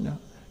solution nó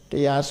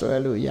đi à số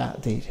là ya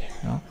thì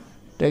nó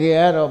cái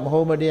cái đó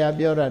không mà đi à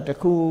biểu ra để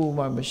khu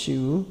mà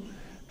siêu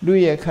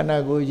đuôi khả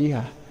năng của gì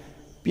hả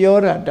ပြော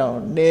ရတော့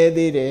နေ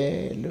သေးတယ်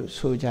လို့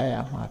ဆိုကြရ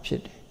မှာဖြ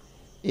စ်တယ်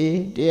။အေး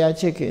တရား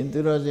ချစ်ခင်သူ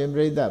တော်စင်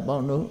ပြိဿပေါ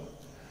င်း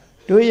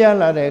တို့ရ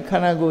လာတဲ့ခ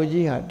န္ဓာကိုယ်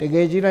ကြီးဟာတက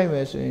ယ်ကြည့်လိုက်မ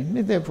ယ်ဆိုရင်နှ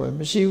စ်သက်ဖွယ်မ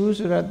ရှိဘူး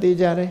ဆိုတာသိ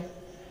ကြတယ်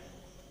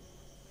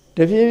။တ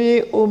ဖြည်းဖြ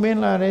ည်းအိုမင်း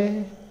လာတယ်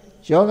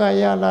။ယောဂ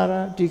ရလာ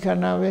တာဒီခန္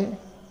ဓာပဲ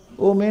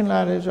။အိုမင်းလာ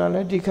တယ်ဆိုတာလ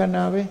ည်းဒီခန္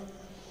ဓာပဲ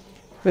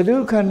။ဘယ်သူ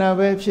ခန္ဓာ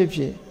ပဲဖြစ်ဖြ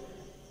စ်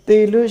သိ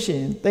လို့ရှိ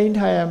ရင်သိမ်း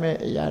ထားရမယ့်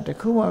အရာတစ်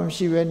ခုမှမ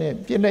ရှိဘဲနဲ့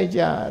ပြစ်လိုက်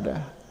ကြရတာ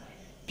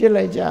။ပြစ်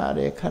လိုက်ကြရ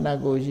တဲ့ခန္ဓာ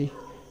ကိုယ်ကြီး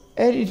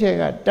အဲ့ဒီထက်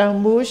ကတန်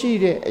ဖိုးရှိ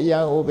တဲ့အရာ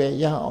ကိုပဲ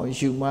ရအောင်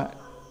ယူမှ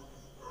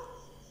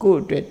ကို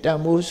ယ့်အတွက်တန်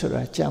ဖိုးဆို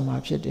တာကြံမှာ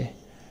ဖြစ်တယ်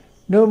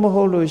။နို့မ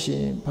ဟုတ်လို့ရှိ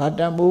ရင်ဘာတ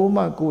န်ဖိုး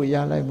မှကိုယ်ရ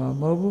လိုက်မှာ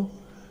မဟုတ်ဘူး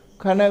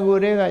။ခန္ဓာကို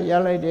ယ်တွေကရ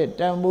လိုက်တဲ့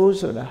တန်ဖိုး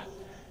ဆိုတာ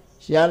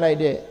ရလိုက်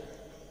တဲ့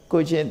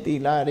ကိုယ်ချင်းသီ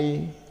လတွေ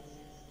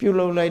ပြု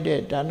လုပ်လိုက်တဲ့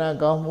ဒါန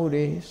ကောင်းမှု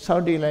တွေစော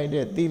င့်တည်လိုက်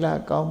တဲ့သီလ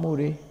ကောင်းမှု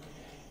တွေ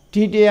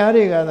ဒီတရား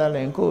တွေကသာလ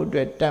ည်းကိုယ့်အတွ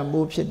က်တန်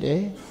ဖိုးဖြစ်တ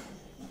ယ်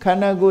။ခန္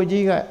ဓာကိုယ်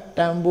ကြီးကတ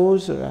န်ဖိုး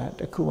ဆိုတာ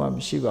တခုမှမ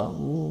ရှိပါ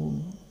ဘူး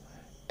။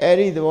အဲ့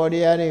ဒီသဘောတ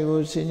ရားတွေ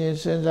ကိုစဉ်းကျင်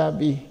စဉ်းစား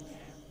ပြီး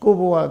ကိုယ်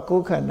ဘဝကို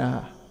ယ်ခန္ဓာ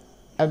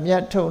အမြ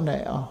တ်ထုတ်နို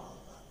င်အောင်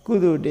ကု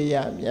သိုလ်တ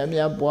ရားများ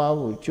များပွား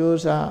ဖို့ကြိုး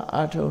စား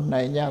အားထုတ်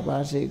နိုင်ကြပါ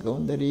စေကု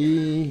န်သတ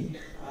ည်း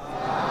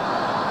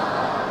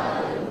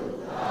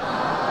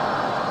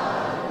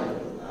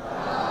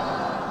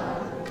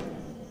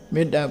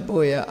မေတ္တာ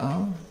ပို့ရအော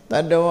င်တ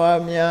တ္တဝါ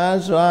များ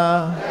စွာ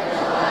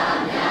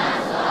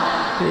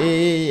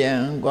ဖေးရ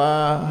န်กว่า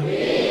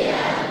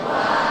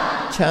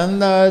ချမ်း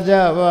သာကြ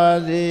ပါ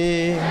စေ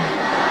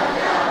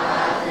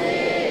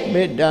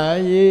မေတ္တာ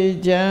ရေ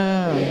ချ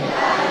မ်း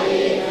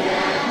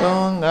သွ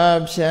န်ငါ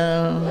ဖြံ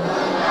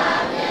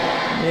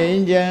ငြိ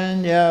မ်းချမ်း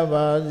ကြ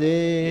ပါစေ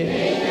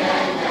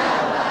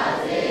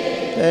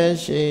သက်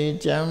ရှိ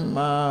ချမ်း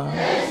မာ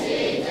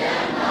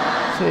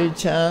စိတ်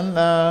ချမ်း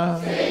သာ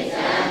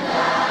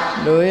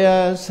လူရ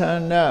ဆ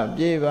န္ဒ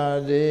ပြေပါ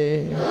စေ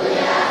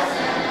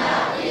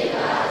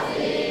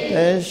သ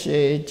က်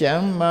ရှိချ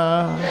မ်းမာ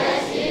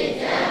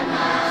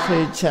စိ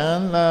တ်ချ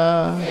မ်းသာ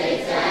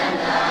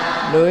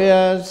လူရ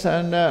ဆ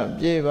န္ဒ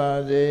ပြေပါ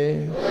စေ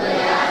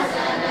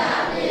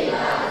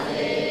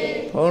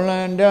ဖုံလ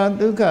န္တာ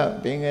ဒုက္ခ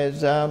ပင်က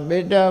စားမေ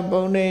တ္တာ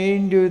ပုံနေ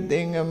တုသ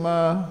င်္ကမ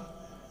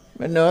မ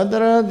နောတ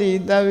ရတိ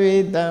တဝိ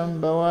တံ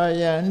ဘဝ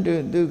ယန္တု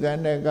ဒုက္ခ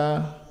နက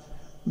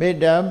မေတ္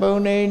တာပုံ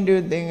နေတု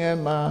သင်္က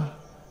မ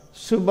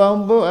စုပေါ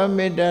င်းဖို့အ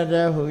မေတ္တာတ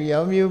ဟု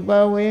ရောင်မြူပါ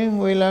ဝင်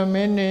ငွေလာမ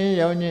င်းနှင့်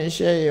ရောင်ညင်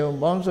ရှဲယုံ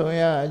ပေါင်းဆောင်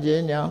ရခြ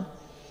င်းကြောင့်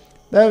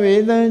တဝိ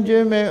တံ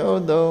ကျွေးမဲ့ဥ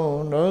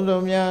သုံးလုံးစုံ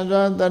များ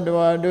စွာတတ္တ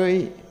ဝါတို့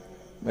၏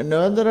မ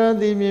နောတရ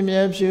တိမြင်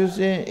မြဲဖြူစ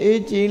င်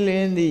အေးကြည်လ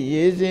င်းသည့်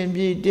ရေစင်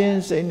ပြည့်တင်း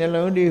စိတ်နှ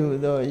လုံးတည်းဟု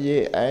သောရေ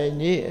အိုင်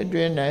ကြီးအတွ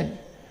င်၌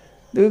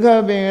ဒုက္ခ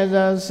ပင်က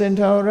စားစင်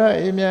ထောရ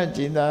အေးမြကြ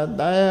ည်သာ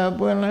တာယာ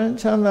ပွင့်လန်း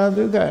ချမ်းသာ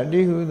ဒုက္ခတ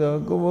ည်းဟုသော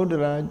ကုဗုဒ္ဓ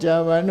ရာကြာ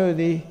ပန်တို့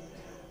သည်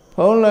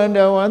ဖုံးလန္တ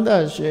ဝန္တ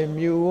ရွှေ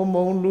မြူဝ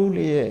မုံလူ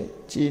လျက်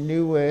ကြည်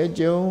နူးဝဲ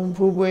ကြုံ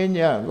ဖူးပွေးည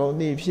ကုန်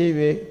သည့်ဖြစ်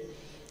၍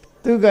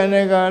ဒုက္ခန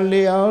က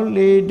လေအောင်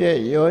လေးတဲ့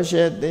ရောရှ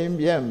က်သိမ့်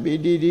ပြန်ပီ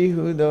တိတည်း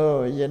ဟုသော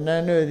ယန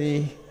န်တို့သ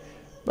ည်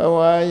ဘဝ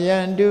ယ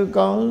န္တု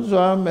ကောင်း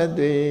စွာမ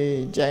သွေ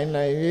ကြိုင်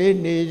လိုက်၍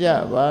နေကြ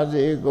ပါ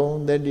စေကုန်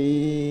သတ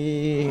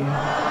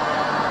ည်း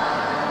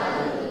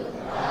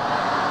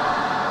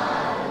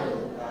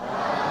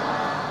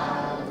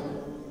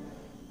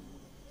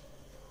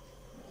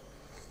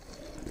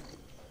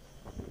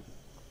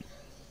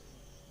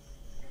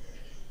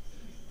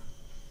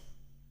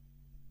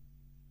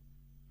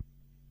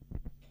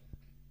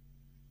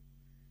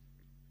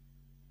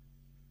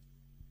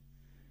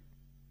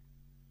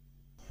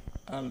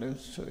အလုံး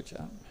ဆိုကြ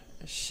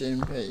ရှင်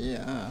ဖ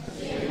ယား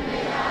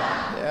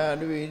ရာ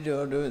ဓဝိ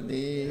တော်တို့သ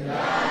ည်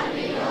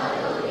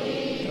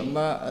ဓမ္မ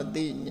အ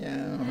တိညာ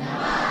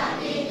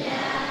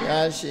ရ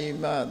ရှိ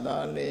မှသာ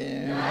လျှ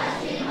င်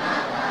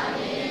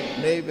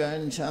နိဗ္ဗာ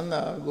န်ချမ်း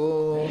သာကို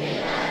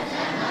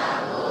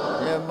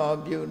ရမော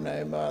ပြုနို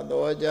င်ပါ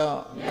သောကြော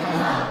င့်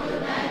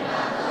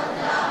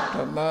ဓ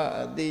မ္မ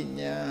အတိ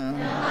ညာ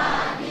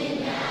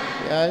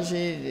ရ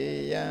ရှိစေ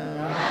ရန်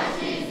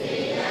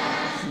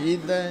ဤ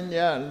တန်ကြ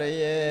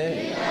လျက်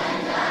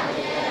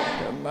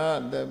ဓမ္မ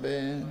တပ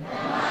င်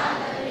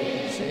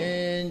ရှ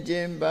င်ကျ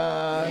င်ပါ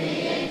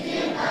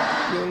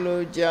ပြု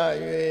လို့ကြ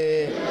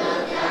၍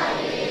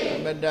သ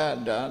မတ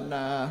ဒါ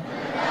နာ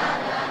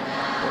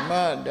ဓမ္မ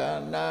ဒါ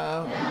နာ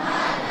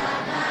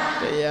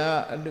တရား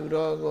အလူ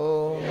တော်ကို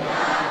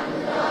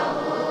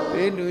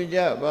ပေးလူကြ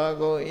ပါ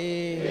ကုန်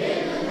၏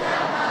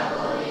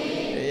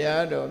တ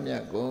ရားတော်မြ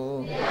တ်ကို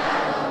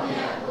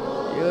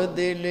ယု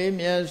တိလေး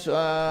မြတ်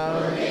စွာ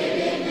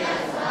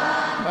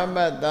မမ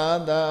တ်သာ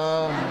သာ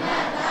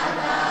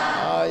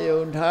အာယု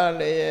န်ထား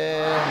လျ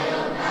က်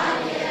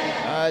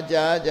အာ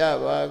ကြားကြ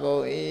ပါကု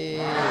န်၏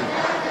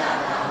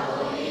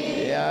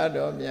တရား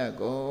တော်မြတ်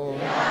ကို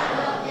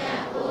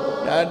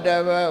တတ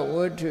ဗ္ဗဝ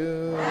တ္ထု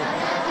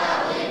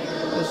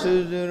အစု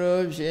စု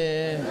တို့ဖြ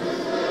င့်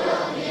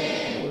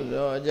ပူ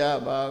ဇော်ကြ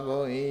ပါကု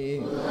န်၏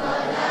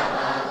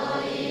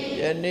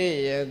ယနေ့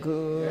ယခု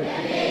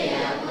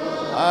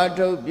အာ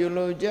ထုတ်ပြု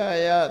လုပ်ကြ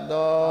ရ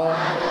သော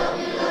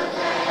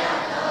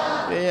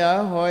တ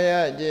ရားဟောရ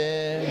ခြ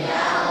င်း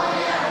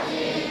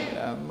ဓ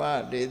မ္မ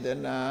ဒေသ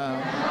နာ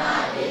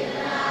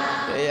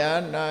တ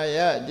ရားနာရ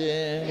ခြ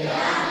င်း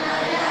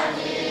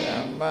ဓ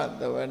မ္မ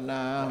သဝ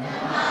နာ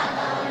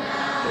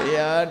တ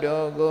ရား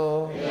တော်ကို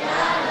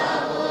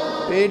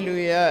ပေးလူ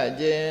ရ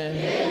ခြင်း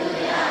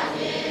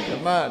ဓ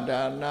မ္မ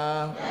ဒါနာ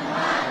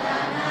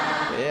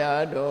တ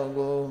ရားတော်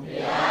ကို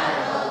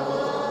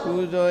ပူ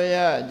ဇော်ရ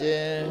ခြ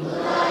င်း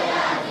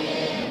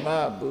ဓမ္မ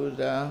ပူ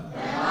ဇာ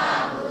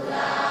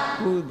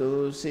ကုသို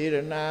လ်စေရ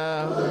နာ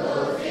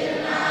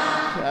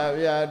ဖြာ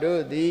ဖြာ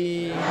တို့သည်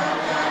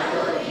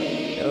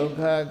ဒုက္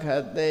ခခ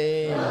တ်သိ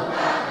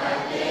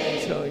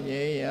ချုပ်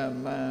ငြိမ်းရ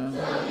မှန်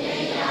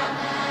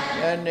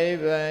ယနေ့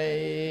ပိုင်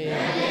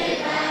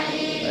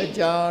အ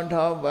ကြောင်း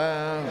ထောက်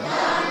ပံ့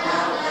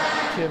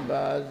ဖြစ်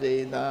ပါစေ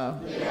သာ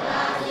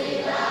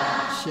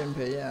ရှင်ဖ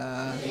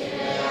ယား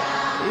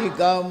ဤ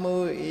ကောင်းမှု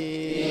ဤ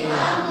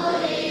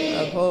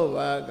အဖို့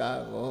ဘာက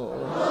ကို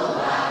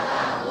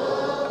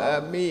အ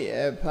မိ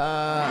အဖာ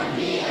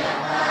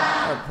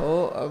အ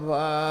ဖို့အ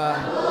ဖာ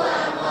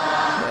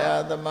ဆရာ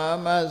သမား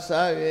မဆ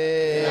၍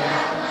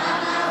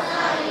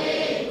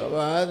က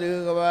ဘာသူ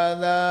ကဘာ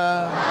သာ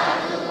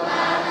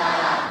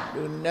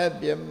လူနဲ့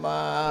ပြမ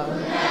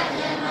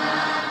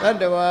တတ္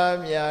တဝါ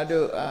များ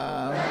တို့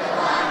အား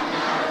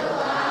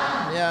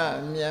မြတ်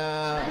မြ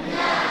တ်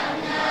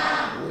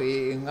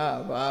ငါ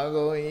ပါ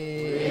ကုန်၏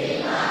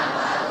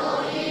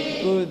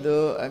ကု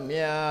သိုလ်အမြ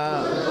တ်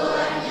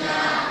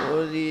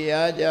ကိုစီရ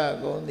ကြ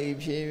ကုန်သည်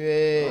ဖြစ်၍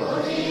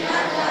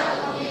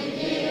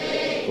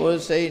ကိုယ်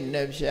စိတ်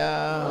နှ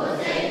ဖျား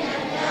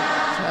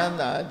ချမ်း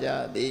သာကြ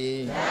သည်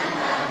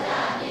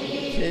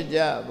ဖြစ်ကြ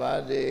ပါ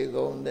စေ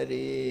ကုန်သတ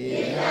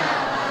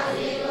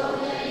ည်း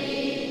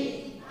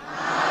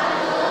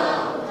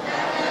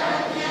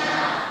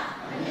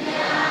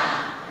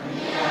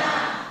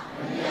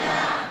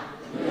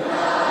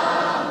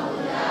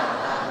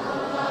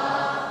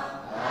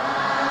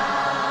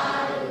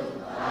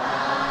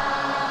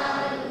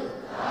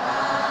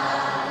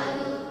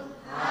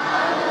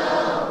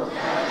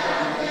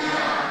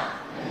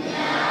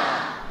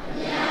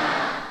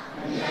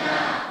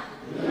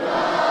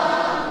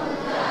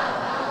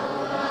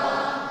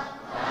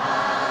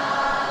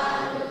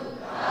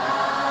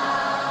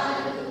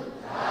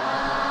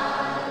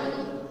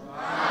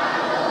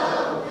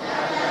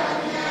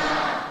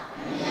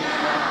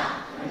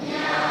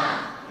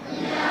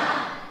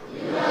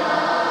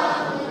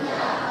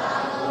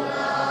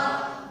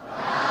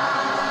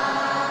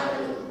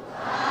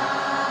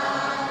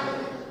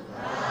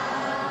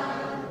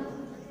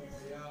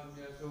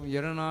ယ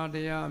ရနာတ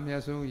ရားအမြ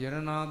တ်ဆုံးယရ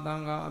နာသံ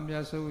ဃာအမြ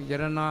တ်ဆုံးယ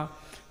ရ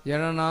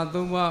နာ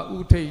သုံးပါးဥ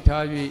ထိတ်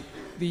ထား၍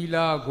သီလ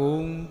ဂုံ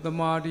သ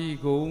မာဓိ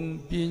ဂုံ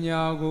ပ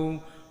ညာဂုံ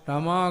ဓ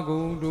မ္မ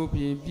ဂုံတို့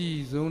ဖြင့်ပြည့်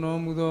စုံတော်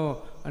မူသော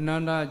အန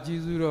န္တ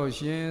ကြီးစုတော်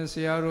ရှင်ဆ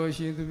ရာတော်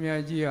ရှင်သူမြ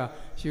တ်ကြီးဟာ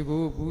ရှိ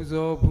ခိုးပူ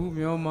ဇော်ဖူး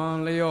မြော်မှန်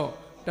လျော့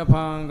တဖ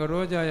န်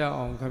ကြောကြရ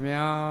အောင်ခမ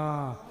ညာ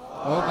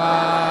ဩကာ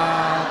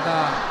သ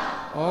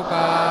ဩ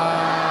ကာ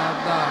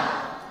သ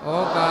ဩ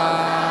ကာ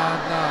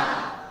သ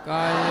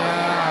ကာယ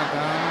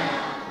ကံ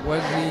ဝ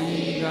စီ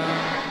ကံ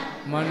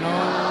မ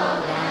နော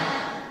ကံ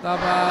သဗ္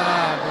ဗ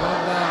ဒေါ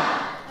သ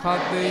ခ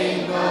သိန်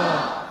သော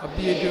အ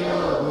ပြစ်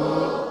တို့ကို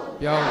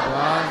ပြောင်း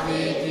ပါ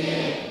စေခြ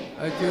င်း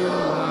အ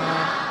ကျိုးမှာ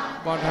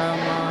ပထ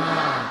မ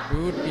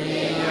ဒုတိ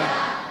ယ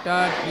တ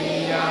တိ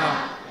ယ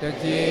တစ်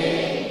ကြိမ်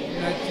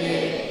နှစ်ကြိ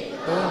မ်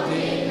သုံး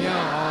ကြိမ်မြော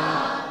က်အော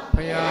င်ဖ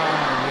ရာ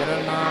ယရ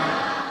နာ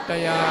တ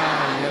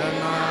ရားယရ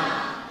နာ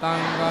သံ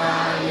ဃာ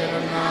ယရ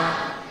နာ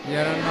ယ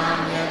ရနာ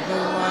မြတ်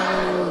သုံးပါး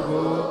တို့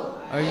ကို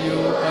အယု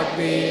အ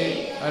သေး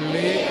အ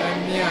လေးအ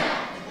မြတ်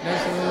လက်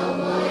ဆုံး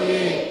မူ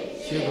၏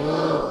ရှိ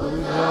ခိုးပူ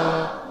ဇော်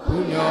ဘု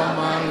ညော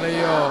မှ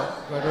လျော့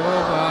ကြော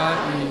ပါ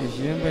ဤ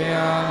ရှင်ဘု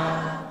ရား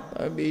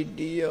အဘိ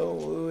တိယော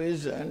ဝိ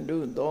ဇန္တု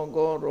သော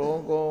ကောရော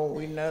ကော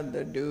ဝိနတ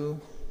တု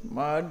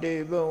မာတေ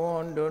ဘဝ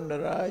န္တုန္တ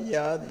ရာ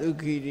ယာဒုက္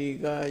ခိရိ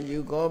ကာယု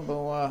ကောဘ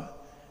ဝ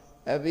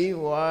အဘိ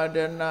ဝါဒ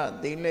နာ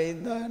သီလိ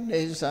တ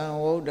နေသံ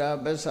ဝုဒ္ဓပ္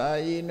ပစာ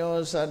ယိနော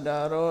သတ္တ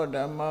ရောဓ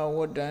မ္မဝ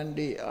တ္တန္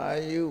တိအာ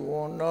ယုဝ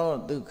နော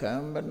ဒုက္ခံ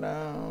ပနံ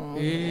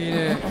အေး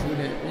တဲ့သူ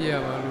နဲ့ပြရ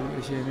ပါလို့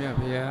အရှင်မြတ်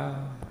ဘုရား